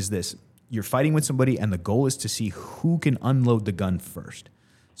one of them is this. You're fighting with somebody, and the goal is to see who can unload the gun first.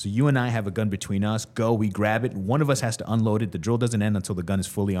 So you and I have a gun between us. Go, we grab it. One of us has to unload it. The drill doesn't end until the gun is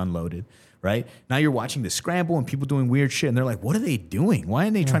fully unloaded, right? Now you're watching the scramble and people doing weird shit, and they're like, what are they doing? Why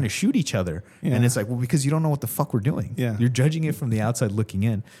aren't they trying to shoot each other? Yeah. And it's like, well, because you don't know what the fuck we're doing. Yeah. You're judging it from the outside looking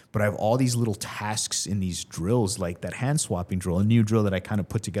in. But I have all these little tasks in these drills, like that hand swapping drill. A new drill that I kind of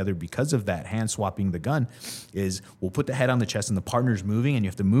put together because of that hand swapping the gun is we'll put the head on the chest and the partner's moving, and you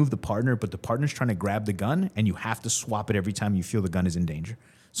have to move the partner, but the partner's trying to grab the gun, and you have to swap it every time you feel the gun is in danger.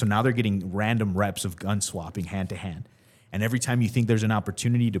 So now they're getting random reps of gun swapping hand to hand. And every time you think there's an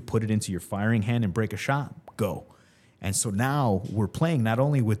opportunity to put it into your firing hand and break a shot, go. And so now we're playing not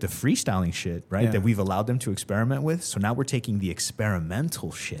only with the freestyling shit, right, that we've allowed them to experiment with. So now we're taking the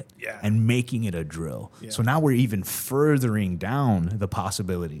experimental shit and making it a drill. Yeah. So now we're even furthering down the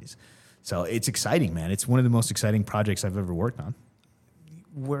possibilities. So it's exciting, man. It's one of the most exciting projects I've ever worked on.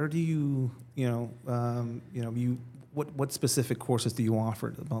 Where do what specific courses do you offer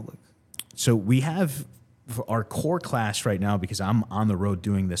to the public? So we have our core class right now, because I'm on the road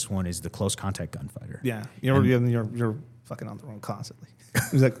doing this one, is the close contact gunfighter. Yeah, you're fucking on the road constantly.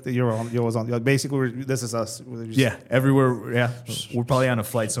 It's like you're always on. Basically, this is us. Yeah, everywhere. Yeah, we're probably on a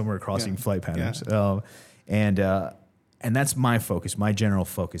flight somewhere crossing flight patterns. Yeah. And that's my focus. My general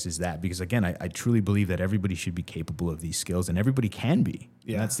focus is that, because again, I truly believe that everybody should be capable of these skills, and everybody can be.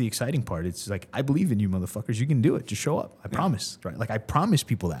 Yeah. And that's the exciting part. It's like, I believe in you motherfuckers. You can do it. Just show up. I promise. Right? Like, I promise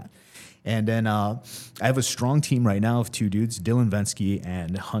people that. And then I have a strong team right now of two dudes, Dylan Vensky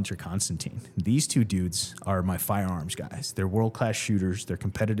and Hunter Constantine. These two dudes are my firearms guys. They're world-class shooters. They're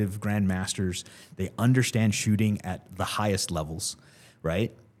competitive grandmasters. They understand shooting at the highest levels,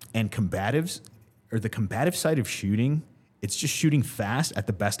 right? And combatives, or the combative side of shooting, it's just shooting fast at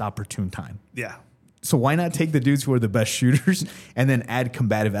the best opportune time. Yeah. So why not take the dudes who are the best shooters and then add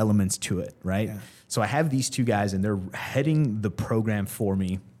combative elements to it, right? Yeah. So I have these two guys, and they're heading the program for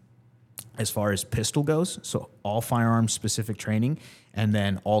me as far as pistol goes. So all firearms specific training, and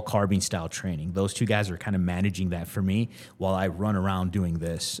then all carbine style training. Those two guys are kind of managing that for me while I run around doing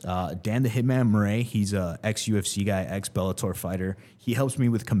this. Dan the Hitman Murray, he's a ex-UFC guy, ex-Bellator fighter. He helps me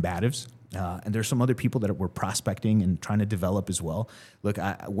with combatives. And there's some other people that we're prospecting and trying to develop as well. Look,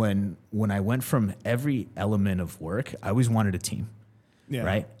 when I went from every element of work, I always wanted a team,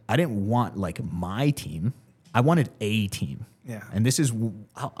 right? I didn't want like my team. I wanted a team. Yeah. And this is,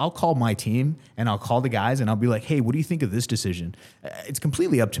 I'll call my team and I'll call the guys and I'll be like, hey, what do you think of this decision? It's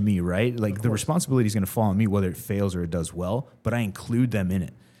completely up to me, right? Like, the responsibility is going to fall on me whether it fails or it does well, but I include them in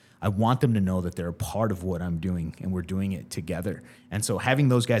it. I want them to know that they're a part of what I'm doing, and we're doing it together. And so having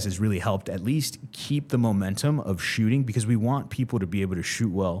those guys has really helped at least keep the momentum of shooting, because we want people to be able to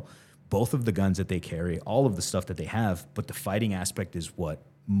shoot well, both of the guns that they carry, all of the stuff that they have, but the fighting aspect is what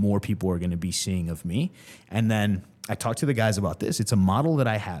more people are going to be seeing of me. And then I talked to the guys about this. It's a model that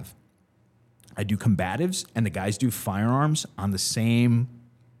I have. I do combatives, and the guys do firearms on the same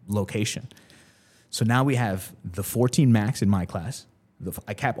location. So now we have the 14 max in my class.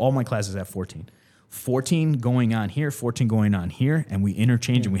 I cap all my classes at 14. 14 going on here, 14 going on here, and we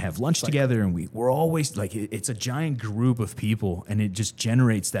interchange and we have lunch together, and we're always like, it's a giant group of people, and it just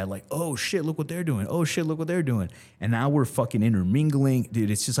generates that like, oh shit, look what they're doing. Oh shit, look what they're doing. And now we're fucking intermingling. Dude,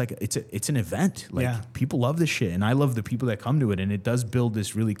 it's just like, it's an event. Like, people love this shit, and I love the people that come to it, and it does build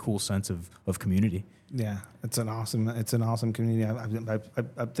this really cool sense of community. Yeah, it's an awesome community.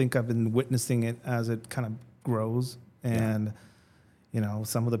 I think I've been witnessing it as it kind of grows, and you know,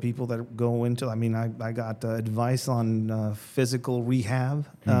 some of the people that go into, I mean, I got advice on physical rehab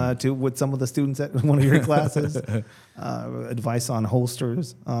with some of the students at one of your classes. Advice on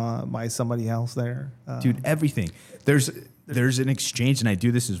holsters by somebody else there. Dude, everything. There's an exchange, and I do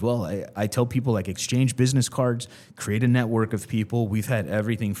this as well. I tell people, like, exchange business cards, create a network of people. We've had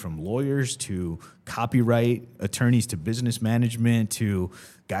everything from lawyers to copyright attorneys to business management to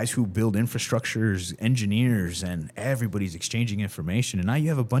guys who build infrastructures, engineers, and everybody's exchanging information. And now you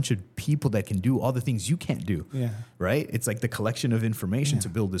have a bunch of people that can do all the things you can't do, right? It's like the collection of information to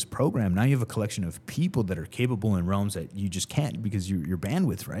build this program. Now you have a collection of people that are capable in realms that you just can't because your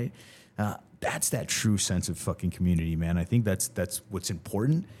bandwidth, right? That's that true sense of fucking community, man. I think that's what's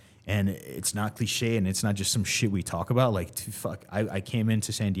important. And it's not cliche, and it's not just some shit we talk about. Like, fuck, I came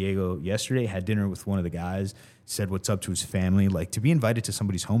into San Diego yesterday, had dinner with one of the guys, said what's up to his family. Like, to be invited to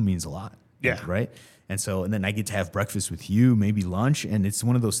somebody's home means a lot. Yeah. Right? And then I get to have breakfast with you, maybe lunch. And it's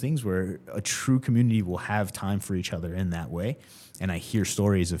one of those things where a true community will have time for each other in that way. And I hear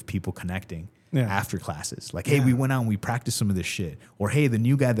stories of people connecting after classes. Like, hey, we went out and we practiced some of this shit. Or, hey, the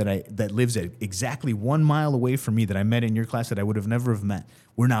new guy that lives at exactly 1 mile away from me that I met in your class that I would have never have met.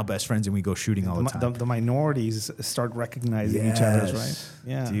 We're now best friends and we go shooting all the time. The minorities start recognizing each other's, right?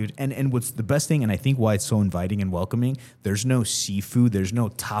 Yeah. Dude. And what's the best thing, and I think why it's so inviting and welcoming, there's no seafood, there's no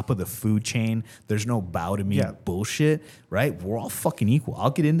top of the food chain, there's no bow to me bullshit, right? We're all fucking equal.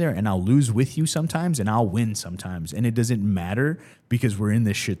 I'll get in there and I'll lose with you sometimes and I'll win sometimes. And it doesn't matter because we're in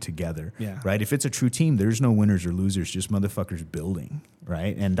this shit together, right? If it's a true team, there's no winners or losers, just motherfuckers building,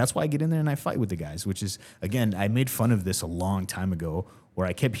 right? And that's why I get in there and I fight with the guys, which is, again, I made fun of this a long time ago where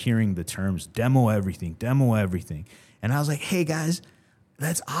I kept hearing the terms demo everything. And I was like, hey, guys,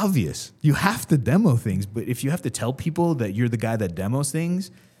 that's obvious. You have to demo things. But if you have to tell people that you're the guy that demos things,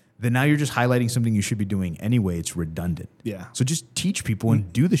 then now you're just highlighting something you should be doing anyway. It's redundant. Yeah. So just teach people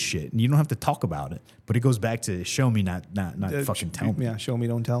and do the shit, and you don't have to talk about it. But it goes back to show me, not fucking tell me. Yeah, show me,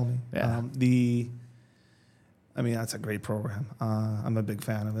 don't tell me. Yeah. I mean, that's a great program. I'm a big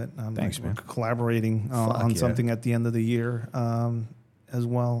fan of it. Thanks, man. We're collaborating on something at the end of the year as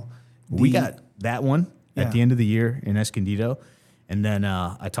well. We got that one at the end of the year in Escondido. And then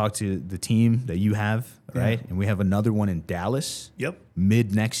I talked to the team that you have, right? And we have another one in Dallas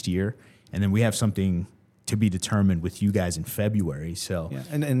mid next year. And then we have something to be determined with you guys in February. So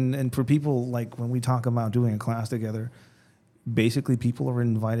and for people, like when we talk about doing a class together, basically people are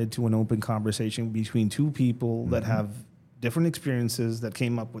invited to an open conversation between two people that have different experiences that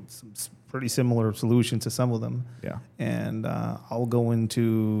came up with some pretty similar solutions to some of them. Yeah. And I'll go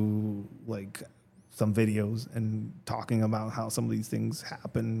into like some videos and talking about how some of these things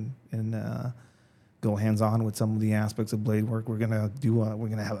happen and go hands on with some of the aspects of blade work. We're gonna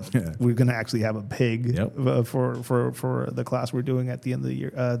actually have a pig for the class we're doing at the end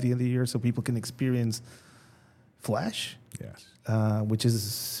of the year, so people can experience flesh. Yes. Which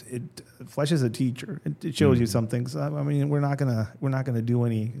is it. Flesh is a teacher. It shows you some things. I mean, we're not gonna do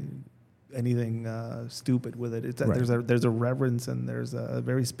anything stupid with it. It's there's a reverence and there's a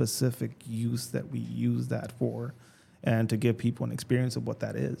very specific use that we use that for, and to give people an experience of what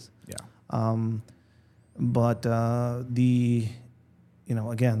that is. Yeah. But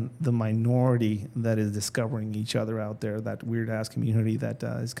again, the minority that is discovering each other out there, that weird ass community that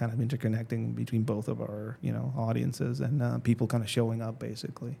is kind of interconnecting between both of our audiences and people kind of showing up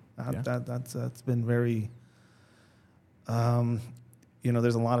basically. That's been very.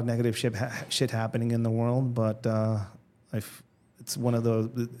 There's a lot of negative shit happening in the world, but it's one of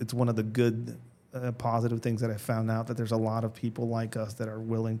the good positive things that I found out, that there's a lot of people like us that are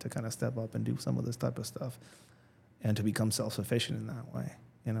willing to kind of step up and do some of this type of stuff and to become self-sufficient in that way,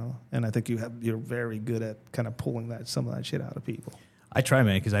 And I think you're very good at kind of pulling some of that shit out of people. I try,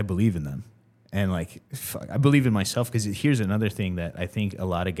 man, because I believe in them. And I believe in myself, because here's another thing that I think a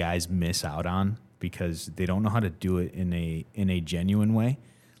lot of guys miss out on because they don't know how to do it in a genuine way.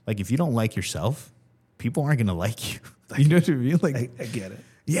 Like, if you don't like yourself, people aren't going to like you. You know what I mean? Like, I get it.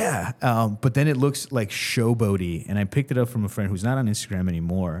 Yeah. But then it looks like showboaty. And I picked it up from a friend who's not on Instagram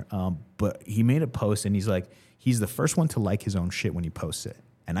anymore. But he made a post and he's like, he's the first one to like his own shit when he posts it.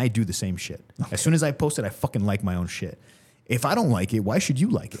 And I do the same shit. Okay. As soon as I post it, I fucking like my own shit. If I don't like it, why should you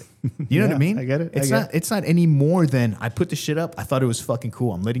like it? You know what I mean? I get it. It's not any more than I put the shit up. I thought it was fucking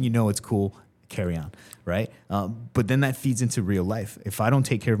cool. I'm letting you know it's cool. Carry on, right? But then that feeds into real life. If I don't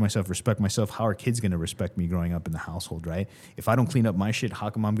take care of myself, respect myself, how are kids going to respect me growing up in the household, right? If I don't clean up my shit, how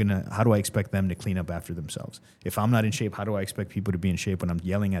do I expect them to clean up after themselves? If I'm not in shape, how do I expect people to be in shape when I'm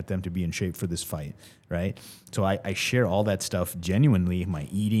yelling at them to be in shape for this fight, right? So I share all that stuff genuinely, my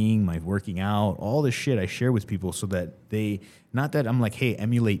eating, my working out, all this shit I share with people so that not that I'm like, hey,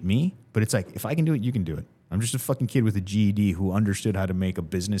 emulate me, but it's like, if I can do it, you can do it. I'm just a fucking kid with a GED who understood how to make a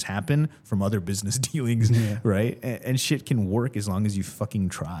business happen from other business dealings, right? And shit can work as long as you fucking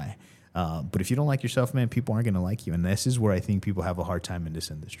try. But if you don't like yourself, man, people aren't going to like you. And this is where I think people have a hard time in this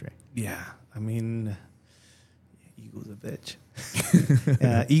industry. Yeah. I mean, ego's a bitch.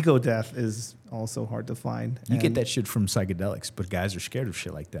 Ego death is also hard to find. You get that shit from psychedelics, but guys are scared of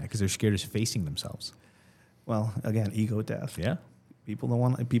shit like that because they're scared of facing themselves. Well, again, ego death. Yeah. People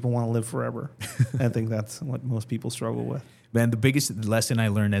want to live forever. I think that's what most people struggle with. Man, the biggest lesson I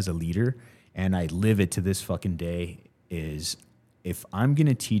learned as a leader, and I live it to this fucking day, is if I'm going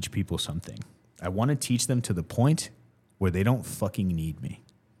to teach people something, I want to teach them to the point where they don't fucking need me.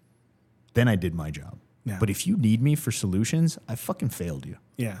 then I did my job. Yeah. But if you need me for solutions, I fucking failed you.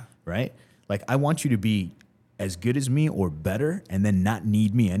 Yeah. Right? Like, I want you to be as good as me or better and then not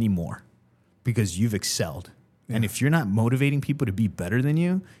need me anymore because you've excelled. Yeah. And if you're not motivating people to be better than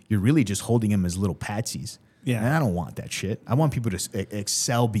you, you're really just holding them as little patsies. Yeah. And I don't want that shit. I want people to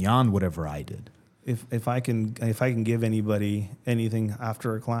excel beyond whatever I did. If I can give anybody anything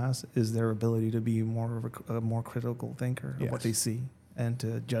after a class, is their ability to be more of a more critical thinker of what they see and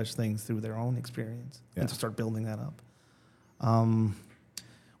to judge things through their own experience and to start building that up.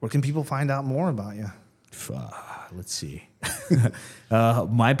 Where can people find out more about you? Let's see.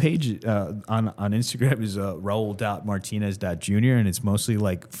 My page on Instagram is raul.martinez.jr. and it's mostly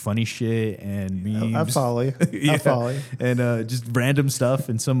like funny shit and memes. I follow you. I follow you. And just random stuff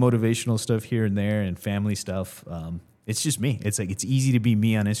and some motivational stuff here and there and family stuff. It's just me. It's like, it's easy to be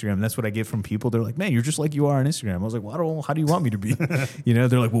me on Instagram. That's what I get from people. They're like, man, you're just like you are on Instagram. I was like, well, how do you want me to be? You know,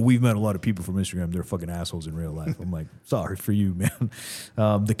 they're like, well, we've met a lot of people from Instagram. They're fucking assholes in real life. I'm like, sorry for you, man.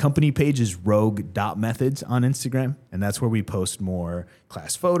 The company page is rogue.methods on Instagram. And that's where we post more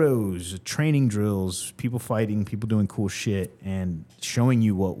class photos, training drills, people fighting, people doing cool shit, and showing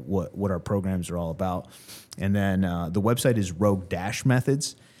you what our programs are all about. And then the website is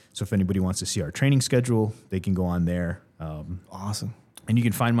rogue-methods. So if anybody wants to see our training schedule, they can go on there. Awesome. And you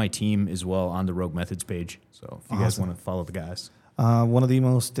can find my team as well on the Rogue Methods page. So if you guys want to follow the guys. One of the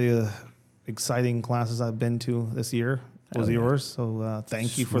most exciting classes I've been to this year was yours. So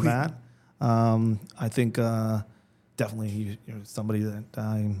thank you for that. I think definitely you're somebody that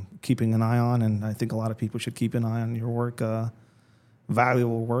I'm keeping an eye on, and I think a lot of people should keep an eye on your work.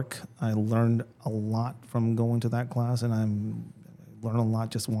 Valuable work. I learned a lot from going to that class, and I'm learn a lot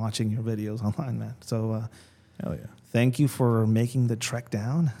just watching your videos online, man. So, hell yeah. Thank you for making the trek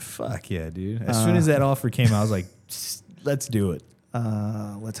down. Fuck yeah, dude. As soon as that offer came, I was like, let's do it.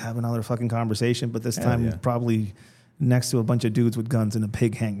 Let's have another fucking conversation, but this time probably next to a bunch of dudes with guns and a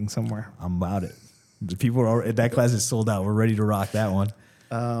pig hanging somewhere. I'm about it. The people are that class is sold out. We're ready to rock that one.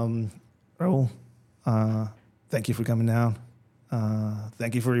 Raúl, thank you for coming down.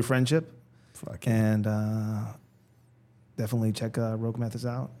 Thank you for your friendship. Fuck yeah. And definitely check Rogue Methods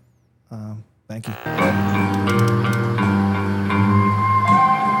out. Thank you.